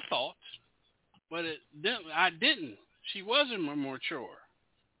 I thought. But I didn't. She wasn't more mature.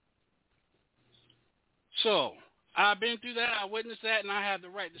 So I've been through that. I witnessed that, and I have the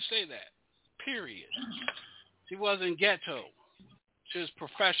right to say that. Period. She wasn't ghetto. She was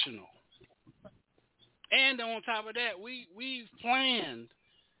professional. And on top of that, we planned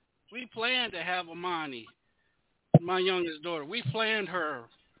to have Amani, my youngest daughter. We planned her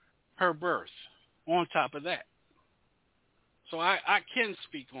birth on top of that. So I can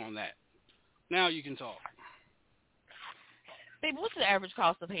speak on that. Now you can talk. Baby, what's the average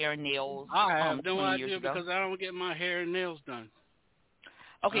cost of hair and nails? I have no idea because I don't get my hair and nails done.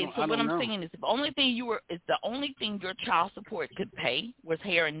 Okay, so what I'm saying is, if the only thing your child support could pay was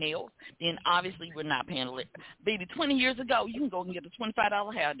hair and nails, then obviously we're not paying it. Baby, 20 yees ago, you can go and get a $25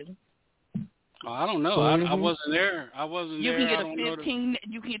 hairdo. Oh, I don't know. I wasn't there. You can get a 15.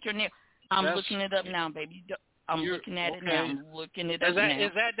 You can get your nail. I'm looking it up now, baby. I'm looking at it now. I'm looking it up now.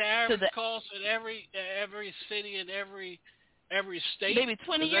 Is that the average cost in every city and every state? Maybe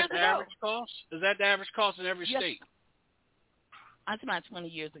 20 years ago. Average cost? Is that the average cost in every state? I'm talking about 20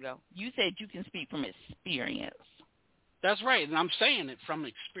 years ago. You said you can speak from experience. That's right, and I'm saying it from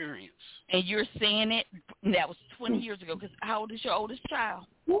experience. And you're saying it, that was 20 years ago, because how old is your oldest child?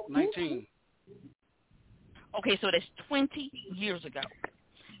 19. Okay, so that's 20 years ago.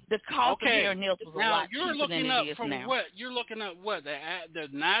 The cost of hair and nails was a lot cheaper than it is now. What? You're looking at what? The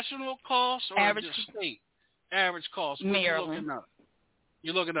national cost or average the state? Average cost. Maryland.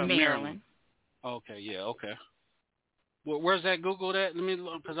 You're looking up Maryland. Okay, yeah, okay. Well, where's that Googled at? Let me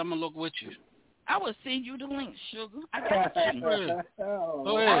look, because I'm going to look with you. I will send you the link, sugar. I got you.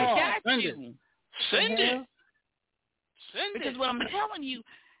 Go ahead. I got you. Send it. Because what I'm telling you,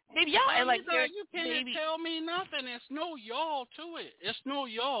 baby, y'all act like you can't tell me nothing. It's no y'all to it. It's no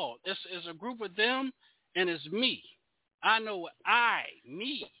y'all. It's a group of them, and it's me. I know what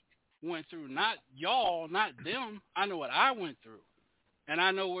me went through. Not y'all, not them. I know what I went through. And I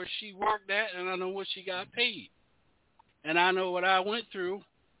know where she worked at, and I know what she got paid. And I know what I went through.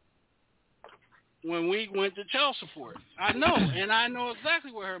 when we went to child support. I know, and I know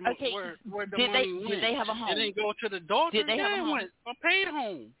exactly where her where the money went. Did they have a home? It didn't go to the daughter. Did they have a home? Went a paid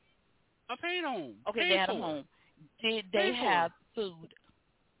home. Okay, they had a home. Did they have food?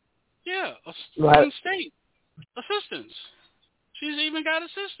 Yeah, state assistance. She's even got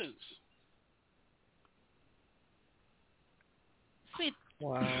assistance.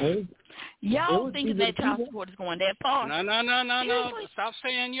 Wow. Y'all thinking that child support is going that far? No. Stop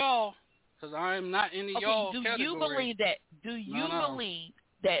saying y'all, because I am not in the y'all do category. You believe that? Do you believe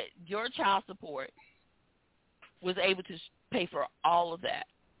that your child support was able to pay for all of that?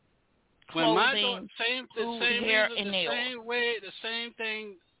 When my Clothing, daughter, the same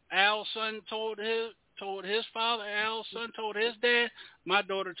thing Al's son told his father, Al's son told his dad, my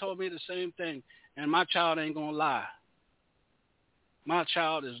daughter told me the same thing. And my child ain't going to lie. My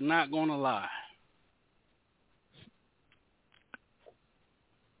child is not going to lie.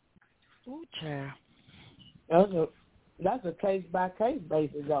 Ooh, child. That's a case-by-case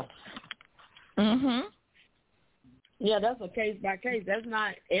basis, though. Mm-hmm. Yeah, that's a case-by-case. That's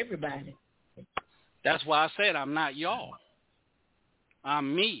not everybody. That's why I said I'm not y'all.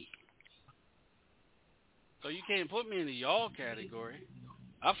 I'm me. So you can't put me in the y'all category.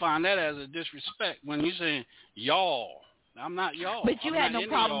 I find that as a disrespect when you saying y'all. I'm not y'all. But you had no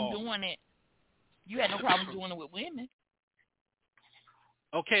problem y'all. doing it. You had no problem doing it with women.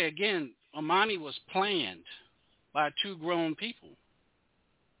 Okay, again, Amani was planned by two grown people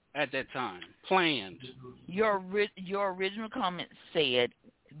at that time. Planned. Your original comment said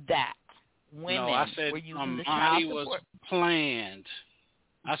that women were using the child support. Was planned.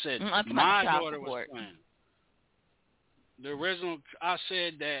 I said my daughter was planned. The original, I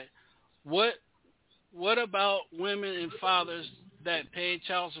said that what about women and fathers that pay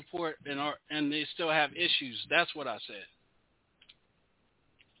child support and they still have issues? That's what I said.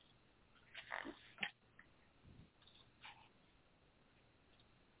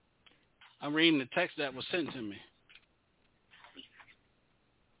 I'm reading the text that was sent to me.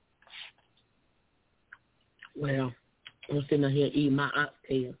 Well, I'm sitting here eating my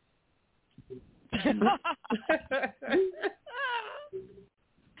oxtail.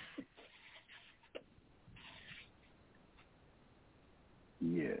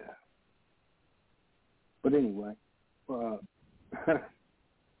 Yeah. But anyway,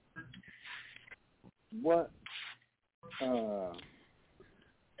 what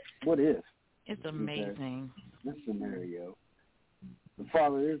if? It's amazing. This scenario, the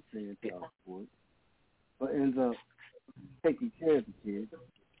father is paying child support, but ends up taking care of the kid,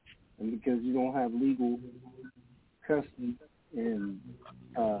 and because you don't have legal custody, and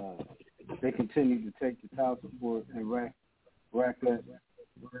they continue to take the child support and rack up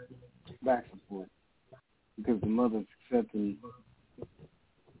back support because the mother's accepting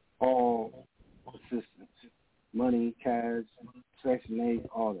all assistance, money, cash, Section 8,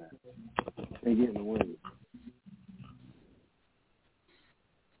 all that, and getting away with it.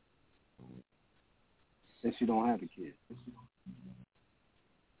 And she don't have a kid.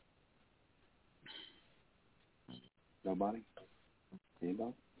 Nobody?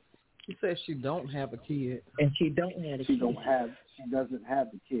 Anybody? She says she don't have a kid. And she don't have a kid. She doesn't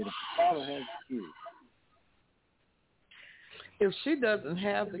have the kid. If the father has the kid. If she doesn't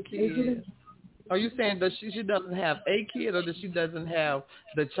have the kid, are you saying that she doesn't have a kid, or that she doesn't have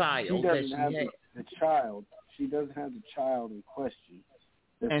the child? She doesn't have the child. She doesn't have the child in question.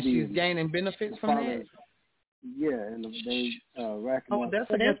 And she's gaining benefits from that? Yeah, and they rack them up.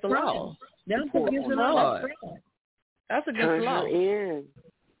 That's against the law. That's against the law. That's against the law.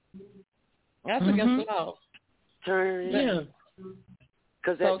 That's against the law. Turn her in.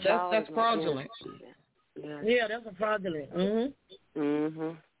 Because that's fraudulent. Yeah, that's a fraudulent. Mm-hmm.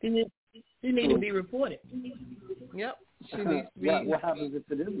 She need to be reported. Yep. She needs to be. What happens if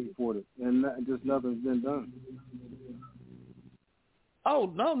it is reported and just nothing's been done?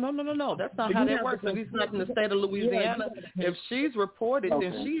 Oh, no. That's not how that works. At least not in the state of Louisiana. If she's reported,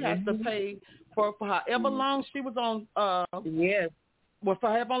 then she has to pay for however long she was on. Well, for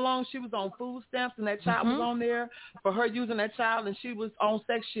however long she was on food stamps and that child was on there, for her using that child and she was on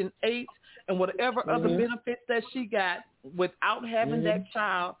Section 8 and whatever other benefits that she got without having that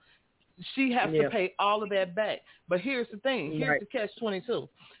child, she has to pay all of that back. But here's the thing. Here's the catch-22.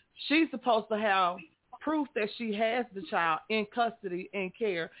 She's supposed to have proof that she has the child in custody and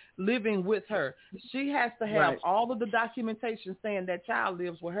care living with her. She has to have all of the documentation saying that child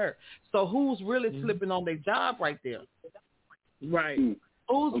lives with her. So who's really slipping on their job right there? Right.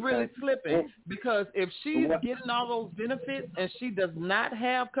 Who's really slipping? Because if she's getting all those benefits and she does not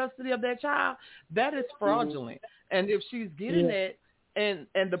have custody of that child, that is fraudulent. And if she's getting that and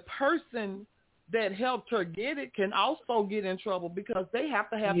the person that helped her get it can also get in trouble because they have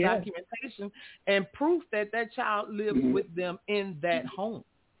to have documentation and proof that that child lives with them in that home.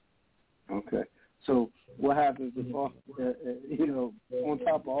 Okay. So what happens if, on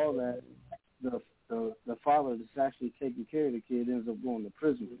top of all that, the father that's actually taking care of the kid ends up going to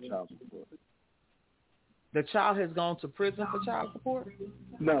prison for child support? The child has gone to prison for child support?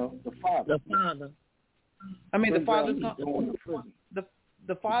 No, the father. The father. I mean, the father's going to prison.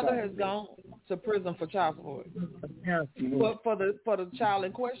 The father has gone to prison for child support. For the child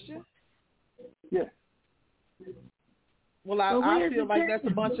in question? Yeah. Well, I feel like that's a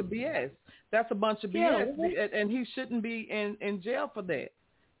bunch of BS. That's a bunch of BS, and he shouldn't be in jail for that.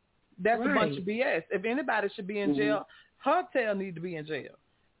 That's a bunch of BS. If anybody should be in jail, Hilltop need to be in jail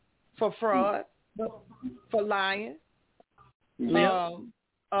for fraud, for lying,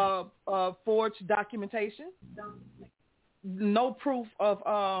 forged documentation, no proof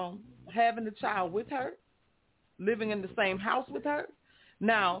of having the child with her, living in the same house with her.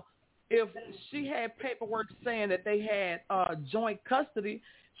 Now, if she had paperwork saying that they had joint custody,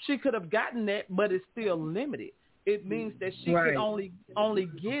 she could have gotten that, but it's still limited. It means that she could only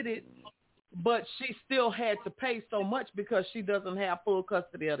get it, but she still had to pay so much because she doesn't have full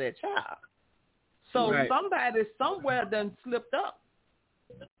custody of that child. So somebody somewhere done slipped up.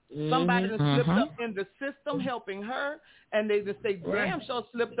 Somebody done slipped up in the system helping her, and they just say, damn sure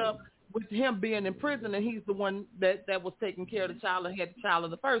slipped up with him being in prison, and he's the one that was taking care of the child and had the child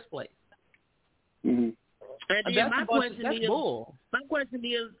in the first place. And then my question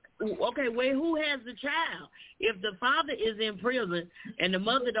is, okay, well, who has the child? If the father is in prison and the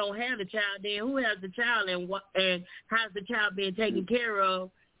mother don't have the child, then who has the child, and how's the child being taken care of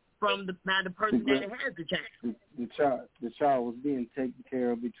by the person that has the child? The child was being taken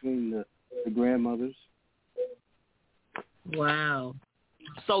care of between the grandmothers. Wow.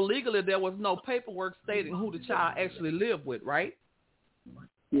 So legally, there was no paperwork stating who the child actually lived with, right?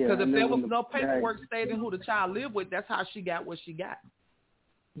 Yeah. Because if there was no paperwork stating who the child lived with, that's how she got what she got.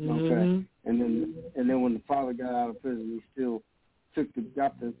 Okay. And then when the father got out of prison, he still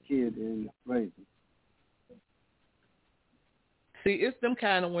got the kid and raised him. See, it's them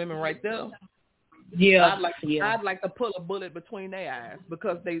kind of women right there. Yeah. I'd like to pull a bullet between their eyes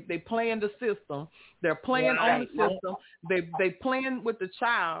because they playing the system. They're playing on the system. They playing with the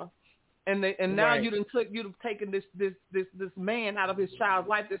child, and now you've taken this man out of his child's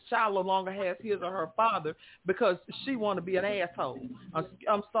life. This child no longer has his or her father because she want to be an asshole.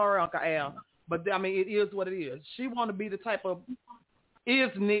 I'm sorry, Uncle Al, but I mean it is what it is. She want to be the type of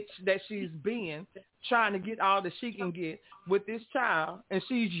niche that she's being, trying to get all that she can get with this child, and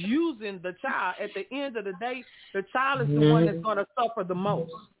she's using the child. At the end of the day, the child is the one that's going to suffer the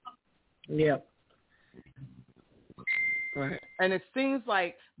most. Yeah. Right. And it seems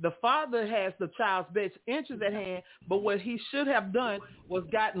like the father has the child's best interest at hand, but what he should have done was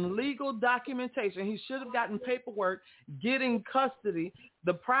gotten legal documentation. He should have gotten paperwork, getting custody,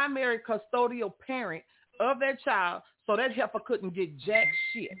 the primary custodial parent of that child, so that heifer couldn't get jack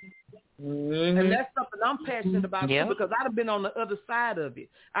shit. And that's something I'm passionate about too, because I done been on the other side of it.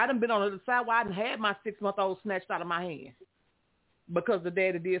 I done been on the other side where I done had my 6-month-old snatched out of my hand because the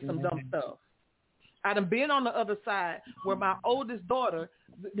daddy did some dumb stuff. I done been on the other side where my oldest daughter,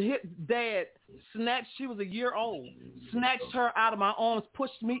 his dad snatched, she was a year old, snatched her out of my arms,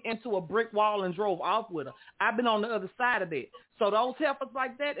 pushed me into a brick wall and drove off with her. I've been on the other side of that. So those heifers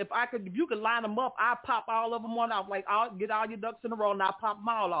like that, if you could line them up, I'll pop all of them one off. Like, I'll get all your ducks in a row and I'll pop them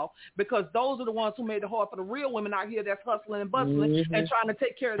all off, because those are the ones who made it hard for the real women out here that's hustling and bustling and trying to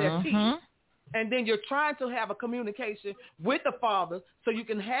take care of their kids. And then you're trying to have a communication with the father so you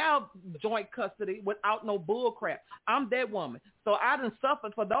can have joint custody without no bull crap. I'm that woman. So I done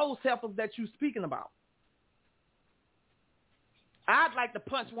suffered for those heifers that you're speaking about. I'd like to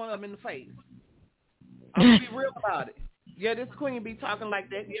punch one of them in the face. I'm going to be real about it. Yeah, this queen be talking like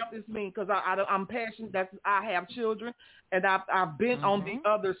that. Yep, it's me, because I'm passionate. I have children, and I've been on the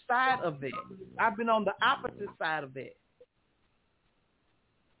other side of that. I've been on the opposite side of that,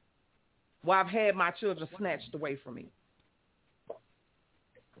 where I've had my children snatched away from me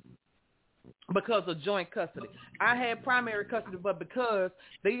because of joint custody. I had primary custody, but because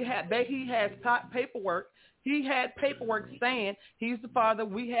he has paperwork, he had paperwork saying he's the father,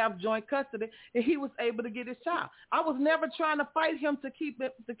 we have joint custody, and he was able to get his child. I was never trying to fight him to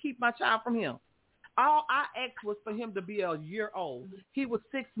keep my child from him. All I asked was for him to be a year old. He was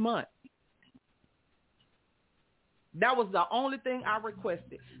 6 months. That was the only thing I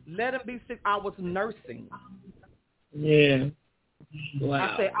requested. Let him be sick. I was nursing. Yeah.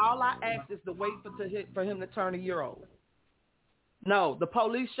 Wow. I said, all I asked is to wait for him to turn a year old. No, the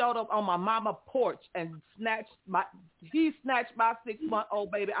police showed up on my mama porch and snatched my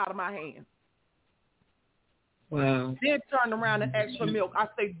 6-month-old baby out of my hands. Wow. Then turned around and asked for milk. I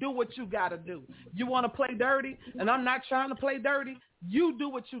say, do what you got to do. You want to play dirty, and I'm not trying to play dirty, you do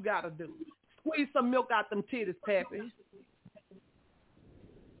what you got to do. Squeeze some milk out them titties, Pappy.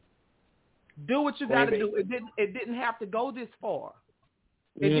 Do what you got to do. It didn't have to go this far.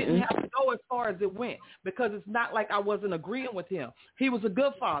 It didn't have to go as far as it went because it's not like I wasn't agreeing with him. He was a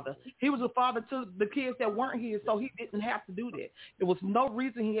good father. He was a father to the kids that weren't his, so he didn't have to do that. There was no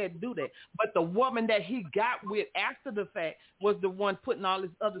reason he had to do that. But the woman that he got with after the fact was the one putting all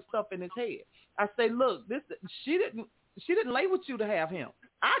this other stuff in his head. I say, look, she didn't lay with you to have him.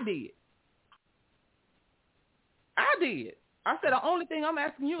 I did. I said, the only thing I'm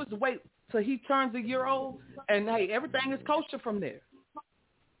asking you is to wait till he turns a year old, and hey, everything is kosher from there.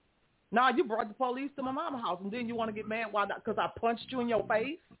 Now you brought the police to my mama's house, and then you want to get mad why not? Because I punched you in your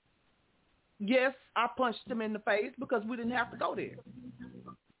face? Yes, I punched him in the face because we didn't have to go there.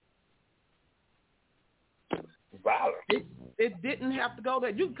 Wow. It didn't have to go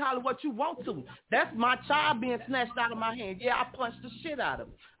there. You can call it what you want to. That's my child being snatched out of my hand. Yeah, I punched the shit out of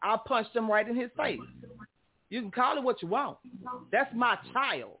him. I punched him right in his face. You can call it what you want. That's my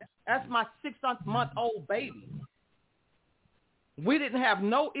child. That's my 6-month-old baby. We didn't have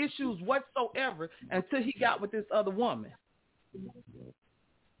no issues whatsoever until he got with this other woman.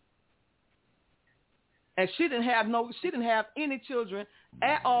 And she didn't have any children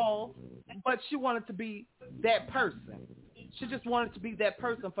at all, but she wanted to be that person. She just wanted to be that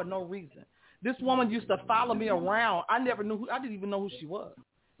person for no reason. This woman used to follow me around. I didn't even know who she was.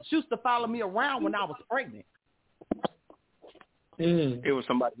 She used to follow me around when I was pregnant. It was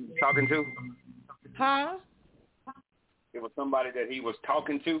somebody he was talking to? Huh? It was somebody that he was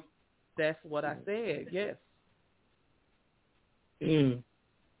talking to? That's what I said, yes.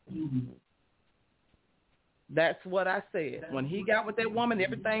 That's what I said. When he got with that woman,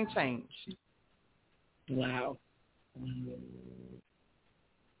 everything changed. Wow.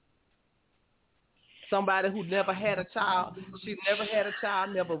 Somebody who never had a child, she never had a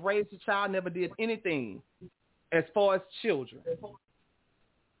child, never raised a child, never did anything as far as children.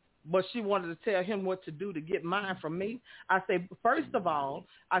 But she wanted to tell him what to do to get mine from me. I say, first of all,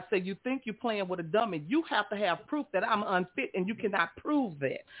 you think you're playing with a dummy. You have to have proof that I'm unfit, and you cannot prove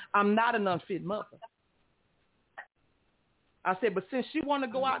that. I'm not an unfit mother. I said, but since she wanted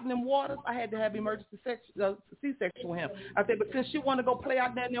to go out in them waters, I had to have emergency C-section with him. I said, but since she wanted to go play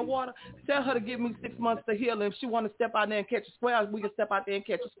out there in that water, tell her to give me 6 months to heal. And if she want to step out there and catch a square, we can step out there and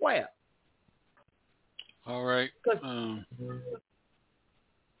catch a square. All right.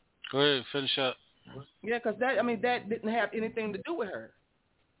 Go ahead, finish up. Yeah, because that didn't have anything to do with her.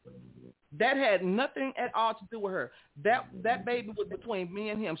 That had nothing at all to do with her. That baby was between me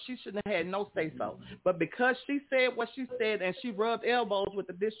and him. She shouldn't have had no say-so. But because she said what she said and she rubbed elbows with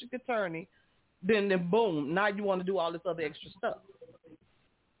the district attorney, then boom, now you want to do all this other extra stuff.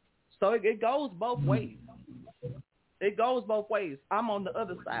 So it goes both ways. It goes both ways. I'm on the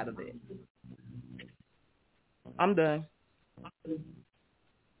other side of it. I'm done.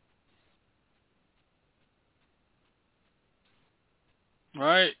 All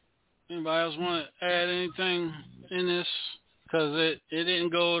right. Anybody else want to add anything in this? Because it didn't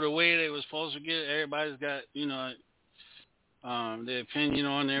go the way they was supposed to get. Everybody's got, their opinion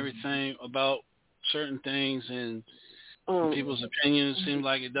on everything about certain things, and people's opinions seem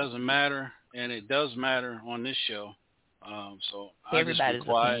like it doesn't matter, and it does matter on this show. So everybody's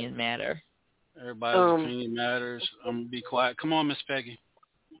opinion matter. Everybody's opinion matters. I'm going to be quiet. Come on, Miss Peggy.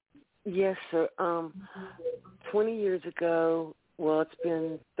 Yes, sir. 20 years ago, well, it's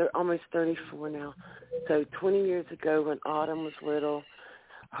been almost 34 now. So 20 years ago when Autumn was little,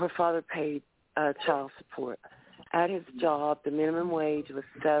 her father paid child support. At his job, the minimum wage was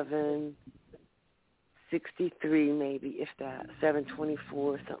 $7.63 maybe, if that, $7.24,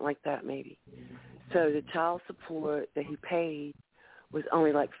 something like that maybe. So the child support that he paid was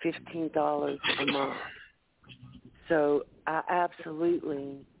only like $15 a month. So I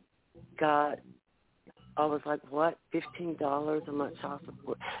absolutely I was like, what, $15 a month child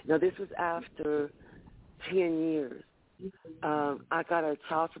support? Now, this was after 10 years. I got a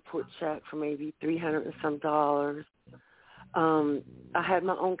child support check for maybe $300 and some dollars. I had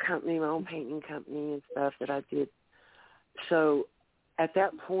my own company, my own painting company and stuff that I did. So at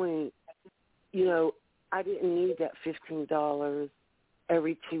that point, I didn't need that $15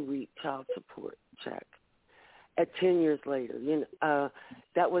 every 2-week child support check. At 10 years later,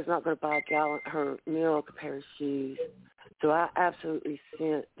 that was not going to buy a gallon her milk, a pair of shoes. So I absolutely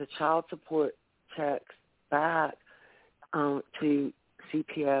sent the child support checks back to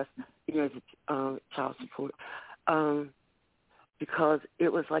CPS, child support, because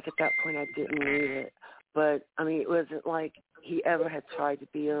it was like at that point I didn't need it. But, I mean, it wasn't like he ever had tried to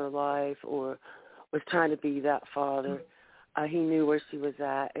be in her life or was trying to be that father. He knew where she was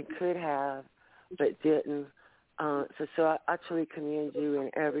at and could have, but didn't. So I actually commend you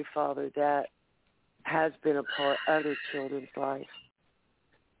and every father that has been a part of their children's life,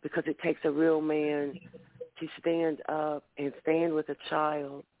 because it takes a real man to stand up and stand with a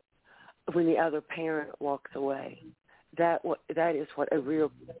child when the other parent walks away. That is what a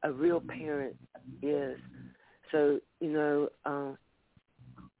real parent is. So,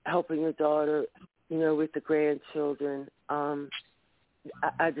 helping your daughter, with the grandchildren,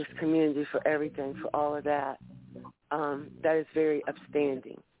 I just commend you for everything, for all of that. That is very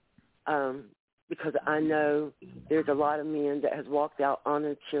upstanding, because I know there's a lot of men that has walked out on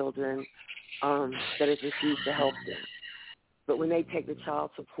their children that has refused to help them. But when they take the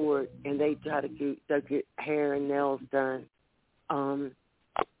child support and they try to get hair and nails done,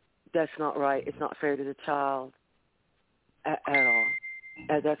 that's not right. It's not fair to the child at all.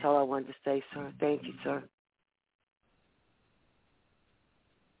 That's all I wanted to say, sir. Thank you, sir.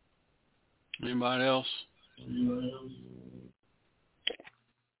 Anybody else?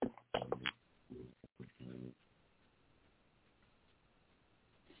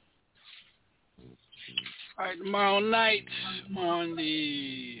 All right, tomorrow night on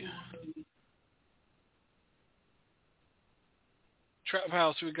the Trap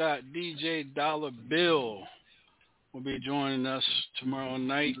House, we got DJ Dollar Bill will be joining us tomorrow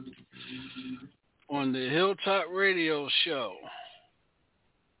night on the Hilltop Radio Show.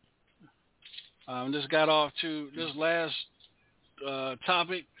 Just got off to this last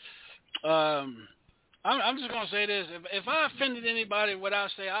topic. I'm just going to say this. If I offended anybody, what I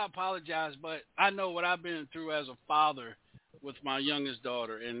say, I apologize, but I know what I've been through as a father with my youngest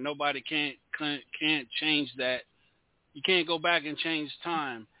daughter, and nobody can't change that. You can't go back and change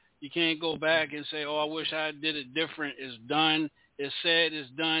time. You can't go back and say, I wish I did it different. It's done. It's said. It's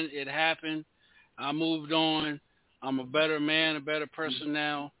done. It happened. I moved on. I'm a better man, a better person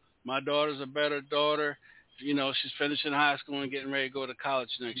now. My daughter's a better daughter. She's finishing high school and getting ready to go to college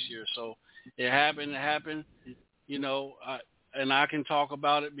next year. So it happened. And I can talk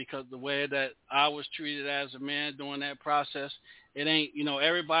about it because the way that I was treated as a man during that process, it ain't,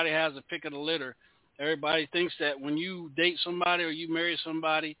 everybody has a pick of the litter. Everybody thinks that when you date somebody or you marry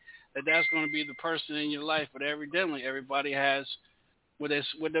somebody, that's going to be the person in your life. But evidently, everybody has, with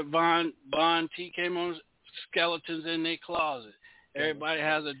the Von T came on, skeletons in their closet. Everybody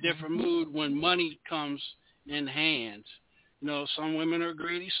has a different mood when money comes in hands. Some women are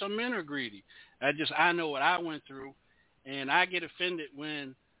greedy, some men are greedy. I know what I went through, and I get offended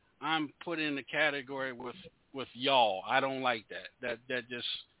when I'm put in the category with y'all. I don't like that. That just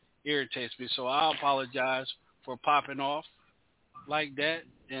irritates me. So I apologize for popping off like that,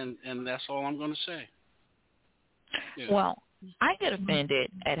 and that's all I'm going to say. Yeah. Well, I get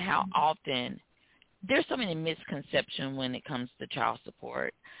offended at how often there's so many misconceptions when it comes to child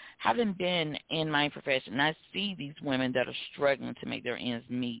support. Having been in my profession, I see these women that are struggling to make their ends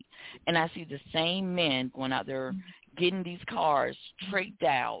meet, and I see the same men going out there getting these cars tricked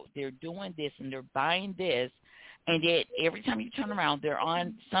out. They're doing this and they're buying this, and yet every time you turn around, they're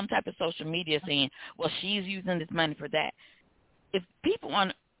on some type of social media saying, well, she's using this money for that. If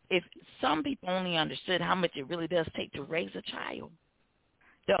some people only understood how much it really does take to raise a child,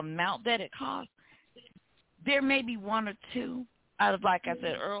 the amount that it costs, there may be one or two out of, like I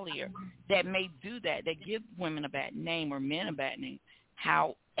said earlier, that may do that give women a bad name or men a bad name.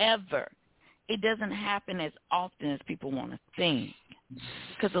 However, it doesn't happen as often as people want to think,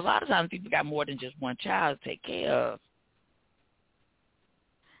 because a lot of times people got more than just one child to take care of.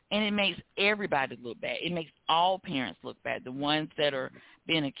 And it makes everybody look bad. It makes all parents look bad, the ones that are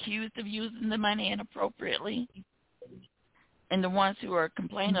being accused of using the money inappropriately and the ones who are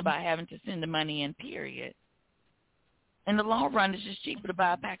complaining about having to send the money in, period. In the long run, it's just cheaper to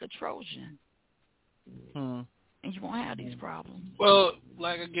buy a pack of Trojan. And you won't have these problems. Well,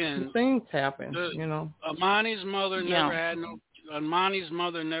 like again, things happen, Amani's mother never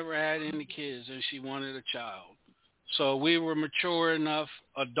had any kids, and she wanted a child. So we were mature enough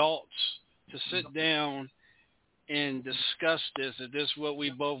adults to sit down and discuss this. If this is what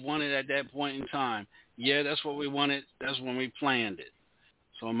we both wanted at that point in time. Yeah, that's what we wanted. That's when we planned it.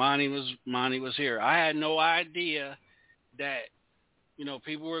 So Amani was here. I had no idea that,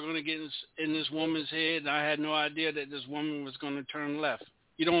 people were going to get in this woman's head. And I had no idea that this woman was going to turn left.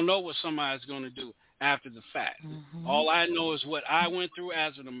 You don't know what somebody's going to do after the fact. Mm-hmm. All I know is what I went through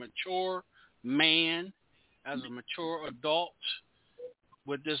as a mature man as a mature adult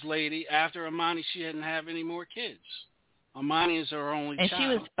with this lady. After Amani, she didn't have any more kids. Amani is her only child. And she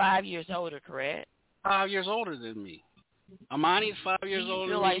was 5 years older, correct? 5 years older than me. Amani is 5 years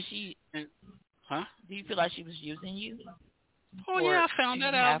older than me. Huh? Do you feel like she was using you? Oh yeah, I found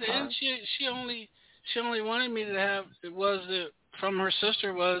that out. And she only wanted me to have. It was from her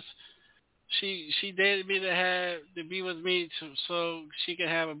sister was she dated me to be with me so she could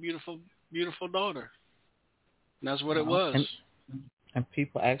have a beautiful daughter. And that's what it was. And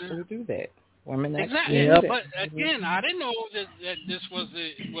people actually do that. Women exactly. actually do that. But again, I didn't know that this was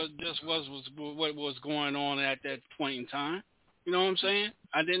what was going on at that point in time. You know what I'm saying?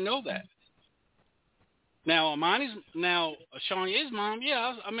 I didn't know that. Now Shawnee's mom,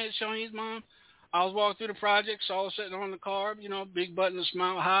 I met Shawnee's mom. I was walking through the project, saw her sitting on the car, big button and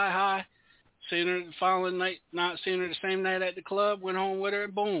smile, hi. Seen her the following night, not seeing her the same night at the club, went home with her,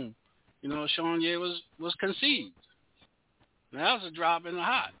 and boom. Shawnee was conceived. That was a drop in the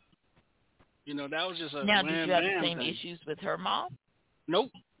hat. That was just a Now, did you have the same thing. issues with her mom?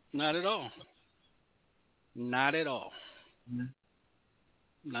 Nope, not at all. Not at all.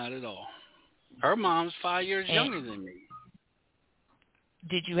 Not at all. Her mom's 5 years younger than me.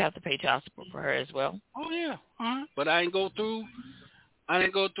 Did you have to pay child support for her as well? Oh yeah, but I didn't go through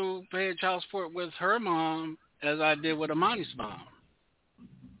paying child support with her mom as I did with Amani's mom.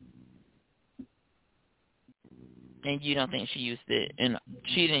 And you don't think she used it, and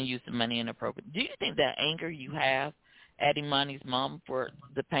she didn't use the money inappropriately? Do you think that anger you have at Imani's mom for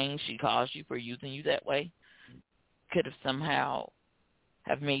the pain she caused you for using you that way could have somehow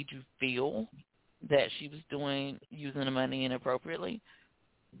have made you feel that she was using the money inappropriately?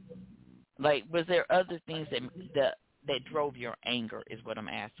 Like, was there other things that drove your anger? Is what I'm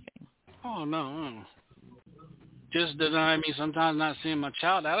asking. Oh no. Just deny me sometimes not seeing my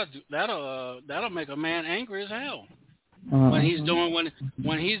child. That'll make a man angry as hell. When you're doing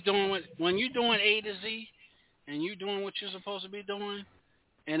A to Z, and you doing what you're supposed to be doing,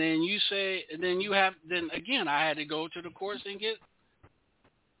 and then then again I had to go to the courts and get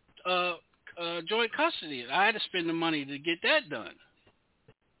joint custody. I had to spend the money to get that done.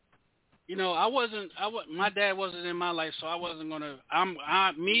 My dad wasn't in my life, so I wasn't gonna. I'm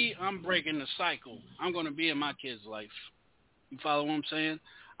breaking the cycle. I'm gonna be in my kid's life. You follow what I'm saying?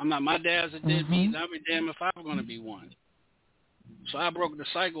 I'm not. My dad's a deadbeat, and I'll be damned if I'm gonna be one. So I broke the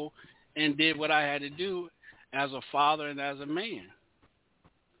cycle and did what I had to do as a father and as a man.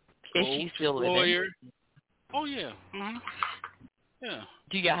 Is she still living? Oh yeah. Yeah.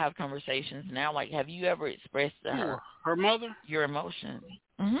 Do y'all have conversations now? Like, have you ever expressed to her mother, your emotions?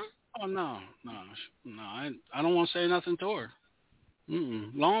 Oh no! I don't want to say nothing to her.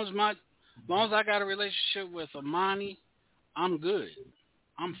 Long as I got a relationship with Amani, I'm good.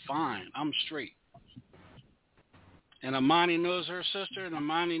 I'm fine. I'm straight. And Amani knows her sister, and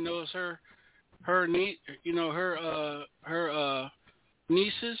Amani knows her nieces.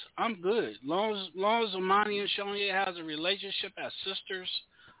 I'm good. Long as Amani and Shawnee has a relationship as sisters,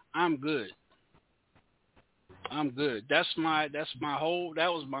 I'm good. I'm good. That was my whole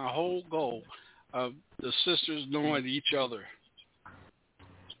goal of the sisters knowing each other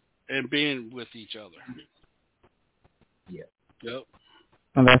and being with each other. Yeah. Yep.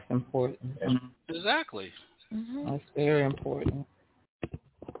 And that's important. Exactly. That's very important.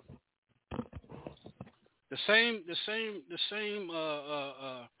 The same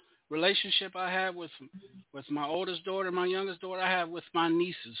relationship I have with my oldest daughter and my youngest daughter, I have with my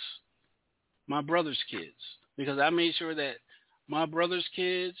nieces, my brother's kids. Because I made sure that my brother's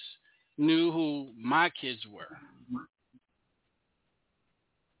kids knew who my kids were.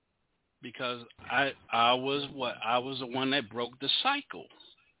 Because I was the one that broke the cycle.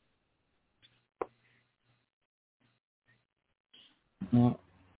 Yeah.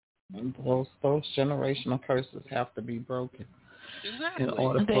 And those generational curses have to be broken. Exactly. In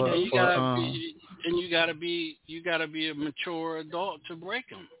order for you gotta be a mature adult to break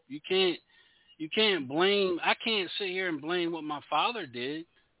them. You can't blame. I can't sit here and blame what my father did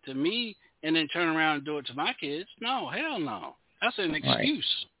to me and then turn around and do it to my kids. No, hell no. That's an excuse. Right.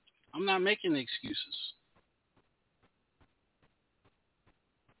 I'm not making excuses.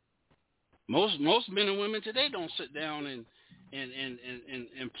 Most men and women today don't sit down and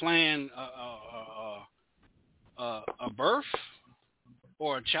plan a birth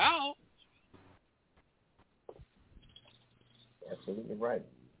or a child. Absolutely right.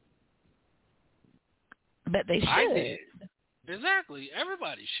 But they should. I did. Exactly.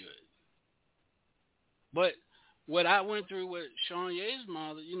 Everybody should. But what I went through with Shawnee's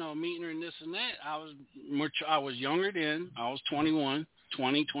mother, meeting her and this and that, I was younger then. I was 21.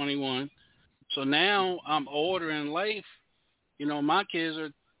 So now I'm older in life. You know, my kids are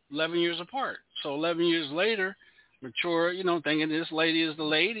 11 years apart. So 11 years later, mature, you know, thinking this lady is the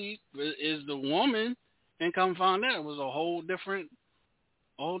lady, is the woman, and come find out it was a whole different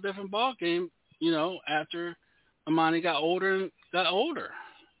ball game, you know, after Amani got older.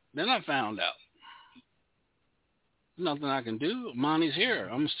 Then I found out. Nothing I can do. Amani's here.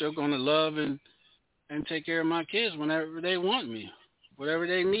 I'm still going to love and take care of my kids whenever they want me. Whatever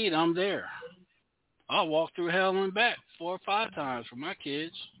they need, I'm there. I'll walk through hell and back 4 or 5 times for my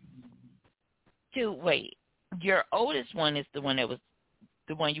kids. Dude, wait. Your oldest one is the one that was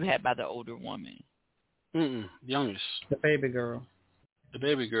the one you had by the older woman. Youngest. The baby girl. The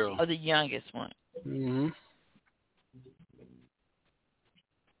baby girl. Oh, the youngest one. Mm-hmm.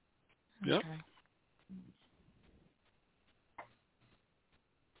 Yep. Okay.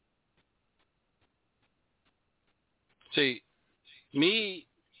 See, me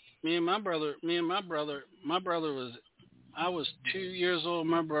and my brother was, I was 2 years old.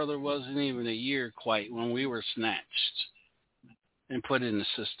 My brother wasn't even a year quite when we were snatched and put in the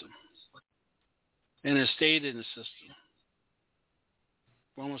system. And it stayed in the system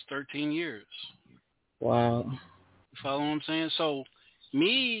for almost 13 years. Wow. You follow what I'm saying? So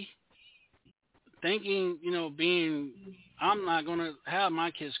me thinking, you know, I'm not going to have my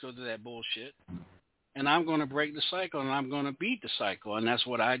kids go through that bullshit. And I'm going to break the cycle, and I'm going to beat the cycle. And that's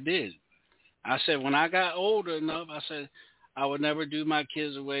what I did. I said, when I got older enough, I said, I would never do my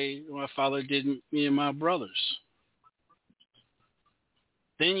kids the way my father did me and my brothers.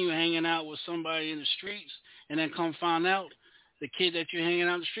 Then you hanging out with somebody in the streets, and then come find out the kid that you're hanging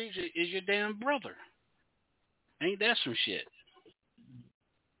out in the streets is your damn brother. Ain't that some shit?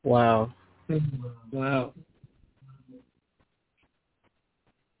 Wow. Wow.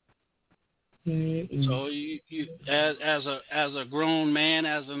 So you as a grown man,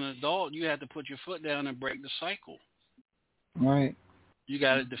 as an adult, you have to put your foot down and break the cycle. Right. You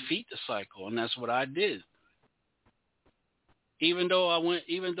got to defeat the cycle, and that's what I did. Even though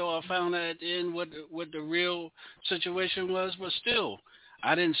I found out at the end what the real situation was, but still,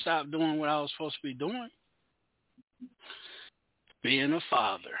 I didn't stop doing what I was supposed to be doing. Being a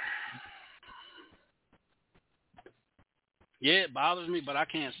father. Yeah, it bothers me, but I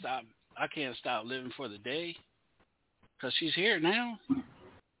can't stop. I can't stop living for the day because she's here now.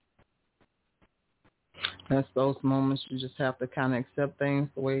 That's those moments you just have to kind of accept things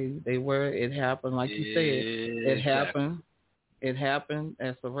the way they were. It happened, like you said. It happened. It happened.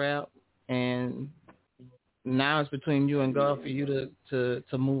 That's a wrap. And now it's between you and God for you to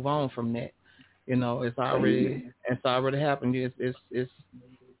move on from that. You know, it's already happened. It's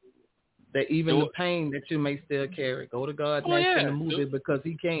that even the pain that you may still carry. Go to God and ask him to move it because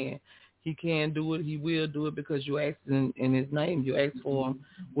he can. He can do it. He will do it because you asked in his name. You asked for him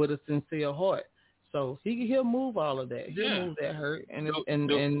with a sincere heart. So he'll move all of that. He'll move that hurt and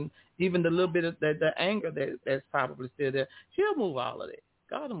even the little bit of the anger that's probably still there. He'll move all of that.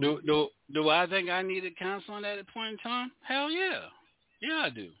 God will move. Do I think I needed counseling at a point in time? Hell yeah. Yeah, I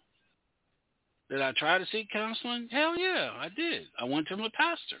do. Did I try to seek counseling? Hell yeah, I did. I went to my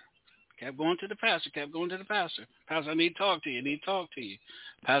pastor. Kept going to the pastor. Pastor, I need to talk to you.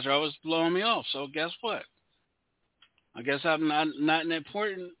 Pastor always blowing me off. So guess what? I guess I'm not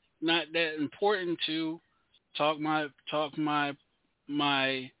that important to talk my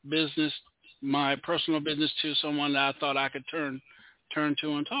business, my personal business to someone that I thought I could turn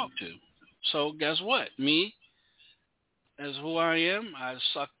to and talk to. So guess what? Me, as who I am, I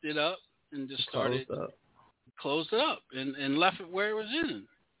sucked it up and just closed it up and left it where it was in.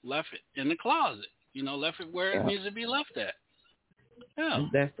 Left it in the closet, left it where it needs to be left at. Yeah,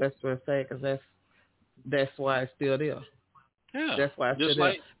 that's what I say, because that's why it's still there. Yeah, that's why it's still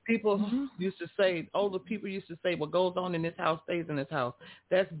there. People used to say, older people used to say, what goes on in this house stays in this house.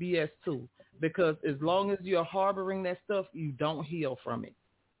 That's BS too, because as long as you're harboring that stuff, you don't heal from it.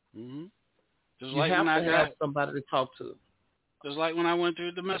 Mm-hmm. You have to have somebody to talk to. Just like when I went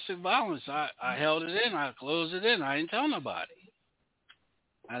through domestic violence, I held it in, I closed it in, I didn't tell nobody.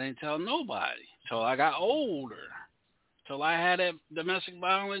 I didn't tell nobody till I got older, till I had a domestic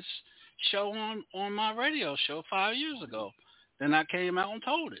violence show on my radio show 5 years ago. Then I came out and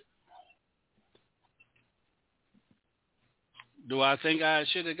told it. Do I think I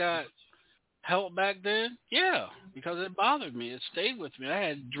should have got help back then? Yeah, because it bothered me. It stayed with me. I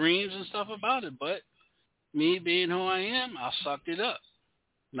had dreams and stuff about it, but me being who I am, I sucked it up.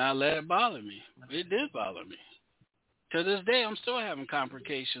 And I let it bother me. It did bother me. To this day, I'm still having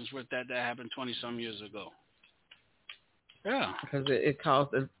complications with that happened 20-some years ago. Yeah. Because it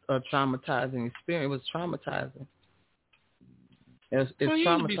caused a traumatizing experience. It was traumatizing. It's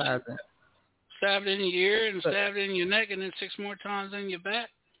traumatizing. stabbed in your ear and stabbed in your neck and then 6 more times in your back?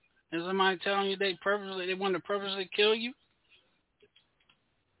 And somebody telling you they want to purposely kill you?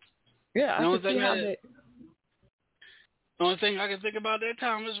 Yeah, I can see how The only thing I can think about that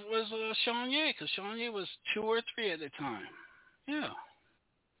time was Sean Ye, because Sean Ye was 2 or 3 at the time. Yeah.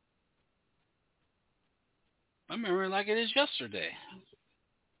 I remember it like it is yesterday.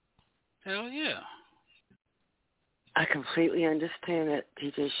 Hell yeah. I completely understand it,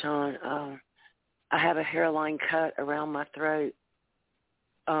 DJ Sean. I have a hairline cut around my throat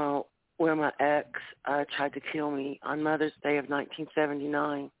where my ex tried to kill me on Mother's Day of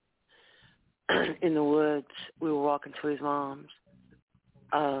 1979 in the woods. We were walking to his mom's.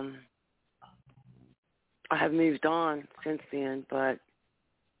 I have moved on since then, but,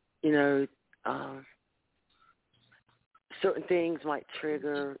 you know, certain things might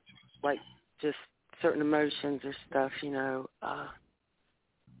trigger, like, just certain emotions or stuff, you know.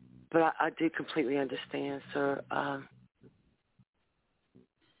 But I do completely understand, sir.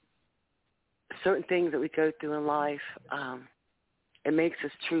 Certain things that we go through in life, it makes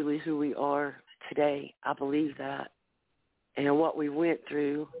us truly who we are today. I believe that. And what we went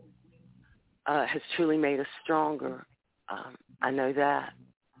through has truly made us stronger. I know that.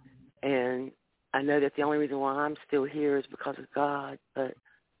 And I know that the only reason why I'm still here is because of God. But,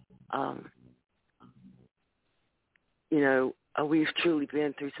 you know, we've truly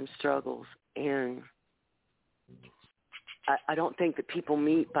been through some struggles. And I don't think that people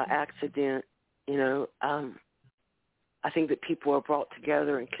meet by accident. You know, I think that people are brought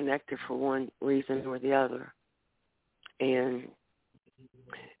together and connected for one reason or the other. And,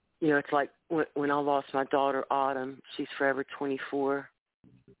 you know, it's like when I lost my daughter, Autumn, she's forever 24.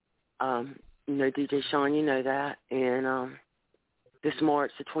 You know, DJ Sean, you know that. And this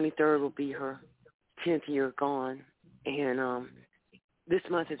March, the 23rd, will be her 10th year gone. And this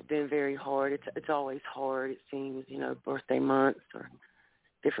month has been very hard. It's always hard, it seems, you know, birthday months or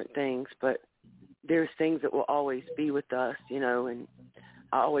different things. But there's things that will always be with us, you know, and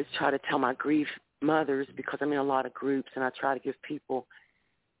I always try to tell my grief mothers, because I'm in a lot of groups, and I try to give people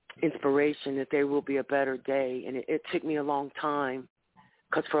inspiration that there will be a better day. And it took me a long time,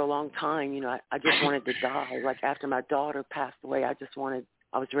 because for a long time, you know, I just wanted to die. Like after my daughter passed away, I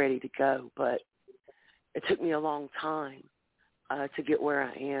was ready to go. But it took me a long time to get where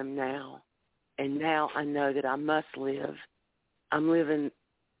I am now. And now I know that I must live.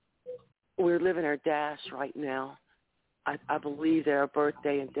 We're living our dash right now. I believe that our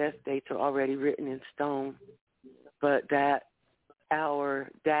birthday and death dates are already written in stone, but that our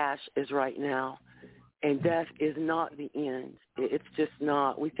dash is right now. And death is not the end. It's just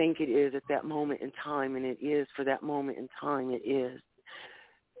not. We think it is at that moment in time, and it is for that moment in time. It is.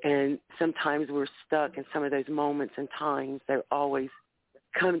 And sometimes we're stuck in some of those moments and times that always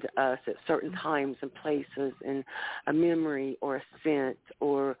come to us at certain times and places, and a memory or a scent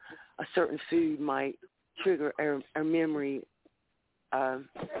or a certain food might trigger our memory,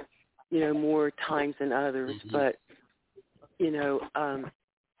 you know, more times than others. But, you know,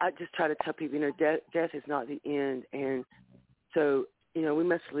 I just try to tell people, you know, death is not the end. And so, you know, we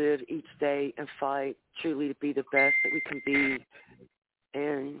must live each day and fight truly to be the best that we can be.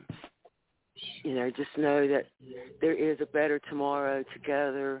 And, you know, just know that there is a better tomorrow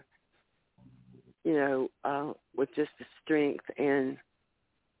together, you know, with just the strength and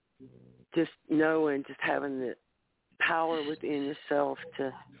just knowing, just having the power within yourself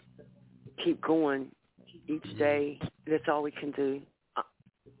to keep going each day. That's all we can do.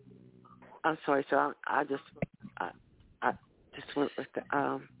 I'm sorry, so I just went with the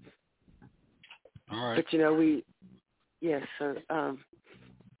all right. But you know, yes, sir.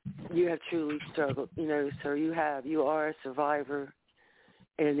 You have truly struggled, you know, sir. You are a survivor,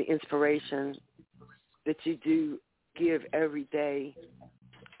 and the inspiration that you do give every day,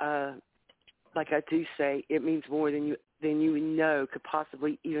 like I do say, it means more than you know could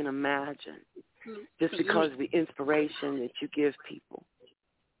possibly even imagine, just because of the inspiration that you give people.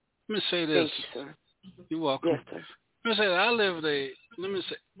 Let me say this. Thank you, sir. You're welcome. Yes, sir. Let me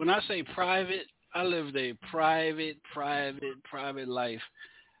say, when I say private, I lived a private life.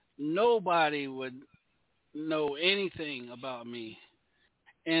 Nobody would know anything about me.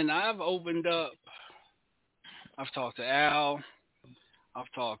 And I've opened up. I've talked to Al.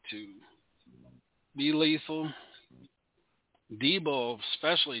 I've talked to Be Lethal. Debo,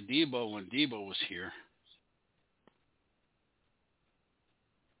 especially Debo when Debo was here.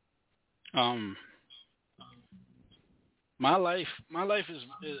 My life is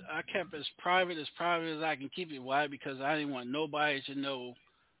I kept as private as I can keep it. Why? Because I didn't want nobody to know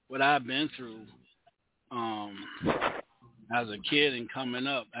what I've been through. as a kid and coming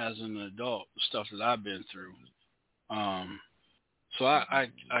up as an adult, stuff that I've been through. So I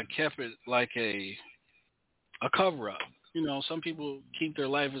kept it like a cover up. You know, some people keep their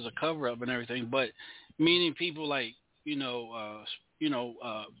life as a cover up and everything, but meeting people like,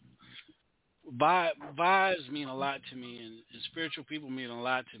 vibes mean a lot to me, and spiritual people mean a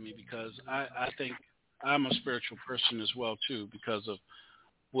lot to me, because I think I'm a spiritual person as well too, because of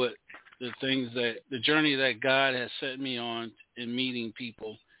what the journey that God has set me on in meeting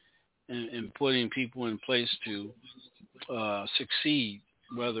people and putting people in place to succeed,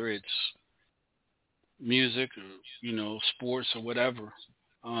 whether it's music or, sports or whatever.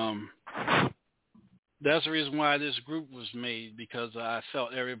 That's the reason why this group was made, because I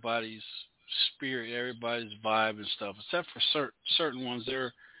felt everybody's spirit, everybody's vibe and stuff, except for certain ones.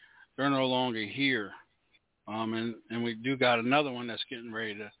 They're no longer here. And we do got another one that's getting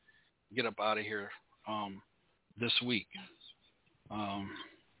ready to get up out of here this week.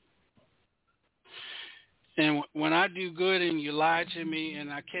 And when I do good and you lie to me and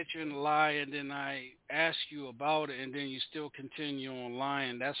I catch you in a lie and then I ask you about it and then you still continue on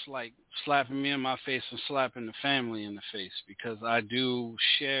lying, that's like slapping me in my face and slapping the family in the face, because I do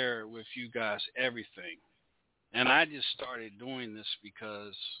share with you guys everything. And I just started doing this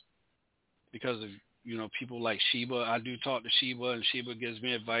because of, people like Sheba. I do talk to Sheba, and Sheba gives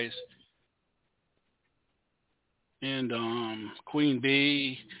me advice. And Queen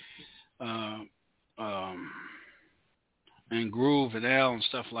B, and Groove and Al and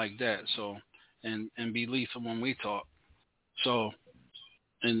stuff like that. So, and Be Lethal when we talk. So,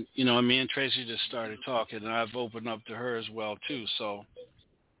 and me and Tracy just started talking, and I've opened up to her as well too. So,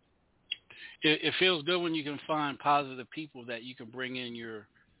 it feels good when you can find positive people that you can bring in your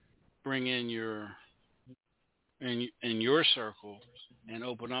circle and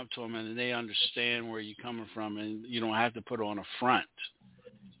open up to them, and they understand where you're coming from, and you don't have to put on a front.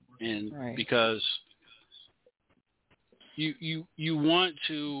 And right. Because you want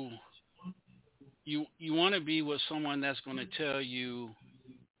to be with someone that's going to tell you,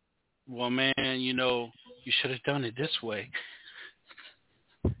 well, man, you should have done it this way.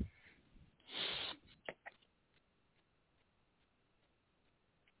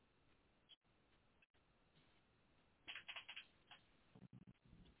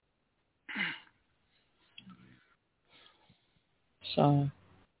 So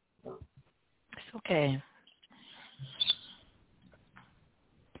it's okay.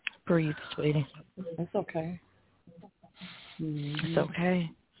 Breathe, sweetie. It's okay. It's okay.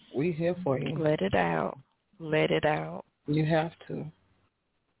 We're here for you. Let it out. Let it out. You have to.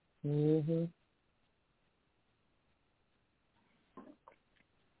 Mhm.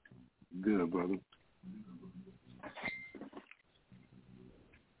 Good, brother.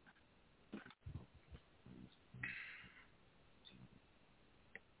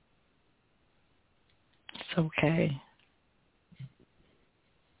 It's okay.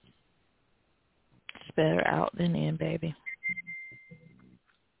 It's better out than in, baby.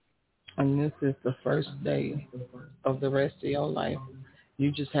 And this is the first day of the rest of your life.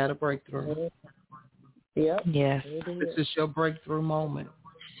 You just had a breakthrough. Yep. Yes. This is your breakthrough moment.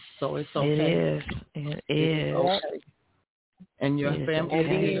 So it's okay. It is. It is. Okay. And your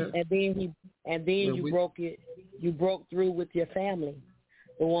family. And then you broke it. You broke through with your family,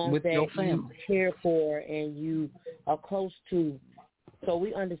 the ones with that your family. you care for and you are close to. So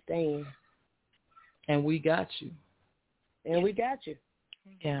we understand. And we got you. And we got you.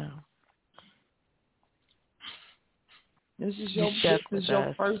 Yeah. This is your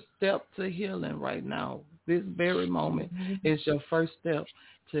first step to healing right now. This very moment is your first step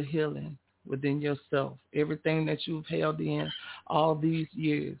to healing within yourself. Everything that you've held in all these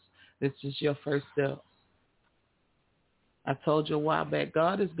years, this is your first step. I told you a while back,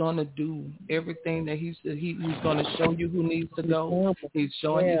 God is going to do everything that He's going to show you who needs to go. He's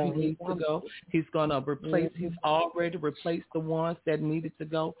showing you who needs to go. He's going to replace, He's already replaced the ones that needed to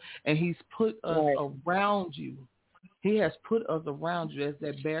go, and He's put us around you. He has put us around you as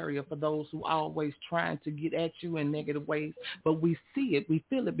that barrier for those who are always trying to get at you in negative ways. But we see it, we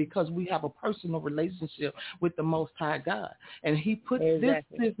feel it, because we have a personal relationship with the Most High God. And He put this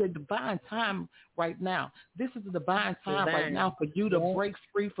is a divine time right now. This is a divine time right now for you to break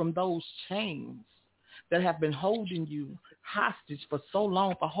free from those chains that have been holding you hostage for so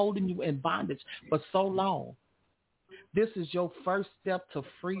long, for holding you in bondage for so long. This is your first step to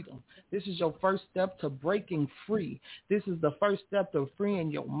freedom. This is your first step to breaking free. This is the first step to freeing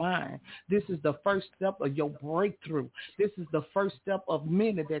your mind. This is the first step of your breakthrough. This is the first step of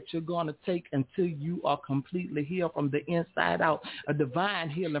many that you're going to take until you are completely healed from the inside out. A divine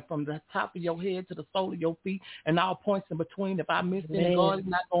healing from the top of your head to the sole of your feet and all points in between. If I missed any, God is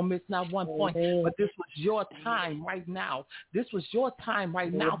not going to miss not one point. But this was your time right now. This was your time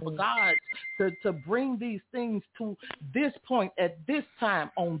right now for God to bring these things to this point at this time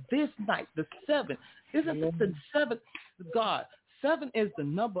on this night, the 7th. Isn't it the 7th? God, 7 is the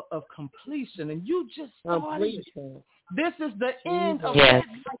number of completion, and you just started. This is the end of life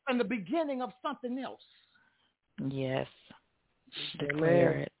and the beginning of something else. Yes.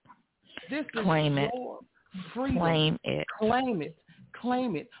 Declare it. This is Claim it. Freedom. Claim it. Claim it.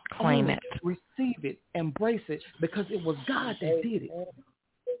 Claim it. Claim it. Receive it. Embrace it, because it was God that did it.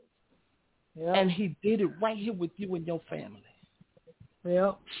 Yep. And he did it right here with you and your family.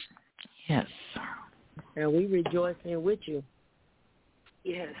 Yep. Yes. And we rejoicing with you.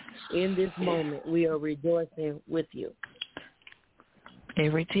 Yes. In this moment, we are rejoicing with you.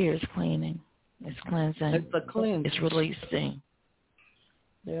 Every tear is cleaning. It's cleansing. It's a cleansing. It's releasing.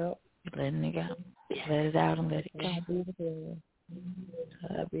 Yep. You're letting it go. Let it out and let it go. God be the glory.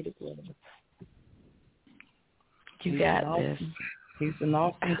 God be the glory. You got this. He's an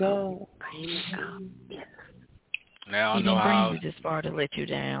awesome God. Now I he know didn't how. bring you this far to let you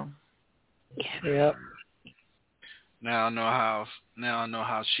down. Yep. Now I know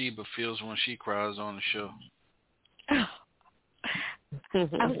how Sheba feels when she cries on the show. Oh, so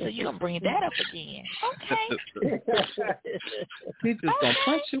you're going to bring that up again. Okay. He's just going to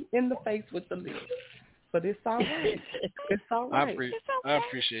punch you in the face with the lip. But it's all right. It's all right. I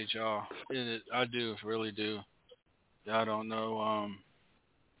appreciate y'all. I do, really do. I don't know.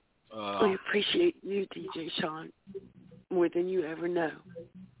 We appreciate you, DJ Sean, more than you ever know.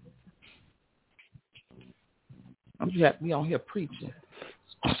 I'm just happy we on here preaching.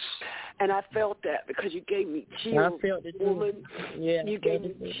 And I felt that because you gave me chills. I felt it too. Woman. Yeah, you gave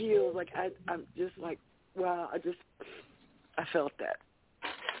me chills. Like I'm just like, wow. I felt that.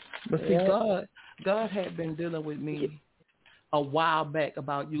 But see, God had been dealing with me a while back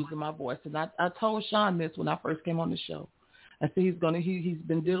about using my voice, and I told Sean this when I first came on the show. I said he's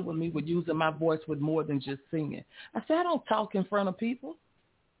been dealing with me with using my voice with more than just singing. I said I don't talk in front of people,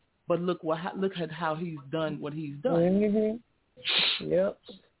 but look at how he's done what he's done. Mm-hmm. Yep.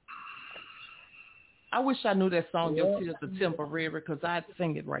 I wish I knew that song, Your Tears Are Temporary, because I'd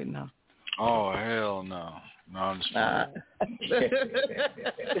sing it right now. Oh, hell no. No, I'm just I can sing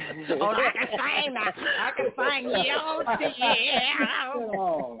now. I can sing Your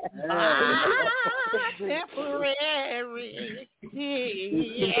Tears Temporary.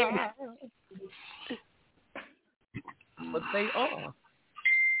 Yeah. But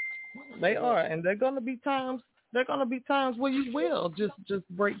they are, and they're gonna be times. There are gonna be times where you will just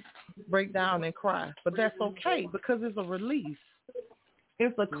break down and cry, but that's okay because it's a release.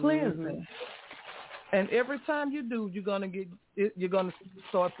 It's a cleansing, and every time you do, you're gonna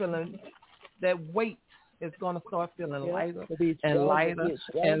start feeling that weight. It's gonna start feeling lighter and lighter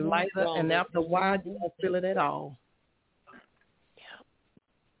and lighter, and after a while, you won't feel it at all.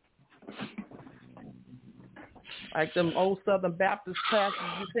 Like them old Southern Baptist pastors,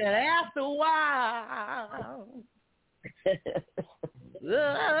 you said, after a while.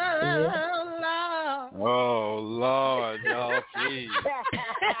 Oh, Lord, y'all, please.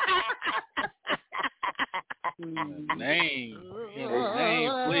 Name,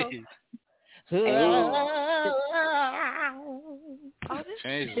 please.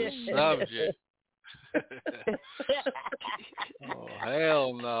 Change the subject. Oh,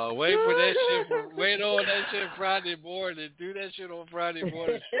 hell no. Wait on that shit Friday morning. Do that shit on Friday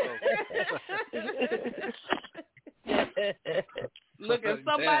morning show. Look, if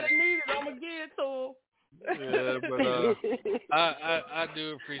somebody needs it, I'm going to give it to them. Yeah, but I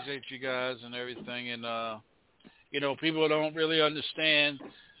do appreciate you guys and everything. And, people don't really understand,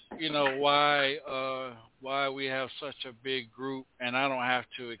 why we have such a big group. And I don't have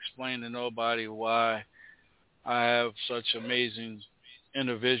to explain to nobody why I have such amazing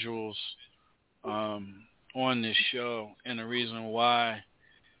individuals on this show, and the reason why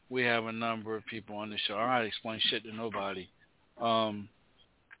we have a number of people on this show. I don't explain shit to nobody.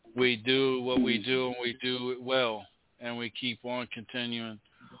 We do what we do, and we do it well, and we keep on continuing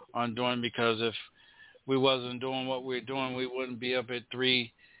on doing, because if we wasn't doing what we're doing, we wouldn't be up at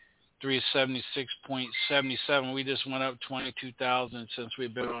 376.77. We just went up 22,000 since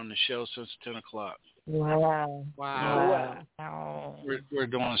we've been on the show since 10 o'clock. Wow. We're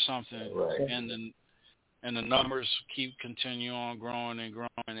doing something, and then and the numbers continue on growing and growing,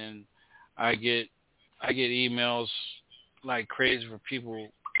 and I get emails like crazy for people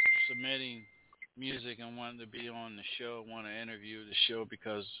submitting music and wanting to be on the show, want to interview the show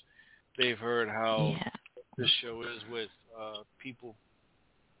because they've heard how this show is with people,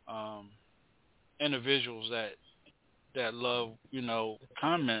 individuals that love,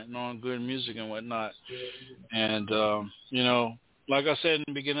 commenting on good music and whatnot. And like I said in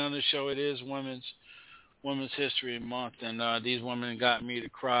the beginning of the show, it is Women's History Month, and these women got me to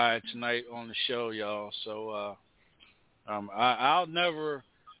cry tonight on the show, y'all. So I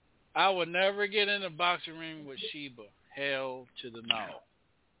would never get in a boxing ring with Sheba. Hell to the no.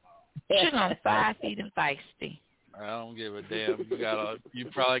 She's on 5 feet and feisty. I don't give a damn. You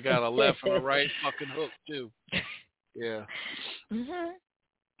probably got a left and a right fucking hook too. Yeah.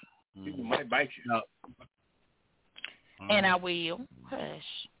 People might bite you. No. And I will.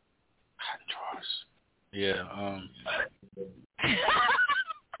 Hush. Yeah.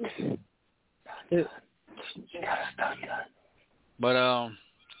 But I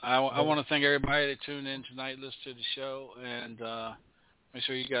want to thank everybody that tuned in tonight, listen to the show, and make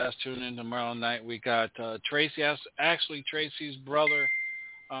sure you guys tune in tomorrow night. We got Tracy, actually Tracy's brother,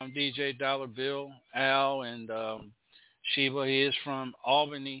 DJ Dollar Bill, Al, and Sheba. He is from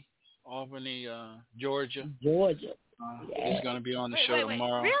Albany, Georgia. He's going to be on the show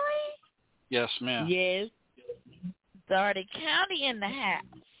tomorrow. Really? Yes, ma'am. Yes. Doherty County in the house.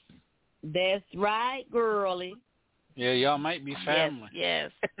 That's right, girlie. Yeah, y'all might be family.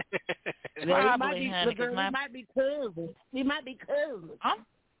 Yes. Probably, honey. We might be cousins. We might be cousins.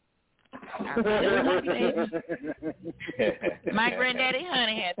 My granddaddy,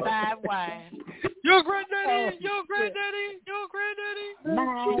 honey, had 5 wives. Your granddaddy, your granddaddy, your granddaddy.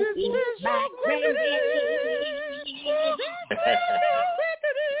 My granddaddy.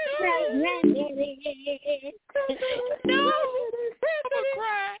 No, I'm gonna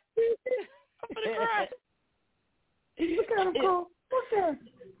cry. Look at him go. Look at him.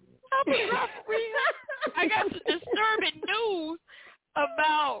 I'm gonna cry for real. I got some disturbing news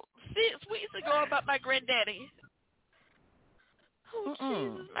about 6 weeks ago about my granddaddy. Oh,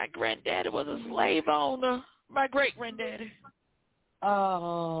 Jesus. My granddaddy was a slave owner. My great-granddaddy.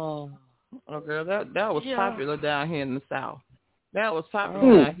 Oh, girl, that was popular down here in the South. That was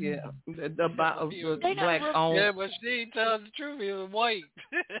popular down here about black owned. Yeah, but she tells the truth. He was white.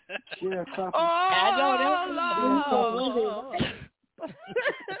 I know that.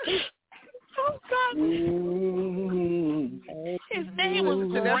 Oh God! His name was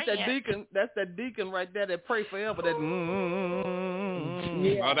Grant. That's that deacon right there that pray forever. That.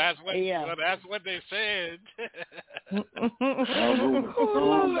 Yeah. Well, that's what they said.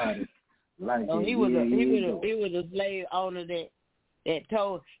 He was a slave owner that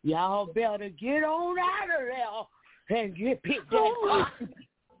told y'all better get on out of there and get picked that up.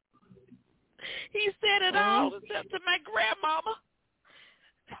 He said it all except to my grandmama.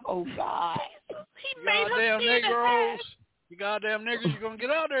 Oh God! He made her Negroes. You goddamn niggers, you're gonna get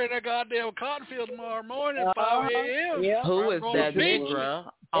out there in that goddamn cotton field tomorrow morning at 5 a.m. Yeah. Who is that nigger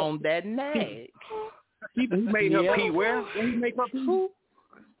on that nag? He made her pee where? When he make her pee? Who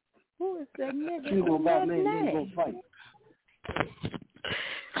is that nigger? She gonna buy me and go fight.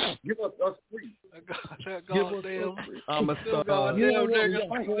 Give us free. That goddamn, I'm a star.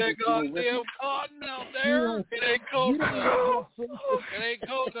 that goddamn cotton out there. It ain't cold enough. It ain't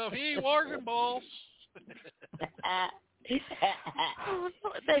cold enough. He ain't working, boss.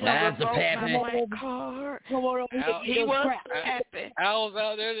 That's a happy. He was happy. Al's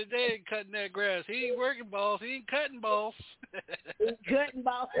out there today cutting that grass. He ain't working, boss. He ain't cutting, boss. He's cutting,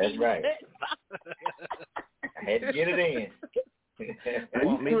 boss. That's right. I had to get it in.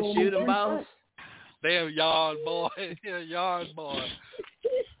 Want me to shoot him, boss? Damn yard boy. Yeah, yard boy.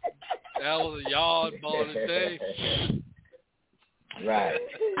 That was a yard boy today. Right.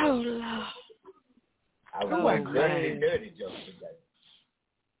 Oh, Lord. I was like dirty jokes today.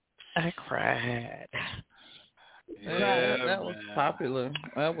 I cried. Yeah, that was popular.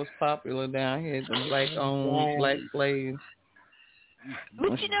 That was popular down here. The black-owned, black slaves.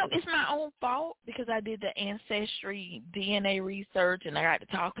 But it's my own fault because I did the ancestry DNA research and I got to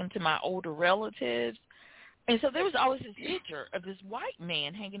talking to my older relatives. And so there was always this picture of this white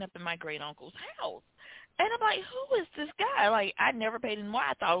man hanging up in my great uncle's house. And I'm like, who is this guy? Like, I never paid him more.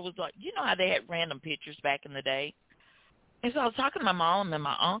 I thought it was like, how they had random pictures back in the day. And so I was talking to my mom and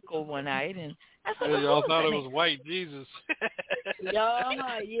my uncle one night, and I said, y'all thought it was white Jesus. And they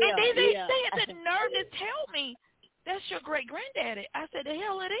had the nerve to tell me, that's your great-granddaddy. I said, the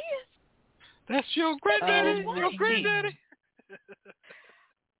hell it is. That's your granddaddy? Your granddaddy?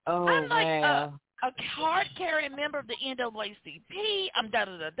 Oh, I'm like, wow. a card-carrying member of the NAACP. I'm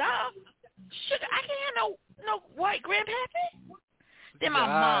da-da-da-da. Sugar, I can't have no white grandpappy. Then my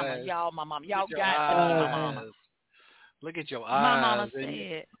mama, y'all, y'all got to be my mama. Look at your My eyes. mama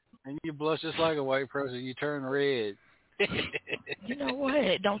said. And you blush just like a white person. You turn red. You know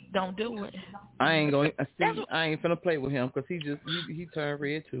what? Don't do it. I ain't finna play with him because he turned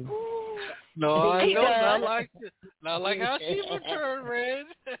red too. No, I don't. Not like how she would turn red.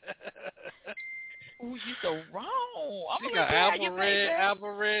 Ooh, you so wrong. She got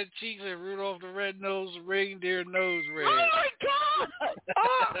apple red cheeks and Rudolph the Red-Nosed Reindeer nose red. Oh my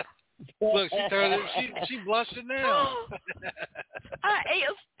God! Look, she blushing now.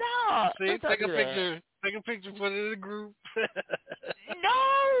 Stop. See, take a picture, put it in the group.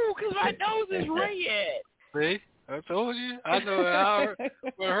 No, because my nose is red. See, I told you. I know how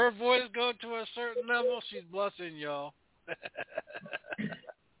when her voice go to a certain level, she's blushing, y'all.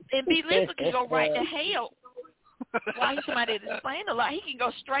 And B. Lisa can go right to hell. Why he's somebody that's explain a lot, he can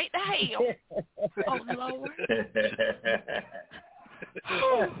go straight to hell. Oh, Lord.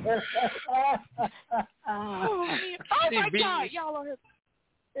 Oh my God, y'all are...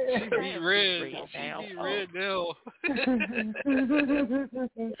 She be red. She be red now.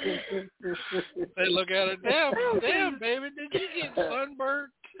 They look at her. Damn, baby, did you get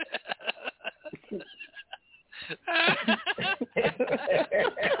sunburned?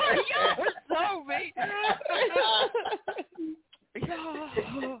 Y'all are so mean.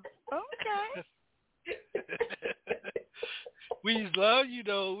 Okay. We love you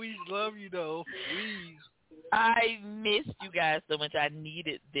though. We. I missed you guys so much. I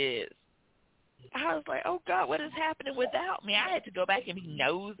needed this. I was like, oh God, what is happening without me? I had to go back and be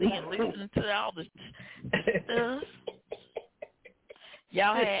nosy and listen to all the stuff.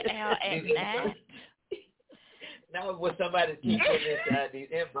 Y'all had Al at night. Now was somebody keep putting inside these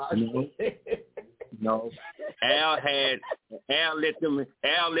inboxes? No. Al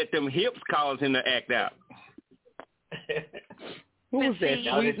let them hips cause him to act out. Who was that?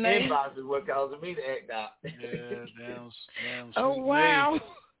 Sweet name? Inbox is what causing me to act out. Yeah, damn oh wow.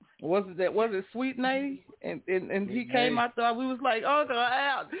 Was it Sweet Name? And he came out there. We was like, Uncle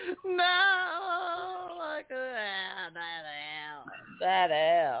Al, no, Uncle Al, that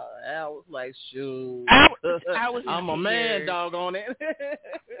Al. Al was like, shoot, I'm a man, dog on it.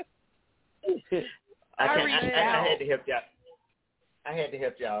 I had to help y'all. I had to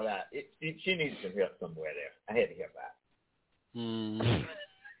help y'all out. She needs some help somewhere there. I had to help out.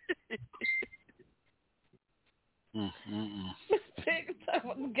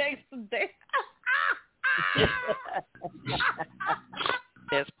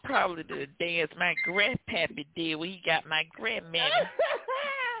 That's probably the dance my grandpappy did when he got my grandmammy.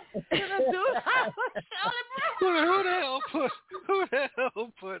 Who the hell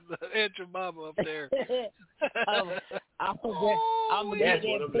put the Aunt Mama up there? I'm gonna get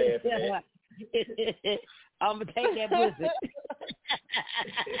that. I'm gonna take that pussy.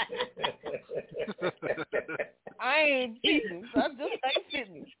 I ain't fitting. I just ain't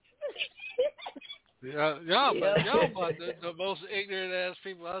fitting. Y'all about the most ignorant ass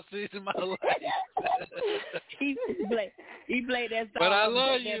people I've seen in my life. he played that song. But I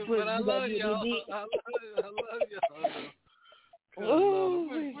love you. But I love y'all. I love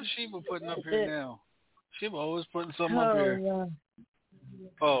y'all. What's Sheba putting up here now? Sheba always putting something up here. Yeah.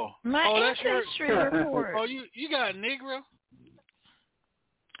 My ancestry report. Oh, you got a Negro?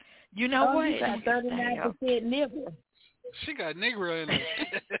 You know what? You got 39% Negro. She got Negro in her.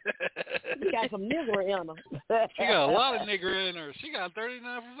 She got some Negro in her. She got a lot of Negro in her. She got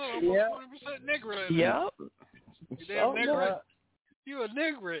 39%, almost 40% Negro in her. Yep. You damn Negro. You a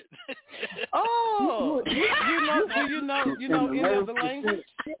Negrant. Oh, you know any other language?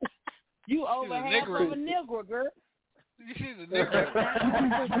 You over half of a Negro, girl. She's a Negrant.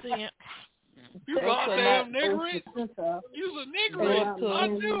 You goddamn Negrant. You's a Negrant. I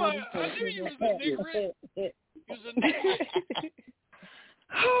knew you was a Negrant. You's a Negrant.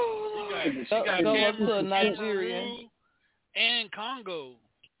 She got go up to Nigeria and Congo.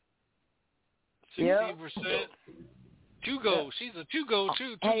 60%. Two-go. She's a two-go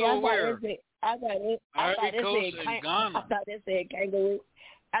too. Two-go where? I thought they said kangaroo.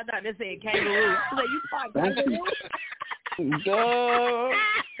 I thought they said kangaroo. So you part kangaroo?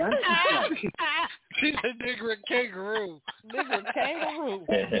 She's a nigger kangaroo. Nigger kangaroo.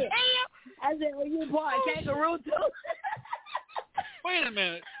 I said, oh, you part kangaroo too? Wait a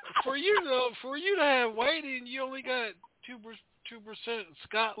minute. For you to have whiting, you only got 2%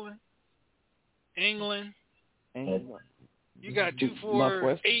 Scotland, England. You got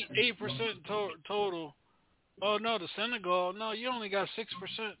 8% total. Oh no, the Senegal. No, you only got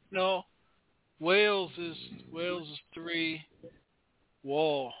 6%. No, Wales is 3.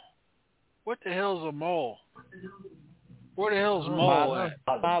 Wall. What the hell's a mall? Where the hell's mall at?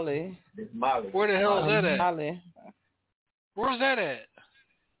 Mali. Where the hell's that at? Mali. Where's that at?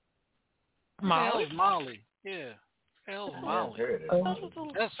 Molly? Hell's Molly? Yeah. Hell's Molly?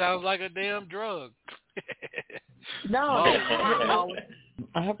 That sounds like a damn drug. No.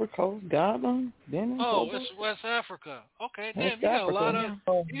 Ivory Coast, Ghana, Benin. Oh, it's West Africa. Okay, damn, you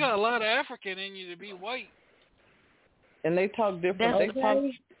got a lot of African in you to be white. And they talk different. They talk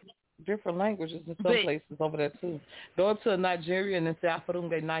different languages in some places over there too. Go up to a Nigerian and say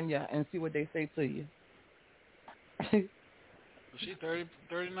 "Afarunge Nanya" and see what they say to you. She 39%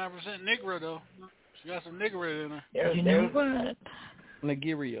 Negro though. She got some Negro in her. You know what?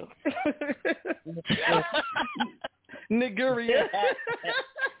 Nigeria. Nigeria.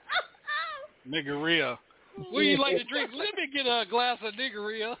 Niggeria. What do you like to drink? Let me get a glass of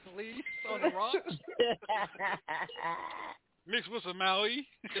niggeria, please, on the rocks. Mixed with some Maui.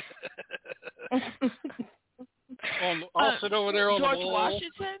 I'll sit over there on the wall.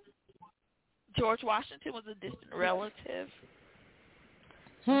 George Washington was a distant relative.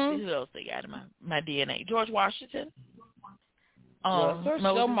 Let's see who else they got in my DNA. George Washington. Search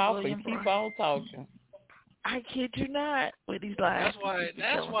your mouth William and keep on talking. I kid you not with these lies.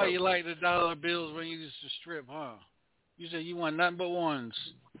 That's why you like the dollar bills when you used to strip, huh? You said you want nothing but ones.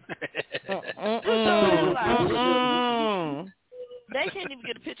 They can't even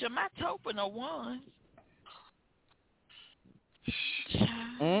get a picture of my toe for no ones.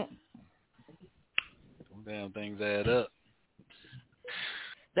 Damn things add up.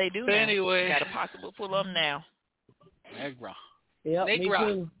 They do. But anyway, got a pocket full of them now. Negra. Yep, me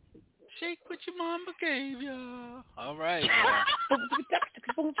too. Shake what your mama gave ya. All right.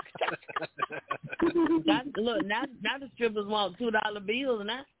 Look, now the strippers want $2 bills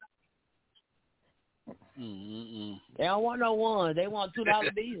now. They don't want no ones. They want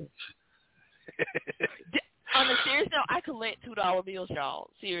 $2 bills. On a serious note, I collect $2 bills,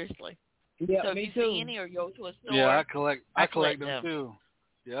 y'all. Seriously. Yeah, so me if you too. see any or go to a store, yeah, I collect them too.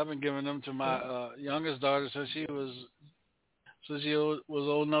 Yeah, I've been giving them to my youngest daughter since she was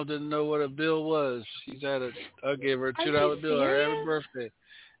old enough to know what a bill was. I gave her a $2 bill every birthday.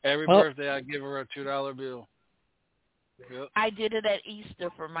 Every birthday I give her a $2 bill. Yep. I did it at Easter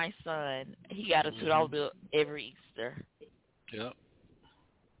for my son. He got a $2 bill every Easter. Yep.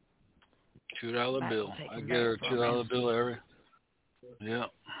 $2 bill. I get her a $2 bill every.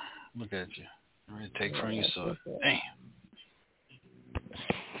 Yep. Look at you. I'm going to take from you, so damn.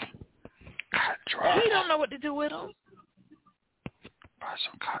 He don't know what to do with them. Buy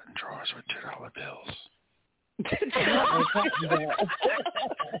some cotton drawers with $2 bills.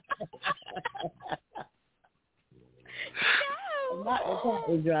 Not the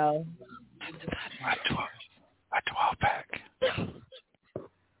cotton drawer. A 12-pack.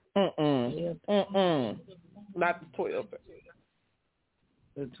 Not the 12-pack.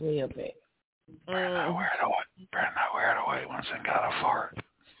 The 12-pack. Better not wear it away once I got a fart.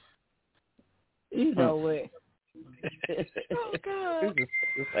 You know what? Oh, God.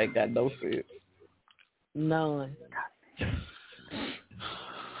 This ain't got no sense. None.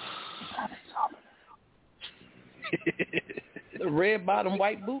 The red bottom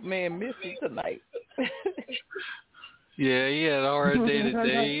white boot man missing tonight. Yeah, he had a hard day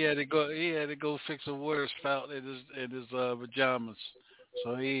today. He had to go fix a water spout in his pajamas.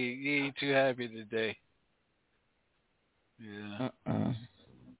 So he ain't too happy today. Yeah.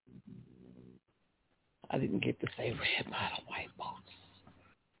 I didn't get to say red bottom white boots,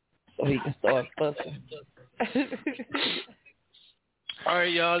 so he can start fussing. All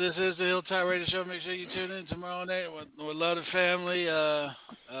right, y'all. This is the Hilltop Radio Show. Make sure you tune in tomorrow night with Love the Family.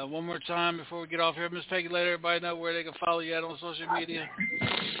 One more time before we get off here, Miss Peggy, let everybody know where they can follow you at on social media.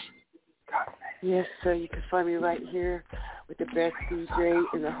 Yes, sir. You can find me right here with the best DJ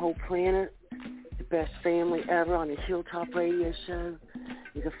in the whole planet, the best family ever on the Hilltop Radio Show.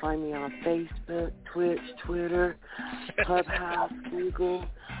 You can find me on Facebook, Twitch, Twitter, Clubhouse, Google.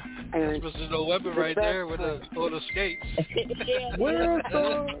 And That's Mr. No Weapon right there with the skates. Let's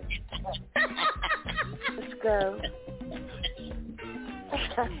go.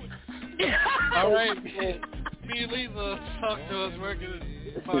 All right. Me and Lisa, talk to us. Where can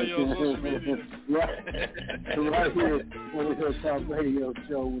we find you on social media? Right here on the Hilltop Radio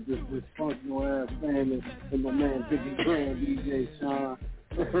Show with this dysfunctional ass family and my man Biggie Grand, DJ Sean.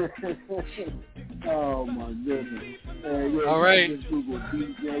 Oh my goodness. All right. Google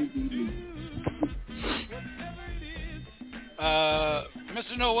DJ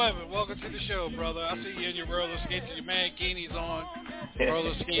Mr. No Weapon, welcome to the show, brother. I see you in your roller skates and your mankinis on.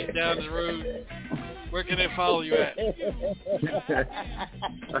 roller skate down the road. Where can they follow you at?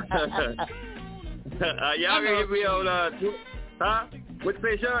 Y'all can hit me on, huh? What you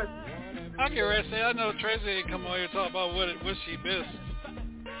say, Sean? I get ready to say, I know Tracy didn't come on here and talk about what she missed.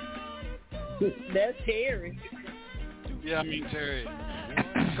 That's Terry. Yeah, I mean Terry.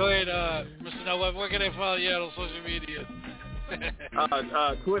 Go ahead, Mr. Noah. Where can they follow you at on social media?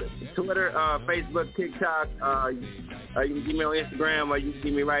 Twitter, Facebook, TikTok. You can get me on Instagram, or you can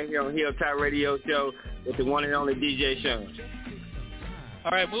get me right here on Hilltop Radio Show with the one and only DJ Sean.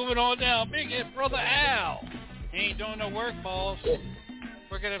 All right, moving on down. Big hit, Brother Al. He ain't doing no work, boss.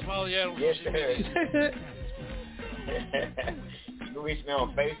 Where can they follow you at on social media? You can reach me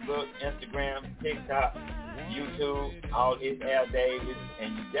on Facebook, Instagram, TikTok, YouTube, all is Al Davis,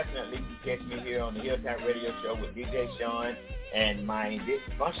 and you definitely can catch me here on the Hilltop Radio Show with DJ Sean and my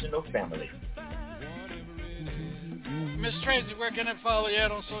dysfunctional family. Miss Tracy, where can I follow you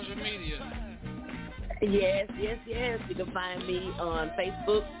at on social media? Yes. You can find me on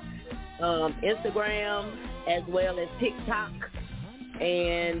Facebook, Instagram, as well as TikTok,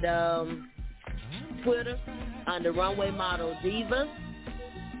 and Twitter under Runway Model Diva,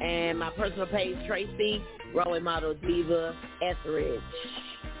 and my personal page, Tracy, Runway Model Diva Etheridge.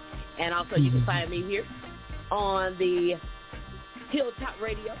 And also you can find me here on the Hilltop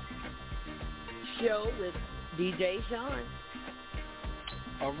Radio Show with DJ Sean.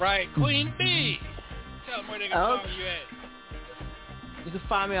 All right, Queen B. Tell them where they can follow you at. You can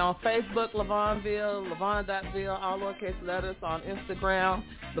find me on Facebook, Lavonville, Lavon.ville, all lowercase letters, on Instagram,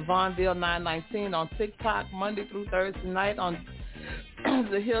 Lavonville919, on TikTok, Monday through Thursday night on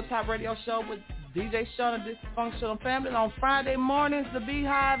the Hilltop Radio Show with DJ Sean and Dysfunctional Family. On Friday mornings, the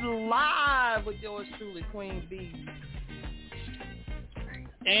Beehive Live with yours truly, Queen B.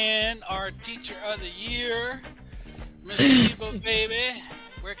 And our Teacher of the Year, Miss Eva, baby.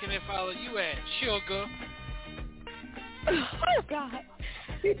 Where can they follow you at? Sugar. Oh, God.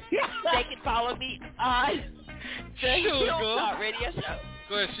 They can follow me on the Hilltop Radio Show.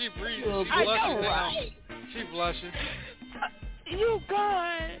 Go ahead, she breathing. She's I blushing know, now. right? She blushing. You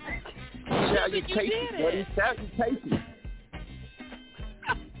good. You did it.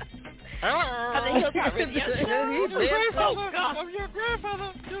 On the Hilltop Radio Show. Your grandfather. I'm your grandfather.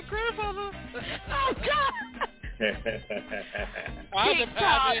 Your grandfather. Oh, God.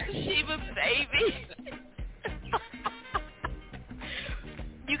 TikTok, Sheba Baby.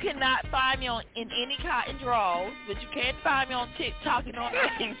 You cannot find me in any cotton drawers, but you can find me on TikTok and on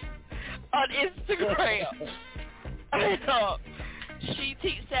Instagram. She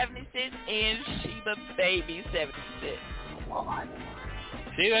Teach 76 and Sheba Baby 76.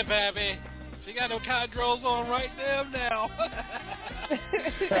 See that, baby? She got no cotton drawers on right damn now.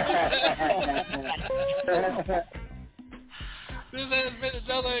 This has been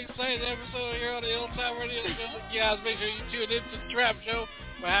another exciting episode here on the Hilltop Radio Show. You guys make sure you tune into the Trap Show.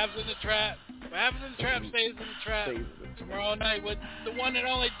 What happens in the trap? What happens in the trap stays in the trap. Tomorrow night with the one and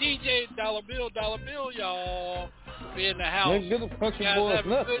only DJ Dollar Bill, y'all. Be in the house. You guys have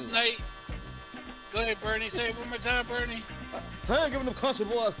a good night. Go ahead, Bernie. Say it one more time, Bernie. I ain't giving them country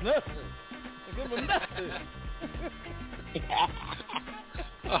boys nothing. I'm giving them nothing.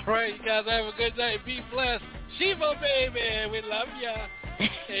 All right, you guys have a good night. Be blessed. Shiva, baby, we love ya.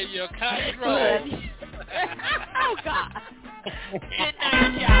 And your cotton drawers. Oh, God. Good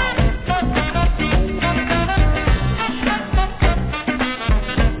night, y'all.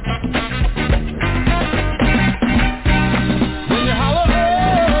 When you holler,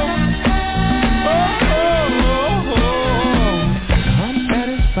 I'm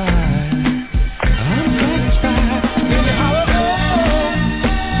satisfied. When you holler,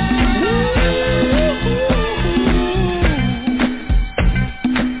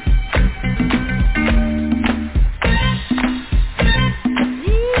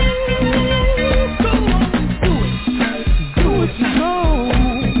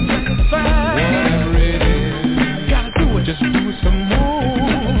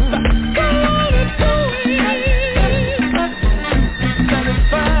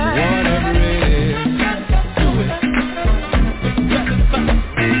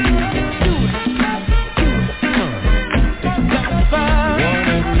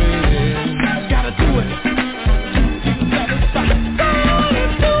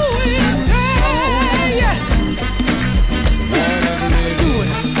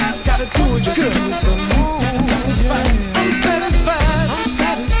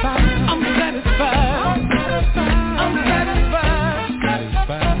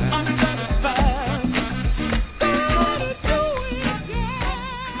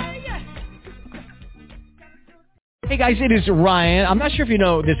 guys, it is Ryan. I'm not sure if you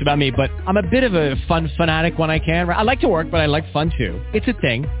know this about me, but I'm a bit of a fun fanatic when I can. I like to work, but I like fun too. It's a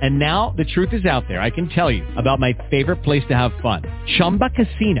thing. And now the truth is out there. I can tell you about my favorite place to have fun. Chumba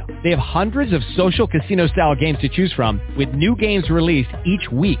Casino. They have hundreds of social casino style games to choose from with new games released each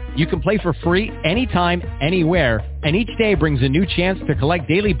week. You can play for free anytime, anywhere. And each day brings a new chance to collect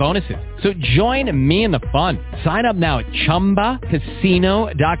daily bonuses. So join me in the fun. Sign up now at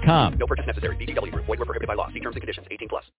ChumbaCasino.com. No purchase necessary. VGW Group. Void where prohibited by law. See terms and conditions. 18+.